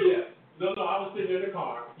past you. Yeah. No, I was sitting in the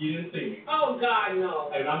car. You didn't see me. Oh, God,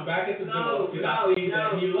 no. And I'm back at the door because No, I see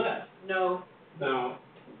that he left. No. Now,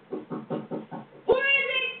 Who is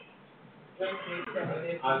it?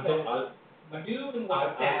 Dude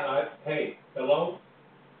walked out. Hey, hello?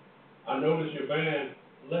 I noticed your van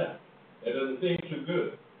left. It doesn't seem too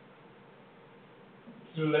good.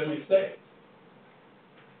 You should let me stay.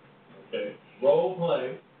 Okay. Role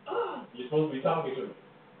play. Oh, You're supposed to be talking to me.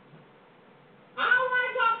 I don't want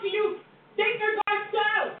to talk to you. Victor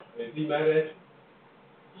Garcelle. Is he mad at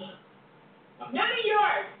you? None of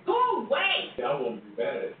yours. Go away. Yeah, I won't be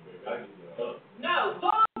mad at you, baby. I'll give you a hug. No,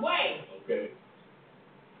 go away. Okay.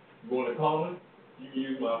 You want to call him? You can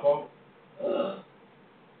use my phone.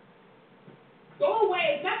 Go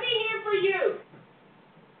away. There's nothing here for you.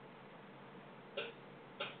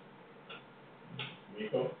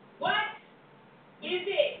 Nico? What is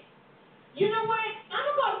it? You know what? I'm going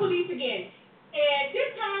to call the police again. And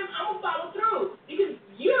this time, I'm going to follow through. Because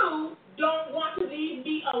you don't want to leave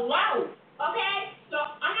me alone. Okay? So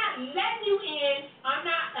I'm not letting you in. I'm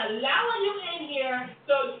not allowing you in here.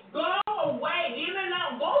 So go away. Leave me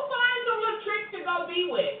alone. Go find some little tricks to go be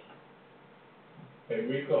with. Hey,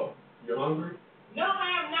 Rico, you hungry? No,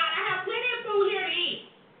 I am not. I have plenty of food here to eat.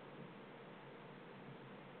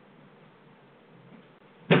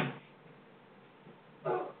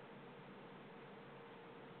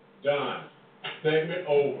 Done. Segment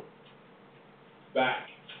over. Back.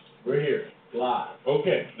 We're here. Live.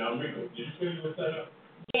 Okay. Now, Rico, did you feel you were set up?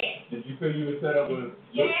 Yes. Did you feel you were set up with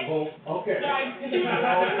Yes. Okay. Sorry.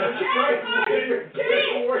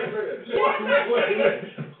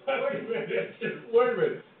 Wait a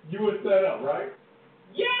minute. You were set up, right?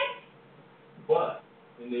 Yes. But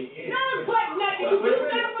in the end. No, but nothing. You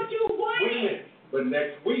got what you Wait a wanted. minute. But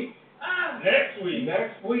next week.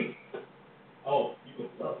 Next week. Oh, you gonna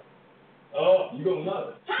love it. Oh, you gonna love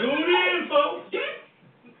it. Tune in, folks.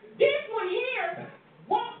 This one here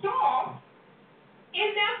walked off and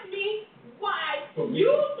left me why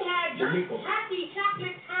you had your happy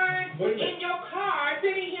chocolate time in your car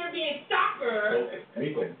sitting here being stalker. Okay,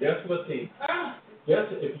 Miko, guess what, T? Guess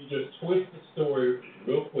if you just twist the story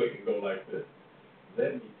real quick and go like this.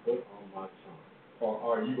 Let me put on my charm. Or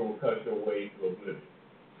are you gonna cut your way to oblivion?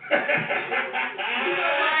 You know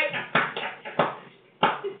what?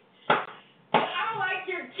 I don't like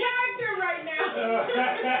your character right now.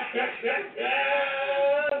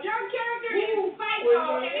 Your character is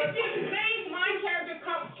psycho, and it just made my character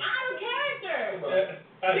come out of character.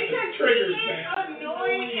 Because triggers, he is man.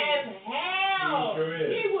 annoying as hell. He sure is.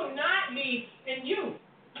 He will not leave, and you.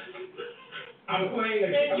 I'm playing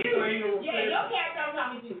And you. a Yeah, your character I'm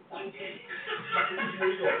talking to.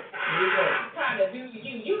 Trying to do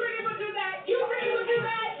you. You really will do that? You really will do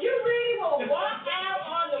that? You really will walk out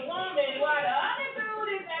on the woman while the other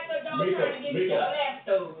dude is at the door trying to get your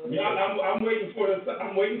leftovers. I'm waiting for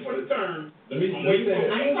the turn. Let me I'm waiting for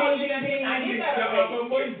it. I told you that I did that already. I'm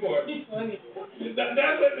waiting for it.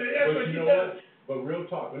 That's what you she know does. what? But real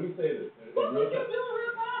talk, let me say this. What would you do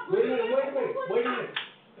real talk? Wait a minute.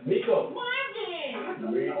 Miko.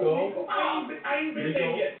 Marvin. Miko. I ain't been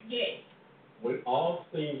there yet. Yes. When all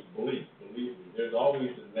seems bleak, believe me, there's always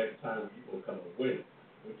the next time you're going to come and win.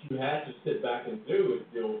 What you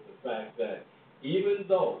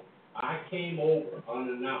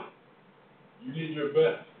You did your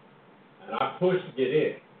best. And I pushed to get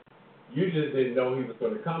in. You just didn't know he was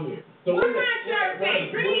going to come here. So What's my shirt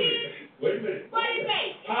say? Read it. Wait a minute. What did it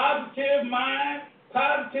say? Positive mind,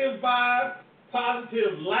 positive vibe,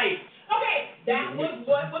 positive life. Okay, that was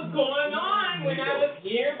what was going on when I was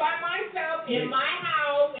here by myself in my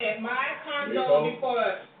house at my condo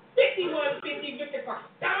before 5150 Victor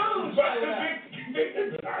Stone showed up.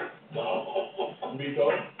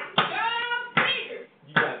 Miko,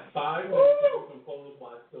 you got 5 minutes to compose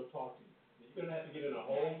while I still talk to you. You're going to have to get in a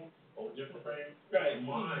whole different frame. Right.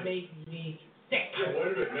 Mind. He made me sick. Wait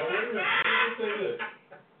a minute. No, wait a minute. Let me say this.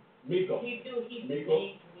 Miko.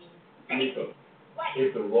 Miko.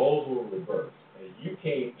 If the roles were reversed and you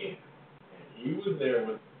came in and he was there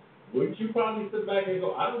wouldn't you probably sit back and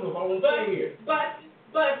go, I don't know if I want to stay here. But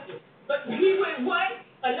he went what?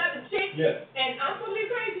 Another chick? Yes. And I'm totally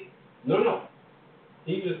crazy. No.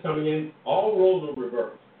 He's just coming in. All roles are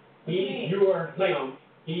reversed. You are him.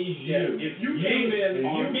 He's you. If you came in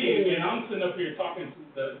on me and I'm sitting up here talking to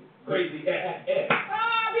the crazy ass.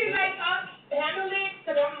 I'll be like, handle it,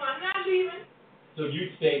 because I'm not leaving. So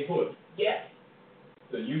you stay put. Yes.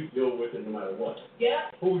 So you deal with it no matter what.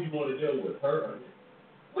 Yep. Who would you want to deal with, her or him?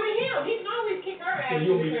 With him. He can always kick her ass.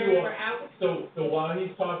 So while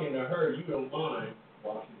he's talking to her, you don't mind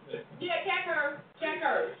while she's there. Yeah, check her. Check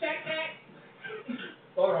that.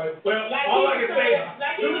 All right. Well, like all I can say is,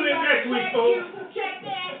 like tune in next week, folks. Check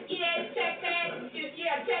that. Yeah, check that.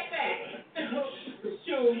 Yeah, check that.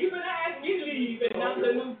 Sure, you better ask me to leave and not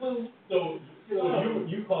the new boo. So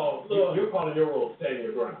you're calling your role stand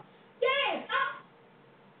your ground. Yes.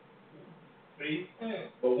 See?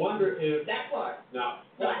 But wonder if that part. Now,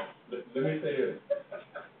 what? Let me say this.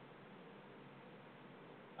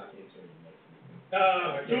 I can't tell you next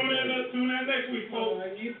week. Tune in next week, folks.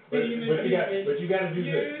 But you got to do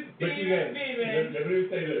this. Let me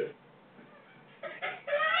say this.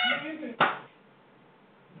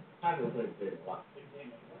 I don't think they want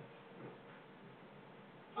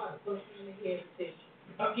Bust him in the head with this.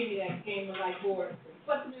 I'll give you that game of life board.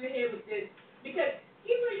 Bust him in the head with this. Because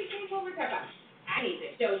he really came over and talking about, I need to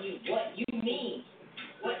show you what you mean.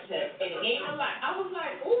 In a game of life. I was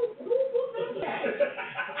like, ooh, who does that?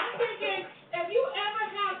 I'm thinking, if you ever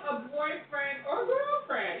have a boyfriend or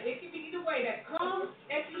girlfriend, it can be either way, that comes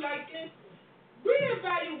at you like this,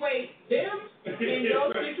 reevaluate them in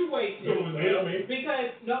those situations.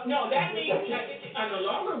 Because, no, that means I'm no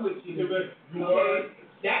longer with you. Okay?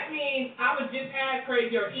 That means I was just as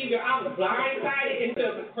crazy, or either I was blindsided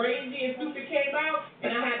until the crazy and stupid came out,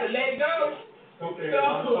 and I had to let it go. Okay, so,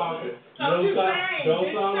 I'm just saying,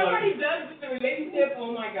 if somebody does with the relationship, oh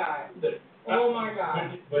my God. Oh my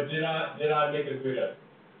God. But did I make a good effort?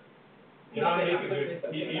 Did I make a good?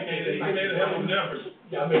 He made a hell of an effort.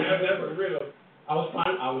 Yeah, I made an effort. Real. I was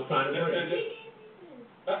trying to break.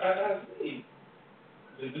 I see.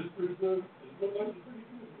 Is this pretty good? This looks like it's pretty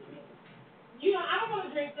good. You know, I don't want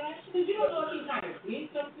to drink that because you don't know if he's trying to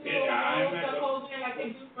sneak something or like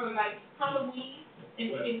they do for like Halloween and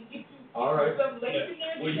get you some lace in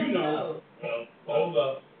there. Well, you know. Hold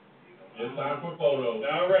up. It's time for photos.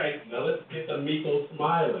 All right. Now let's get the Miko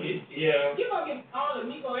smiling. Yeah. You're going to get all the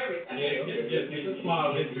Miko everything. Yeah, get the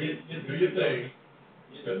smile. Get do your thing.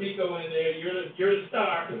 Get the Miko in there. You're the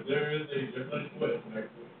star. There is a different twist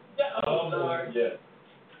next week. Oh, Lord. Yes.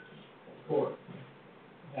 Of course.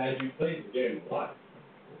 As you play the game of life.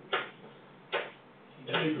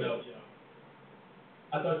 There you go.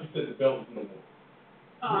 I thought you said the belt was no more.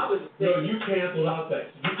 Oh, I was No, you canceled out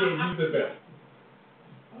that. You can't use the belt.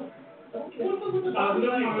 Positive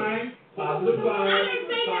mind. Positive mind.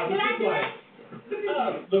 Positive life.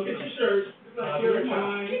 Look at your shirt. Positive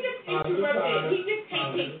mind. He just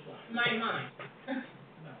can't take my mind.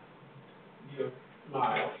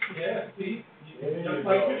 Smile. Yeah, see? Just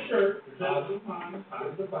like your shirt. Positive mind.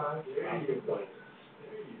 Positive vibe. There you go.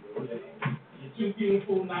 There you go. You're too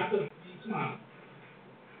beautiful not to be smiling.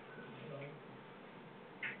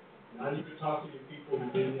 Now you can talk to your people who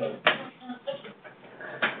didn't help.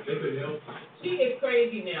 They could help. She is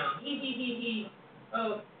crazy now. He.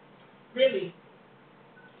 Oh, really?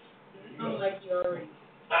 I'm like you already.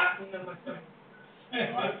 You know my son.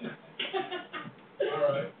 All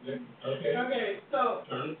right. Okay. Okay, so.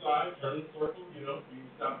 Turn the side, turn the circle, you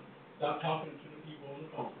stop talking to the people on the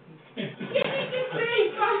phone.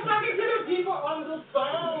 Stop talking to the people on the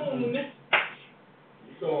phone.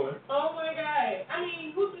 Keep going. Oh my God. I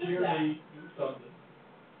mean, who does that? Do something.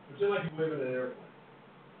 Pretend like you live in an airplane.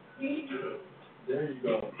 There you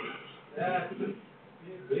go. That's a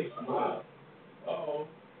big smile. Uh-oh.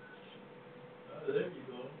 There you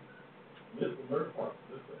go. Miss the bird part.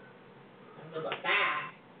 This way. Look at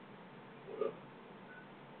that. What up?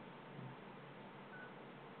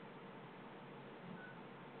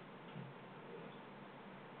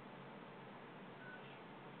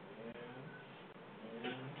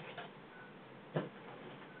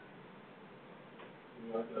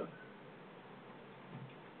 No,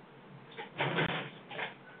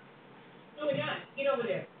 we're not. Get over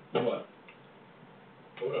there. What?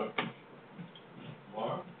 Hold on.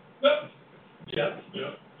 Tomorrow? Yep.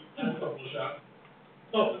 Yep. A couple of shots.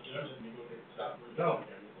 Oh, I just need to go take a shot. No.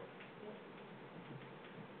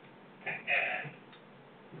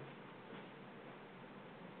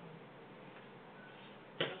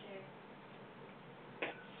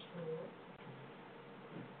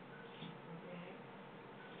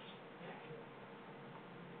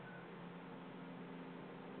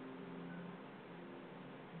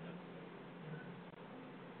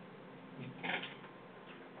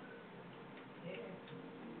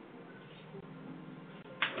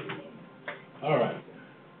 All right.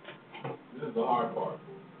 This is the hard part.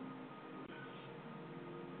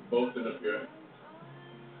 Both in up here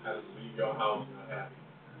had to leave your house not happy.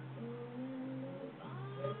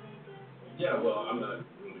 Yeah, well, I'm not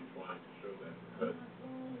really trying to show that because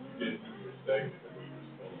you didn't do your segment the way you're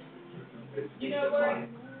supposed to. You know what?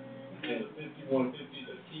 And the 5150,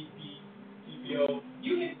 the TPO.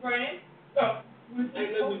 You his friend. Oh, ain't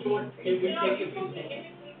nothing to it. Can we No, take you're it? supposed to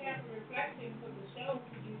have a reflection for the show.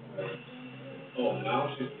 Oh, now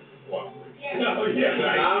she's cooperating. Yeah. No, yeah,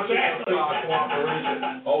 right. Now she's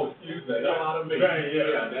cooperation. Oh, excuse me. Hell out of me. Right,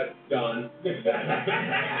 yeah, that's done.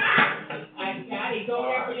 I got it. Go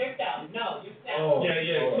there for yourself. No, yourself. Oh.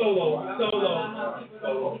 Yeah. Solo.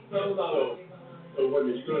 So wait a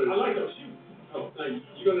minute, you're gonna. I like those shoes. Oh, thank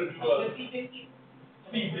you. You're gonna do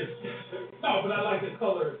Steve Biscuit. No, but I like the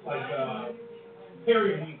colors, like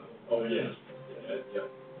periwinkle. Oh, yes. Yeah.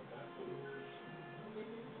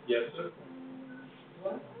 Yes, sir.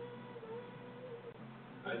 What?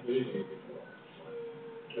 I did it.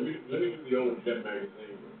 Let me do the old Jet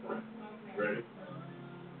magazine with Frank. Ready?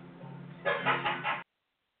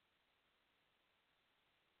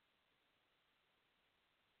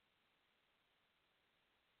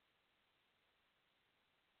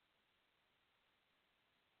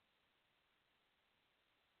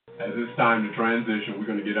 As it's time to transition, we're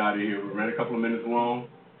going to get out of here. We ran a couple of minutes long.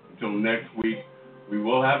 Until next week, we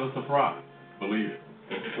will have a surprise. Believe it,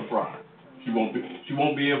 it's a surprise. She won't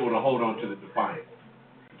be able to hold on to the defiance.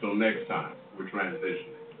 Until next time, we're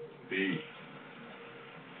transitioning. Peace.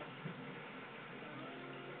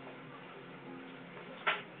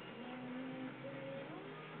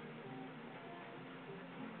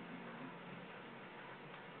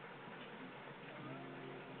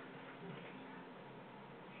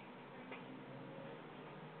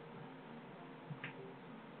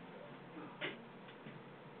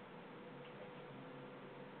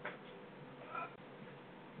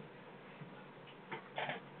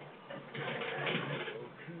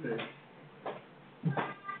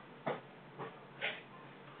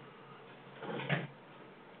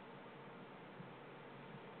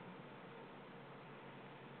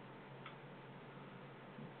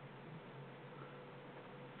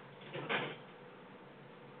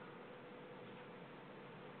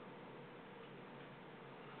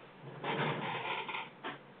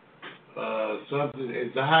 Something.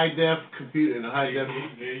 It's a high def computer and a high def.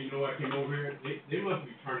 You know what came over here? They must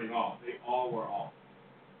be turning off. They all were off.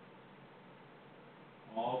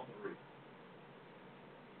 All three.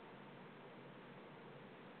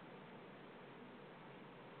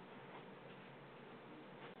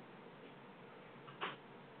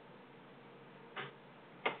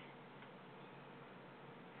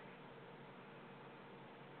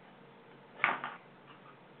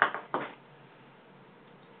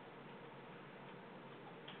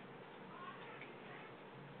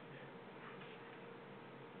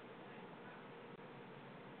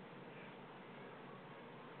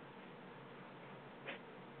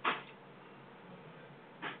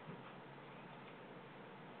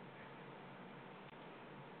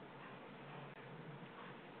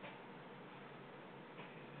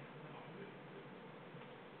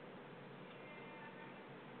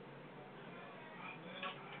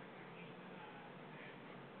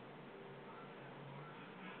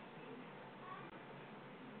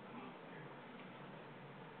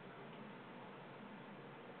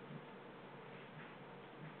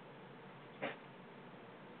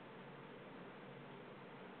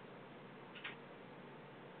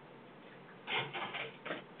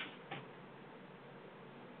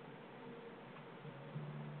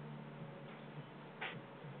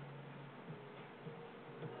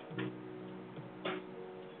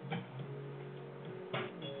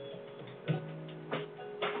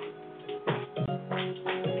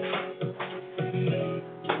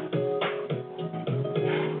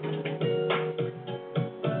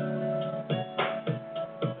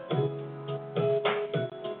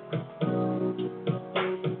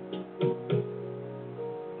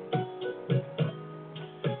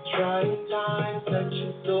 Trying times that you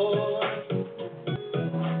saw.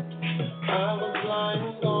 I was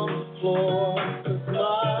lying on the floor, 'cause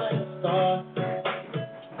my star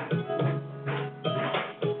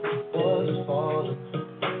was falling.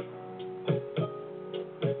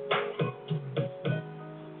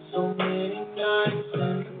 So many nights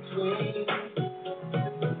in between.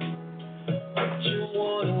 What you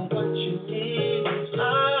want and what you need.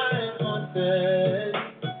 I'm haunted.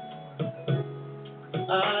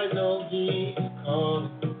 I know he's calling.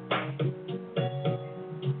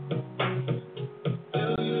 Do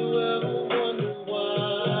you ever wonder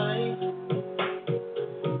why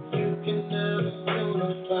you can never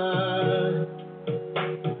unify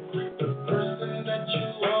the person that you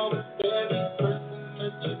are with every person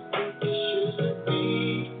that you think you should be?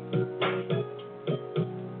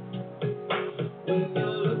 When you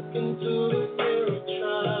look into the mirror,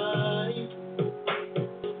 try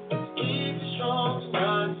keep strong,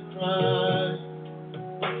 not to cry.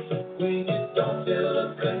 When you don't feel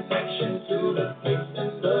a connection to the face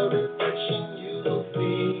and the reflection you will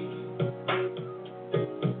see.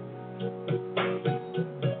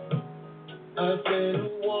 I've been